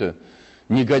какие-то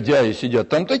негодяи сидят.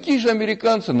 Там такие же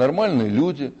американцы, нормальные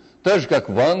люди, так же как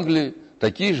в Англии,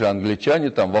 такие же англичане,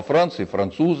 там во Франции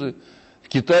французы, в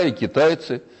Китае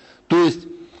китайцы. То есть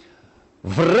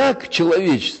враг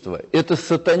человечества – это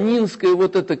сатанинская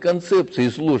вот эта концепция,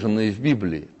 изложенная в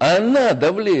Библии. Она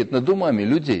давлеет над умами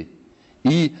людей.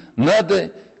 И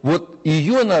надо, вот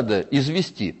ее надо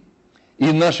извести.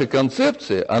 И наша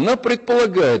концепция, она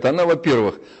предполагает, она,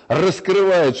 во-первых,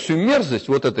 раскрывает всю мерзость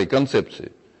вот этой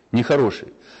концепции, нехорошей,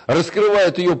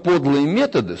 раскрывает ее подлые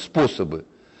методы, способы,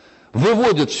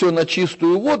 выводит все на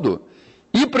чистую воду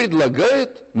и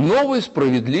предлагает новый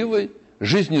справедливый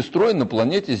жизнестрой на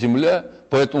планете Земля.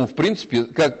 Поэтому, в принципе,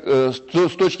 как с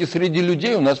точки среди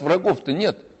людей у нас врагов-то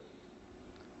нет.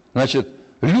 Значит,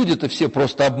 люди-то все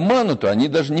просто обмануты, они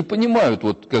даже не понимают,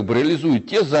 вот как бы реализуют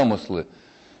те замыслы,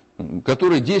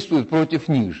 которые действуют против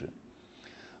них же.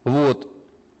 Вот.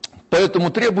 Поэтому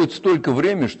требуется столько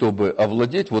времени, чтобы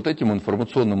овладеть вот этим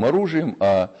информационным оружием,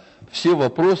 а все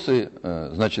вопросы,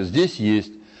 значит, здесь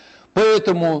есть.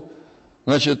 Поэтому,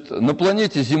 значит, на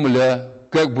планете Земля,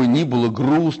 как бы ни было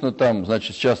грустно там,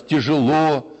 значит, сейчас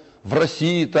тяжело, в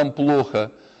России там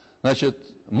плохо, значит,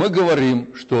 мы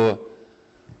говорим, что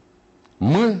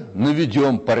мы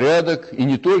наведем порядок, и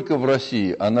не только в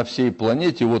России, а на всей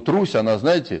планете. Вот Русь, она,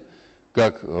 знаете,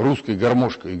 как русская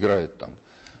гармошка играет там.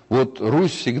 Вот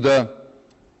Русь всегда,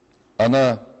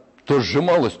 она то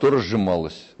сжималась, то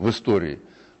разжималась в истории.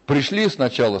 Пришли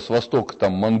сначала с востока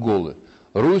там монголы,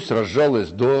 Русь разжалась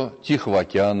до Тихого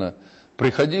океана,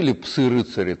 приходили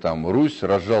псы-рыцари там, Русь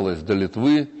разжалась до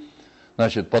Литвы,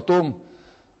 значит, потом,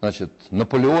 значит,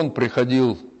 Наполеон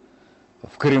приходил,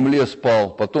 в Кремле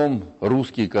спал, потом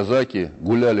русские казаки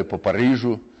гуляли по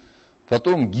Парижу,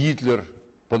 потом Гитлер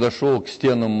подошел к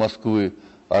стенам Москвы,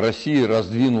 а Россия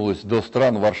раздвинулась до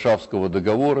стран Варшавского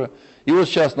договора. И вот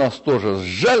сейчас нас тоже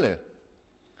сжали,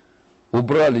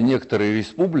 убрали некоторые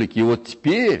республики, и вот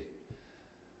теперь,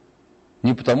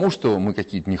 не потому что мы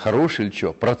какие-то нехорошие или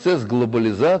что, процесс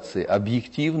глобализации,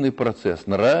 объективный процесс,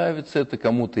 нравится это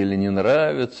кому-то или не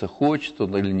нравится, хочет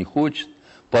он или не хочет,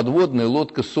 подводная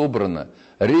лодка собрана.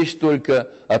 Речь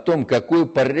только о том, какой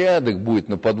порядок будет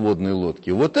на подводной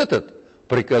лодке. Вот этот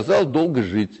приказал долго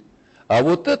жить, а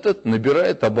вот этот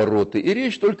набирает обороты. И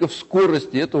речь только в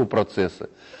скорости этого процесса.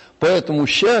 Поэтому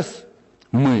сейчас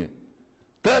мы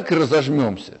так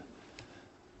разожмемся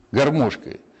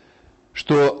гармошкой,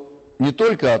 что не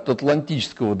только от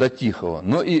Атлантического до Тихого,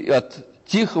 но и от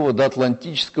Тихого до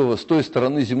Атлантического с той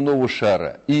стороны земного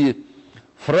шара. И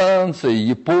Франция,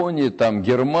 Япония, там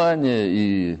Германия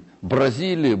и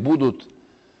Бразилия будут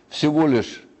всего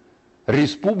лишь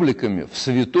республиками в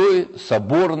святой,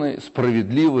 соборной,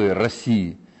 справедливой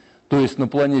России. То есть на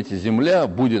планете Земля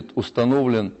будет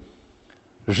установлен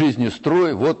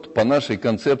жизнестрой вот по нашей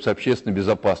концепции общественной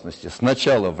безопасности.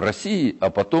 Сначала в России, а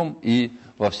потом и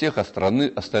во всех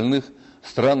остальных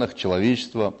странах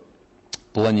человечества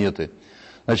планеты.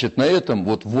 Значит, на этом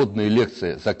вот вводная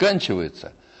лекция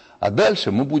заканчивается, а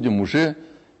дальше мы будем уже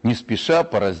не спеша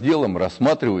по разделам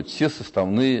рассматривать все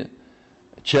составные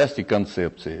части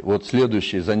концепции. Вот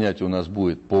следующее занятие у нас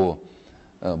будет по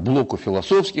блоку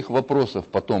философских вопросов,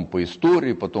 потом по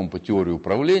истории, потом по теории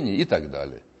управления и так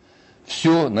далее.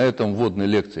 Все, на этом вводная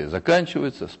лекция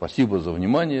заканчивается. Спасибо за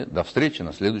внимание. До встречи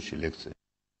на следующей лекции.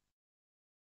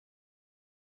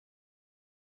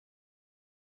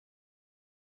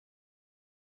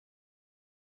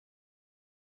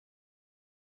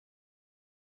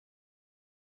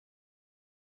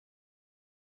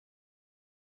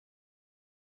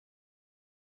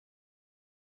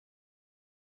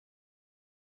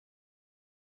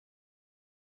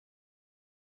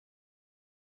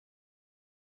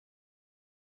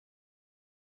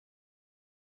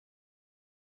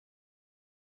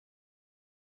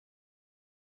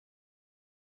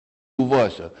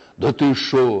 Вася, да ты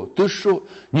шо,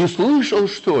 не слышал,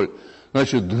 что ли?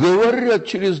 Значит, говорят,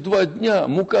 через 2 дня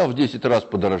мука в 10 раз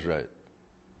подорожает.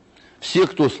 Все,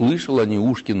 кто слышал, они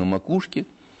ушки на макушке,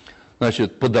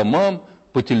 значит, по домам,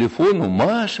 по телефону,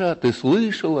 Маша, ты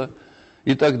слышала?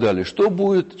 И так далее. Что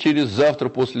будет через завтра,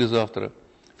 послезавтра?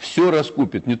 Все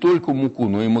раскупит, не только муку,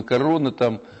 но и макароны,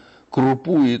 там,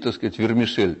 крупу и, так сказать,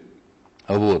 вермишель,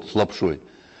 вот, с лапшой.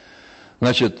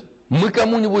 Значит, мы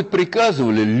кому-нибудь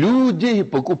приказывали, люди,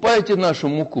 покупайте нашу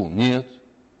муку? Нет.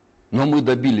 Но мы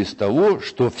добились того,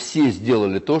 что все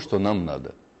сделали то, что нам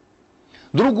надо.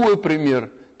 Другой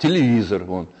пример. Телевизор.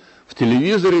 В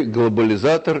телевизоре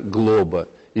глобализатор глоба.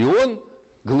 И он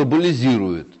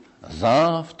глобализирует.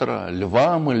 Завтра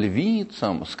львам и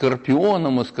львицам,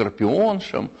 скорпионам и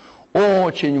скорпионшам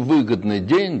очень выгодный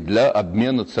день для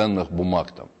обмена ценных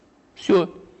бумаг. Там.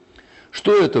 Все.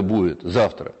 Что это будет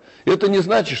завтра? Это не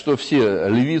значит, что все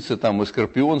львицы там и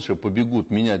скорпионши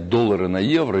побегут менять доллары на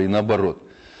евро и наоборот.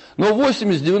 Но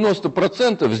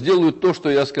 80-90% сделают то, что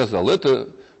я сказал. Это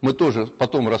мы тоже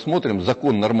потом рассмотрим.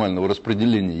 Закон нормального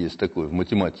распределения есть такой в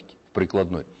математике, в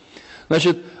прикладной.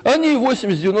 Значит, они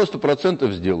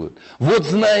 80-90% сделают. Вот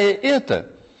зная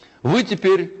это, вы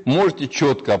теперь можете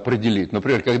четко определить.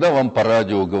 Например, когда вам по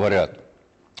радио говорят,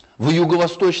 в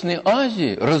Юго-Восточной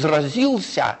Азии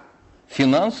разразился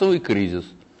финансовый кризис.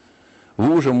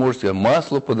 Вы уже можете,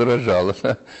 масло подорожало.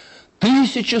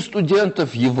 1000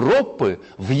 студентов Европы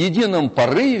в едином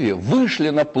порыве вышли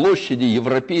на площади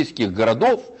европейских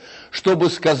городов, чтобы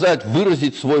сказать,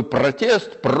 выразить свой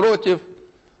протест против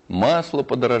масла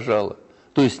подорожало.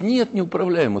 То есть нет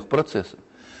неуправляемых процессов.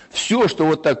 Все, что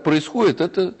вот так происходит,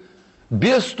 это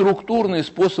безструктурные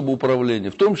способы управления.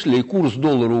 В том числе и курс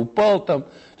доллара упал там,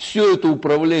 все это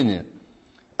управление,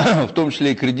 в том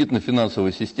числе и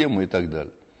кредитно-финансовая система и так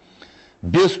далее.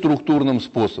 Бесструктурным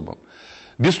способом.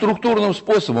 Бесструктурным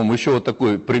способом, еще вот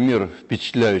такой пример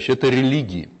впечатляющий, это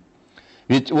религии.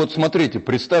 Ведь вот смотрите,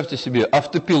 представьте себе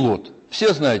автопилот.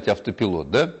 Все знаете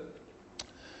автопилот, да?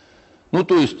 Ну,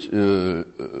 то есть,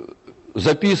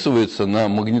 записывается на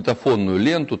магнитофонную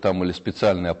ленту там, или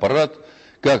специальный аппарат,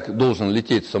 как должен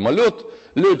лететь самолет.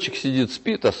 Летчик сидит,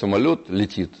 спит, а самолет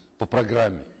летит по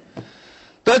программе.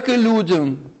 Так и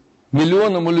людям,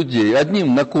 миллионам людей,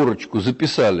 одним на корочку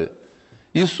записали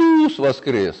 «Иисус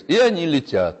воскрес», и они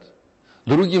летят.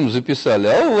 Другим записали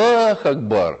 «Аллах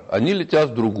Акбар», они летят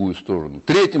в другую сторону.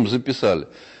 Третьим записали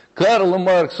 «Карл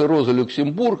Маркс и Роза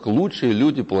Люксембург – лучшие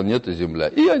люди планеты Земля»,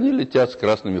 и они летят с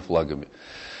красными флагами.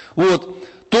 Вот,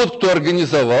 тот, кто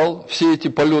организовал все эти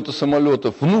полеты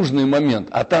самолетов в нужный момент,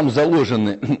 а там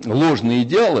заложены ложные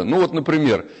идеалы, ну вот,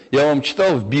 например, я вам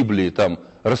читал в Библии, там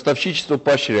ростовщичество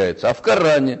поощряется, а в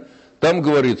Коране там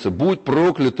говорится «Будь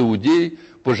проклят иудей,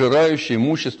 пожирающий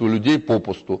имущество людей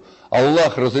попусту».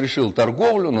 Аллах разрешил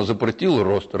торговлю, но запретил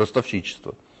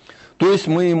ростовщичество. То есть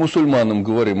мы и мусульманам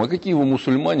говорим, а какие вы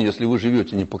мусульмане, если вы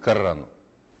живете не по Корану?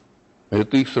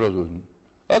 Это их сразу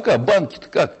А как, банки-то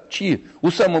как, чьи?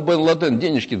 Усама бен Ладен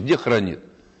денежки где хранит?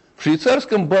 В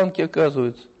швейцарском банке,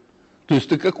 оказывается. То есть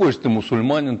ты какой же ты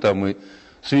мусульманин, там и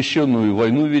священную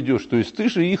войну ведешь, то есть ты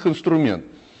же их инструмент.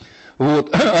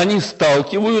 Вот, они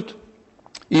сталкивают,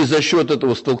 и за счет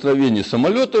этого столкновения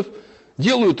самолетов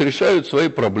решают свои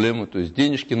проблемы, то есть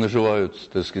денежки наживаются,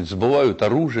 так сказать, сбывают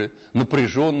оружие,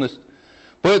 напряженность.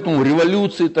 Поэтому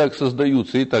революции так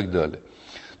создаются и так далее.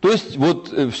 То есть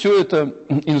вот все это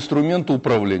инструменты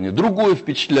управления. Другой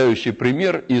впечатляющий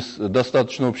пример из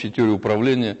достаточно общей теории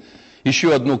управления,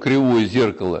 еще одно кривое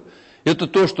зеркало. Это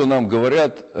то, что нам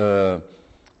говорят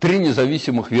три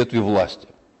независимых ветви власти.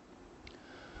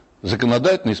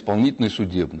 Законодательная, исполнительная и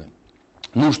судебная.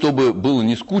 Ну, чтобы было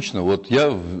не скучно, вот я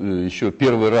еще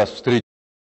первый раз встретил.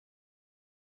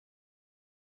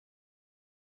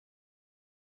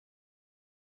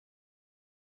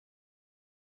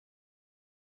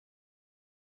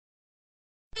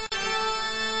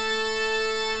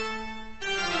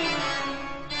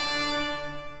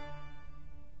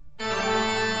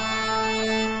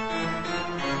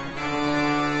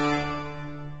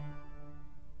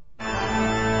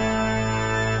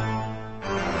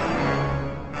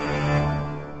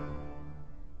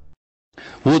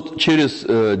 Вот через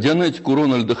дианетику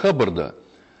Рональда Хаббарда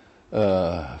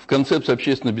в концепции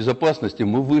общественной безопасности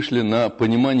мы вышли на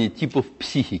понимание типов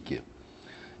психики.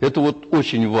 Это вот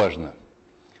очень важно.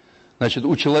 Значит,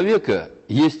 у человека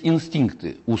есть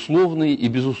инстинкты, условные и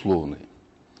безусловные.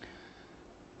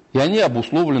 И они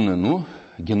обусловлены, ну,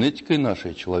 генетикой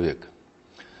нашей человека.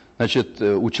 Значит,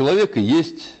 у человека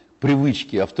есть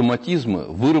привычки, автоматизмы,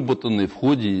 выработанные в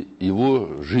ходе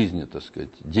его жизни, так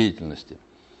сказать, деятельности.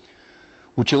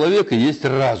 У человека есть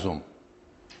разум,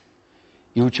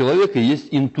 и у человека есть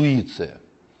интуиция.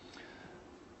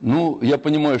 Ну, я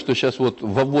понимаю, что сейчас вот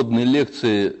в вводной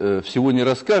лекции всего не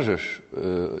расскажешь,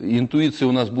 интуиция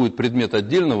у нас будет предмет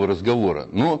отдельного разговора,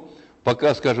 но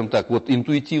пока, скажем так, вот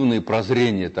интуитивные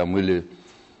прозрения там или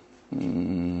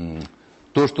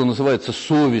то, что называется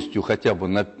совестью хотя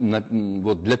бы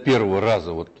вот для первого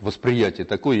раза вот, восприятие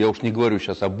такое, я уж не говорю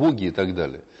сейчас о Боге и так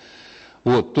далее.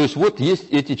 Вот, то есть вот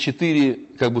есть эти четыре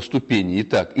как бы ступени.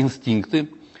 Итак, инстинкты,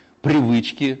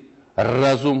 привычки,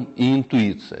 разум и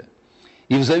интуиция.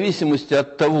 И в зависимости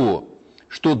от того,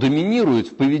 что доминирует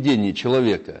в поведении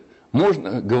человека,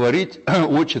 можно говорить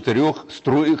о четырех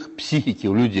строях психики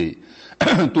у людей.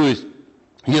 То есть,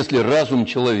 если разум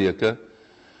человека,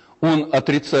 он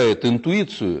отрицает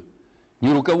интуицию,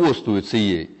 не руководствуется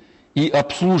ей и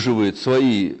обслуживает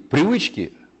свои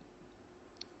привычки,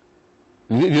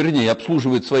 вернее,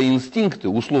 обслуживает свои инстинкты,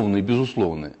 условные и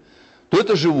безусловные, то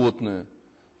это животное.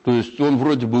 То есть он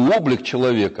вроде бы облик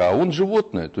человека, а он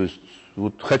животное. То есть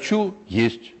вот хочу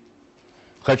есть,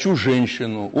 хочу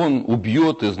женщину, он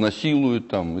убьет, изнасилует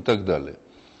там, и так далее.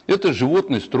 Это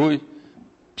животный строй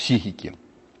психики.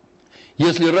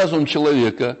 Если разум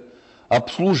человека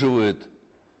обслуживает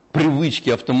привычки,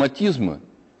 автоматизмы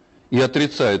и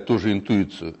отрицает тоже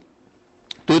интуицию,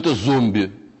 то это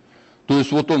зомби. То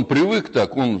есть вот он привык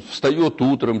так, он встает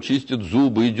утром, чистит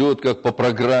зубы, идет как по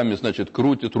программе, значит,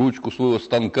 крутит ручку своего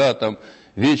станка, там,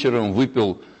 вечером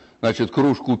выпил, значит,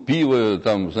 кружку пива,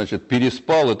 там, значит,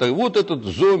 переспал. И так. Вот этот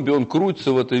зомби, он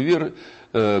крутится в этой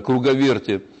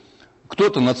круговерте.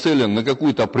 Кто-то нацелен на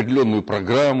какую-то определенную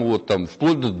программу, вот там,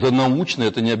 вплоть до научной,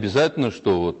 это не обязательно,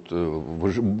 что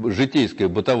вот житейская,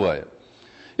 бытовая.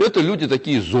 Это люди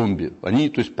такие зомби, они,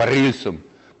 то есть, по рельсам,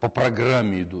 по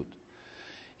программе идут.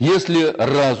 Если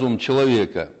разум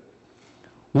человека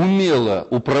умело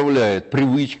управляет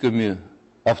привычками,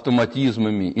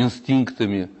 автоматизмами,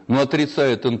 инстинктами, но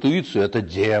отрицает интуицию, это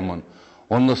демон.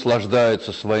 Он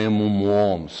наслаждается своим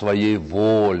умом, своей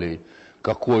волей,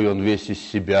 какой он весь из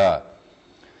себя.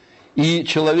 И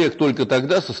человек только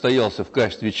тогда состоялся в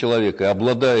качестве человека и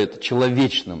обладает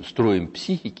человечным строем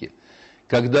психики,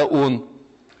 когда он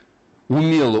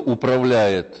умело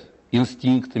управляет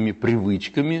инстинктами,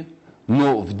 привычками,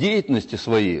 но в деятельности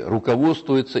своей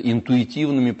руководствуется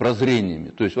интуитивными прозрениями,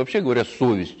 то есть, вообще говоря,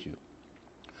 совестью,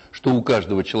 что у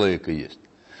каждого человека есть.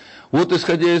 Вот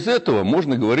исходя из этого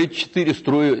можно говорить 4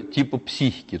 строя типа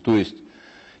психики, то есть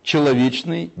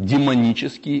человечный,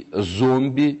 демонический,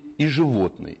 зомби и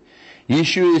животный. И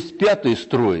еще есть 5-й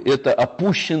строй, это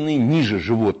опущенный ниже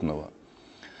животного.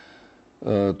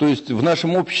 То есть в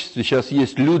нашем обществе сейчас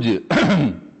есть люди,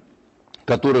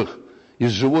 которых и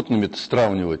с животными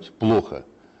сравнивать плохо.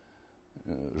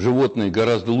 Животные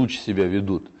гораздо лучше себя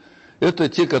ведут. Это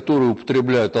те, которые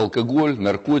употребляют алкоголь,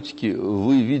 наркотики.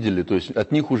 Вы видели, то есть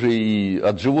от них уже и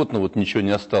от животного ничего не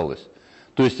осталось.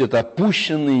 То есть это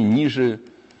опущенные ниже,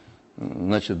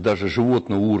 значит, даже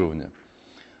животного уровня.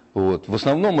 Вот. В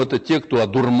основном это те, кто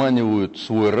одурманивают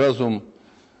свой разум,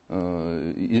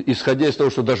 исходя из того,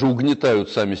 что даже угнетают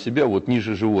сами себя вот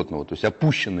ниже животного, то есть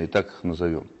опущенные, так их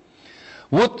назовем.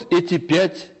 Вот эти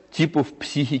 5 типов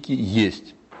психики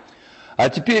есть. А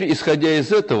теперь, исходя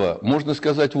из этого, можно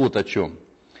сказать вот о чем.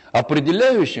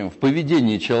 Определяющим в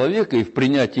поведении человека и в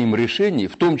принятии им решений,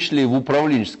 в том числе и в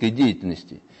управленческой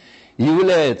деятельности,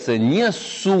 является не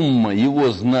сумма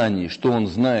его знаний, что он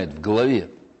знает в голове,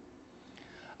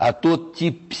 а тот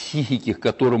тип психики, к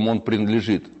которому он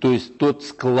принадлежит, то есть тот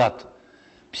склад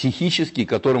психический,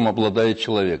 которым обладает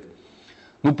человек.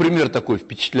 Ну, пример такой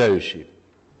впечатляющий,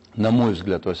 на мой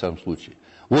взгляд, во всяком случае.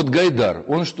 Вот Гайдар,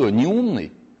 он что, не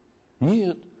умный?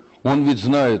 Нет. Он ведь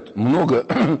знает много,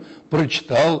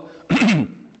 прочитал,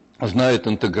 знает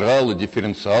интегралы,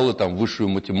 дифференциалы, там, высшую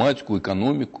математику,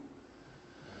 экономику.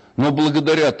 Но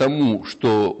благодаря тому,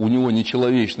 что у него не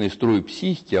человечный строй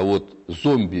психики, а вот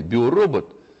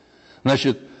зомби-биоробот,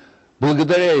 значит,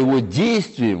 благодаря его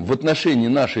действиям в отношении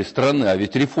нашей страны, а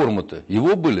ведь реформы-то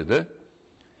его были, да?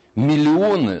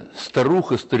 Миллионы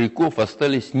старух и стариков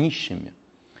остались нищими.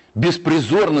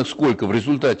 Беспризорных сколько в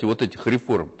результате вот этих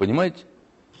реформ, понимаете?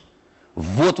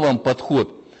 Вот вам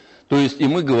подход. То есть, и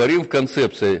мы говорим в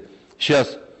концепции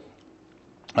сейчас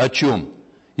о чем?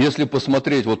 Если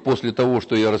посмотреть вот после того,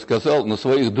 что я рассказал, на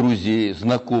своих друзей,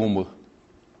 знакомых,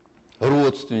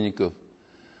 родственников,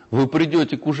 вы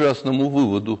придете к ужасному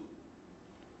выводу.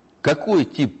 Какой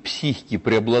тип психики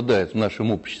преобладает в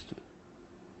нашем обществе?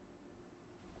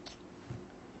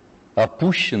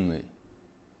 Опущенные,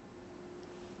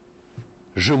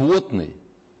 животные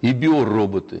и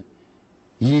биороботы.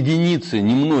 Единицы,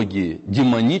 немногие,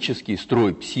 демонический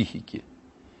строй психики.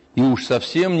 И уж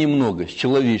совсем немного с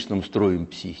человечным строем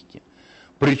психики.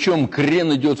 Причем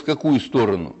крен идет в какую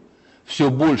сторону? Все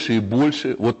больше и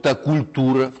больше. Вот та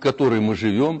культура, в которой мы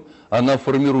живем, она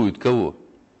формирует кого?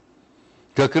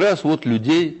 Как раз вот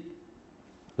людей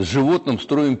с животным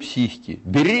строем психики.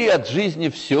 Бери от жизни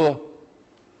все.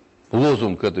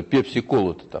 Лозунг это,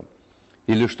 пепси-кола-то там.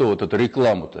 Или что вот это,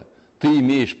 рекламу-то. Ты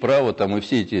имеешь право там и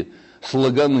все эти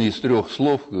слоганы из 3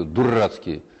 слов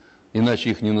дурацкие, иначе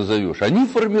их не назовешь. Они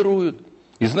формируют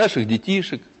из наших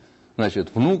детишек, значит,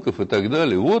 внуков и так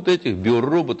далее, вот этих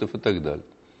биороботов и так далее.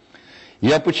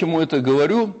 Я почему это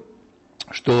говорю,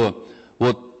 что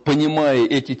вот понимая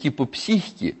эти типы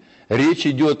психики, речь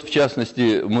идет, в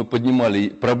частности, мы поднимали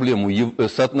проблему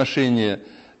соотношения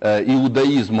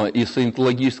иудаизма и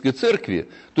саентологической церкви,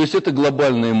 то есть это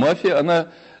глобальная мафия, она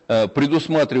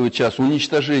предусматривает сейчас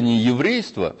уничтожение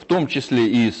еврейства, в том числе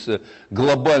и с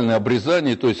глобальное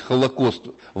обрезание, то есть Холокост,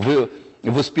 в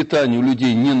воспитанию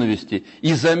людей ненависти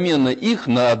и замена их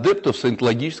на адептов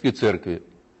саентологической церкви.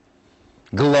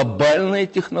 Глобальные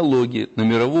технологии на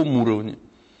мировом уровне.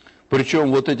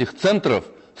 Причем вот этих центров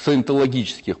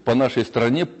саентологических по нашей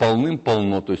стране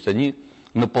полным-полно, то есть они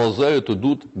наползают,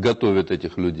 идут, готовят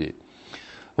этих людей.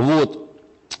 Вот.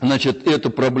 Значит,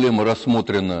 эта проблема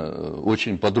рассмотрена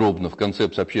очень подробно в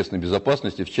концепции общественной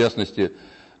безопасности. В частности,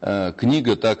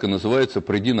 книга так и называется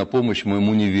 «Приди на помощь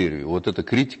моему неверию». Вот это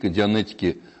критика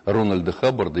дианетики Рональда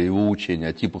Хаббарда и его учения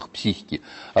о типах психики.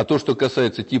 А то, что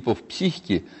касается типов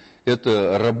психики,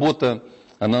 это работа,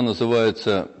 она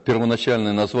называется,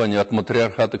 первоначальное название «От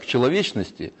матриархата к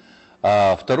человечности»,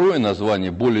 а второе название,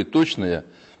 более точное,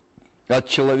 «От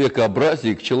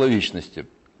человекообразия к человечности».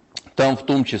 Там в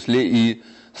том числе и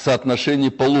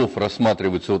соотношение полов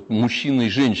рассматривается, вот мужчины и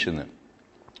женщины.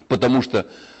 Потому что,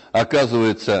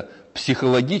 оказывается,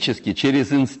 психологически,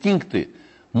 через инстинкты,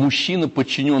 мужчина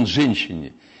подчинен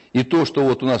женщине. И то, что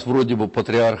вот у нас вроде бы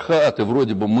патриархат, и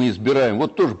вроде бы мы избираем,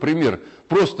 вот тоже пример,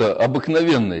 просто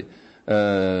обыкновенный,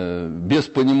 без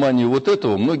понимания вот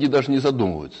этого, многие даже не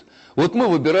задумываются. Вот мы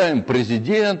выбираем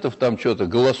президентов, там что-то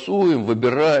голосуем,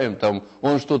 выбираем, там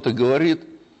он что-то говорит.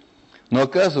 Но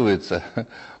оказывается,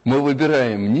 мы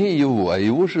выбираем не его, а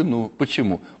его жену.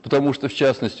 Почему? Потому что, в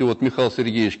частности, вот Михаил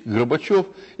Сергеевич Горбачев,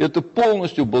 это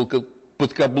полностью был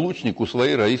подкаблучник у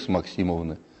своей Раисы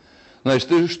Максимовны. Значит,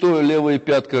 и что левая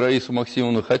пятка Раисы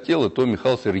Максимовны хотела, то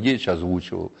Михаил Сергеевич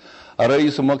озвучивал. А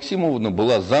Раиса Максимовна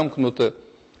была замкнута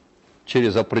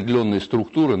через определенные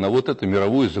структуры на вот это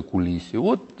мировое закулисье.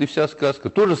 Вот и вся сказка.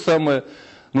 То же самое,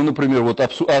 ну, например, вот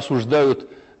осуждают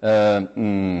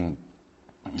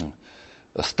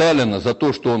Сталина за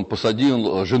то, что он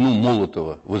посадил жену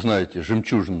Молотова, вы знаете,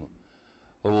 жемчужину.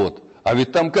 Вот. А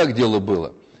ведь там как дело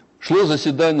было? Шло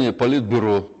заседание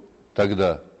Политбюро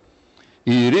тогда,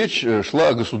 и речь шла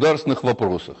о государственных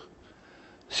вопросах,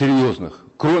 серьезных.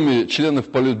 Кроме членов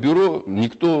Политбюро,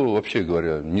 никто, вообще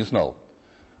говоря, не знал,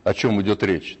 о чем идет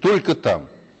речь. Только там.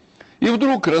 И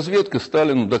вдруг разведка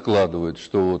Сталину докладывает,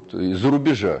 что вот из-за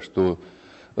рубежа, что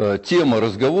тема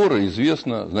разговора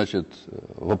известна, значит,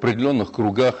 в определенных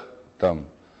кругах там,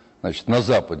 значит, на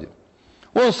Западе.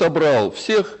 Он собрал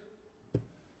всех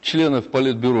членов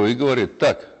Политбюро и говорит: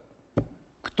 так,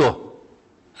 кто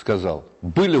сказал?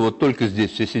 Были вот только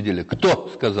здесь, все сидели.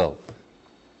 Кто сказал?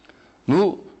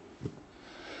 Ну,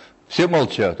 все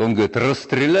молчат. Он говорит: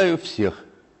 расстреляю всех.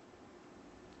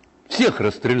 Всех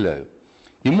расстреляю.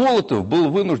 И Молотов был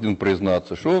вынужден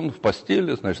признаться, что он в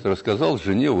постели, значит, рассказал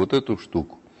жене вот эту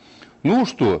штуку. Ну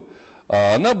что,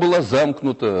 а она была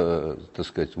замкнута, так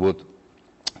сказать, вот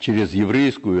через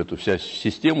еврейскую эту вся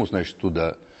систему, значит,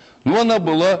 туда. Ну, она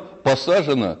была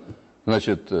посажена,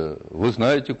 значит, вы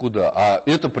знаете куда. А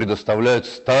это предоставляет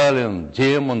Сталин,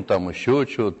 демон, там еще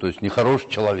что-то, то есть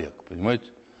нехороший человек, понимаете?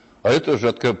 А это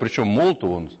же, причем Молотов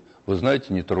он, вы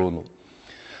знаете, не тронул.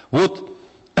 Вот,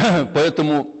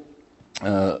 поэтому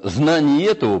знание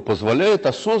этого позволяет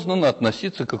осознанно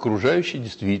относиться к окружающей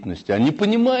действительности. А не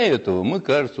понимая этого, мы,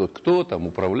 кажется, вот кто там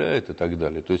управляет и так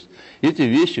далее. То есть эти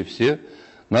вещи все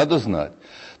надо знать.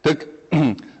 Так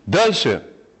дальше,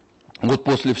 вот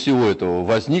после всего этого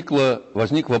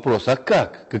возник вопрос: а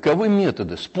как? Каковы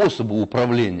методы, способы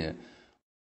управления?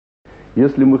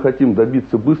 Если мы хотим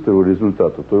добиться быстрого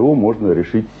результата, то его можно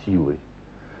решить силой.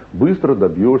 Быстро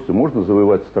добьешься, можно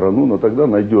завоевать страну, но тогда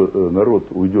народ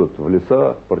уйдет в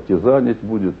леса, партизанить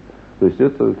будет. То есть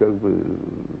это как бы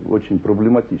очень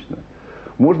проблематично.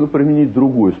 Можно применить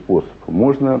другой способ.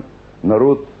 Можно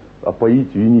народ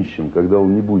опоить винищем, когда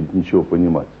он не будет ничего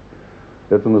понимать.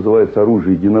 Это называется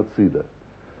оружие геноцида.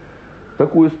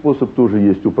 Такой способ тоже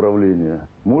есть управление.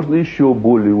 Можно еще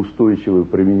более устойчивое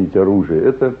применить оружие.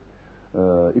 Это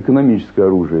экономическое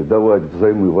оружие. Давать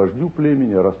взаймы вождю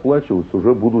племени, а расплачиваться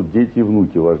уже будут дети и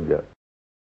внуки вождя.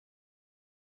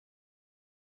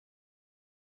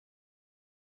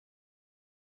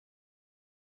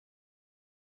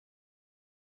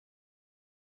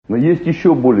 Но есть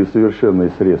еще более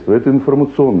совершенные средства. Это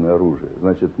информационное оружие.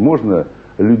 Значит, можно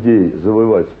людей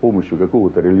завоевать с помощью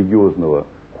какого-то религиозного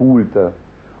культа,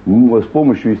 с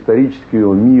помощью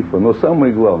исторического мифа. Но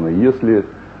самое главное, если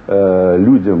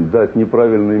людям дать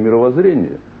неправильное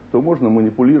мировоззрение, то можно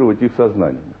манипулировать их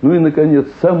сознанием. Ну и, наконец,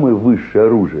 самое высшее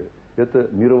оружие – это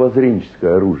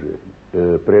мировоззренческое оружие,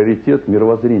 приоритет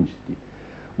мировоззренческий.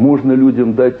 Можно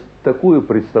людям дать такое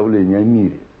представление о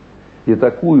мире и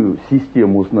такую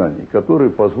систему знаний, которая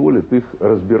позволит их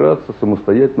разбираться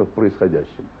самостоятельно в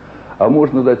происходящем. А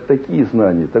можно дать такие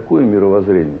знания, такое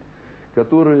мировоззрение,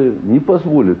 которые не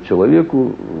позволят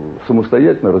человеку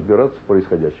самостоятельно разбираться в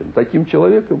происходящем. Таким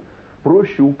человеком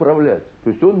проще управлять. То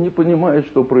есть он не понимает,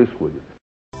 что происходит.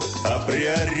 А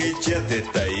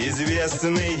приоритеты-то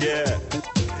известные.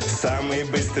 Самый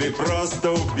быстрый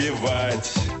просто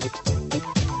убивать.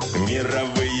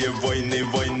 Мировые войны,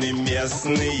 войны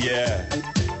местные.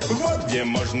 Вот где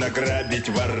можно грабить,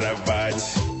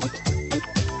 воровать.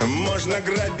 Можно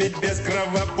грабить без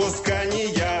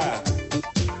кровопускания.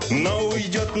 Но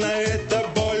уйдет на это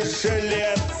больше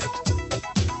лет.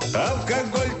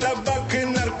 Алкоголь, табак и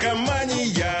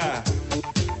наркомания.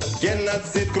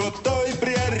 Геноцид — крутой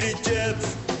приоритет.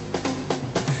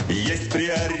 Есть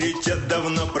приоритет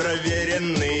давно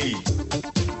проверенный.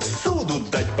 Суду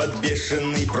дать под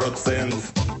бешеный процент.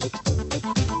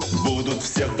 Будут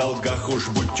все в долгах, уж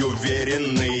будь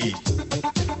уверены.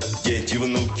 Дети,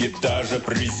 внуки, даже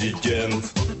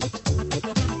президент.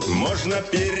 Можно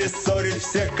перессорить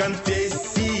все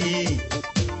конфессии.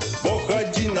 Бог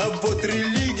один, а вот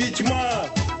религия тьма.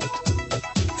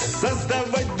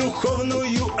 Создавать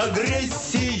духовную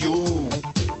агрессию.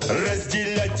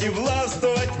 Разделять и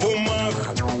властвовать в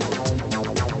умах.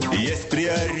 Есть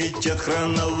приоритет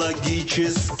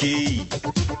хронологический.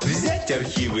 Взять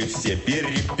архивы все,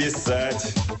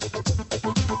 переписать.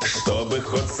 Чтобы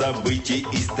ход событий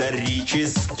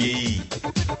исторический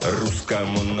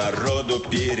русскому народу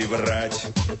переврать.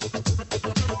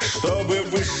 Чтобы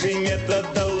высший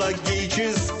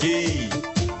методологический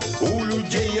у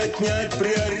людей отнять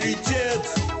приоритет.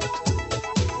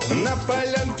 На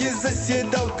полянке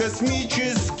заседал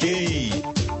космический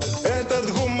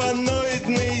этот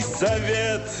гуманоидный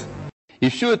совет. И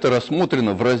все это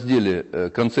рассмотрено в разделе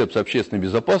 «Концепция общественной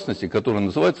безопасности», который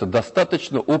называется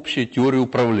 «Достаточно общая теория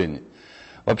управления».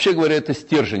 Вообще говоря, это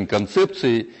стержень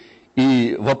концепции,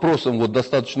 и вопросам вот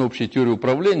достаточно общей теории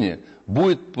управления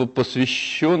будет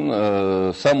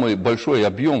посвящен самый большой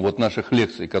объем вот наших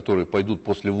лекций, которые пойдут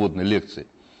после вводной лекции.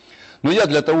 Но я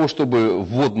для того, чтобы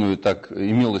вводную так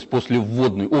имелось после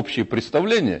вводной общее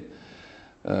представление,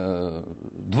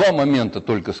 Два момента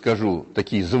только скажу,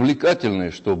 такие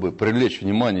завлекательные, чтобы привлечь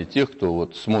внимание тех, кто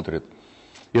вот смотрит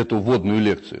эту вводную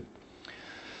лекцию.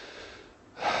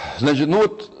 Значит, ну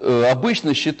вот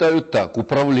обычно считают так,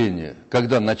 управление,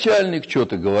 когда начальник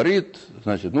что-то говорит,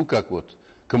 значит, ну как вот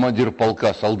командир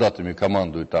полка солдатами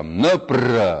командует там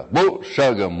направо,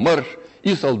 шагом марш,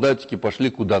 и солдатики пошли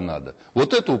куда надо.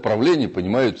 Вот это управление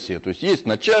понимают все. То есть есть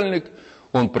начальник,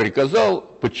 он приказал,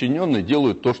 подчиненные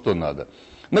делают то, что надо.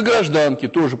 На гражданке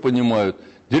тоже понимают,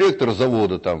 директор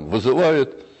завода там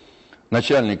вызывает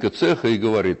начальника цеха и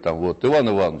говорит там, вот, Иван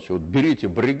Иванович, вот берите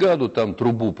бригаду, там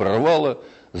трубу прорвало,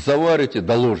 заварите,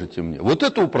 доложите мне. Вот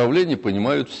это управление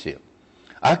понимают все.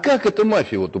 А как эта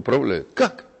мафия вот управляет?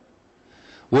 Как?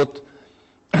 Вот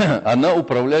она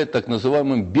управляет так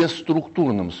называемым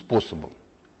безструктурным способом.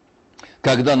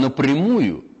 Когда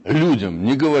напрямую людям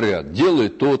не говорят, делай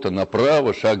то-то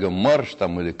направо, шагом марш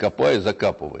там, или копай,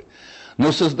 закапывай.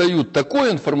 Но создают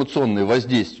такое информационное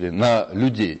воздействие на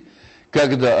людей,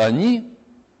 когда они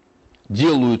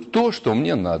делают то, что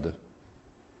мне надо.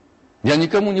 Я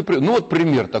никому не... Ну вот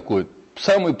пример такой,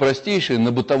 самый простейший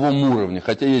на бытовом уровне,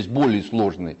 хотя есть более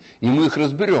сложные, и мы их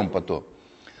разберем потом.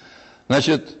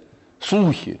 Значит,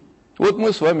 слухи. Вот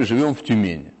мы с вами живем в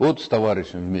Тюмени, вот с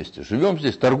товарищем вместе живем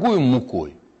здесь, торгуем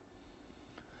мукой.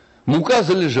 Мука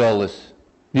залежалась,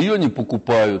 ее не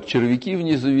покупают, червяки в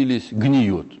ней завелись,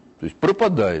 гниет. То есть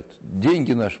пропадает,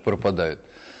 деньги наши пропадают.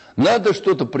 Надо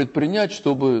что-то предпринять,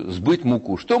 чтобы сбыть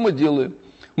муку. Что мы делаем?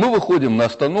 Мы выходим на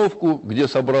остановку, где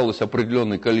собралось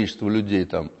определенное количество людей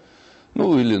там,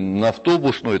 ну или на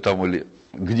автобусной там, или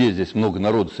где здесь много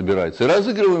народу собирается, и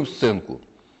разыгрываем сценку.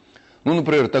 Ну,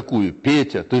 например, такую: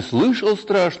 Петя, ты слышал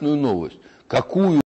страшную новость? Какую?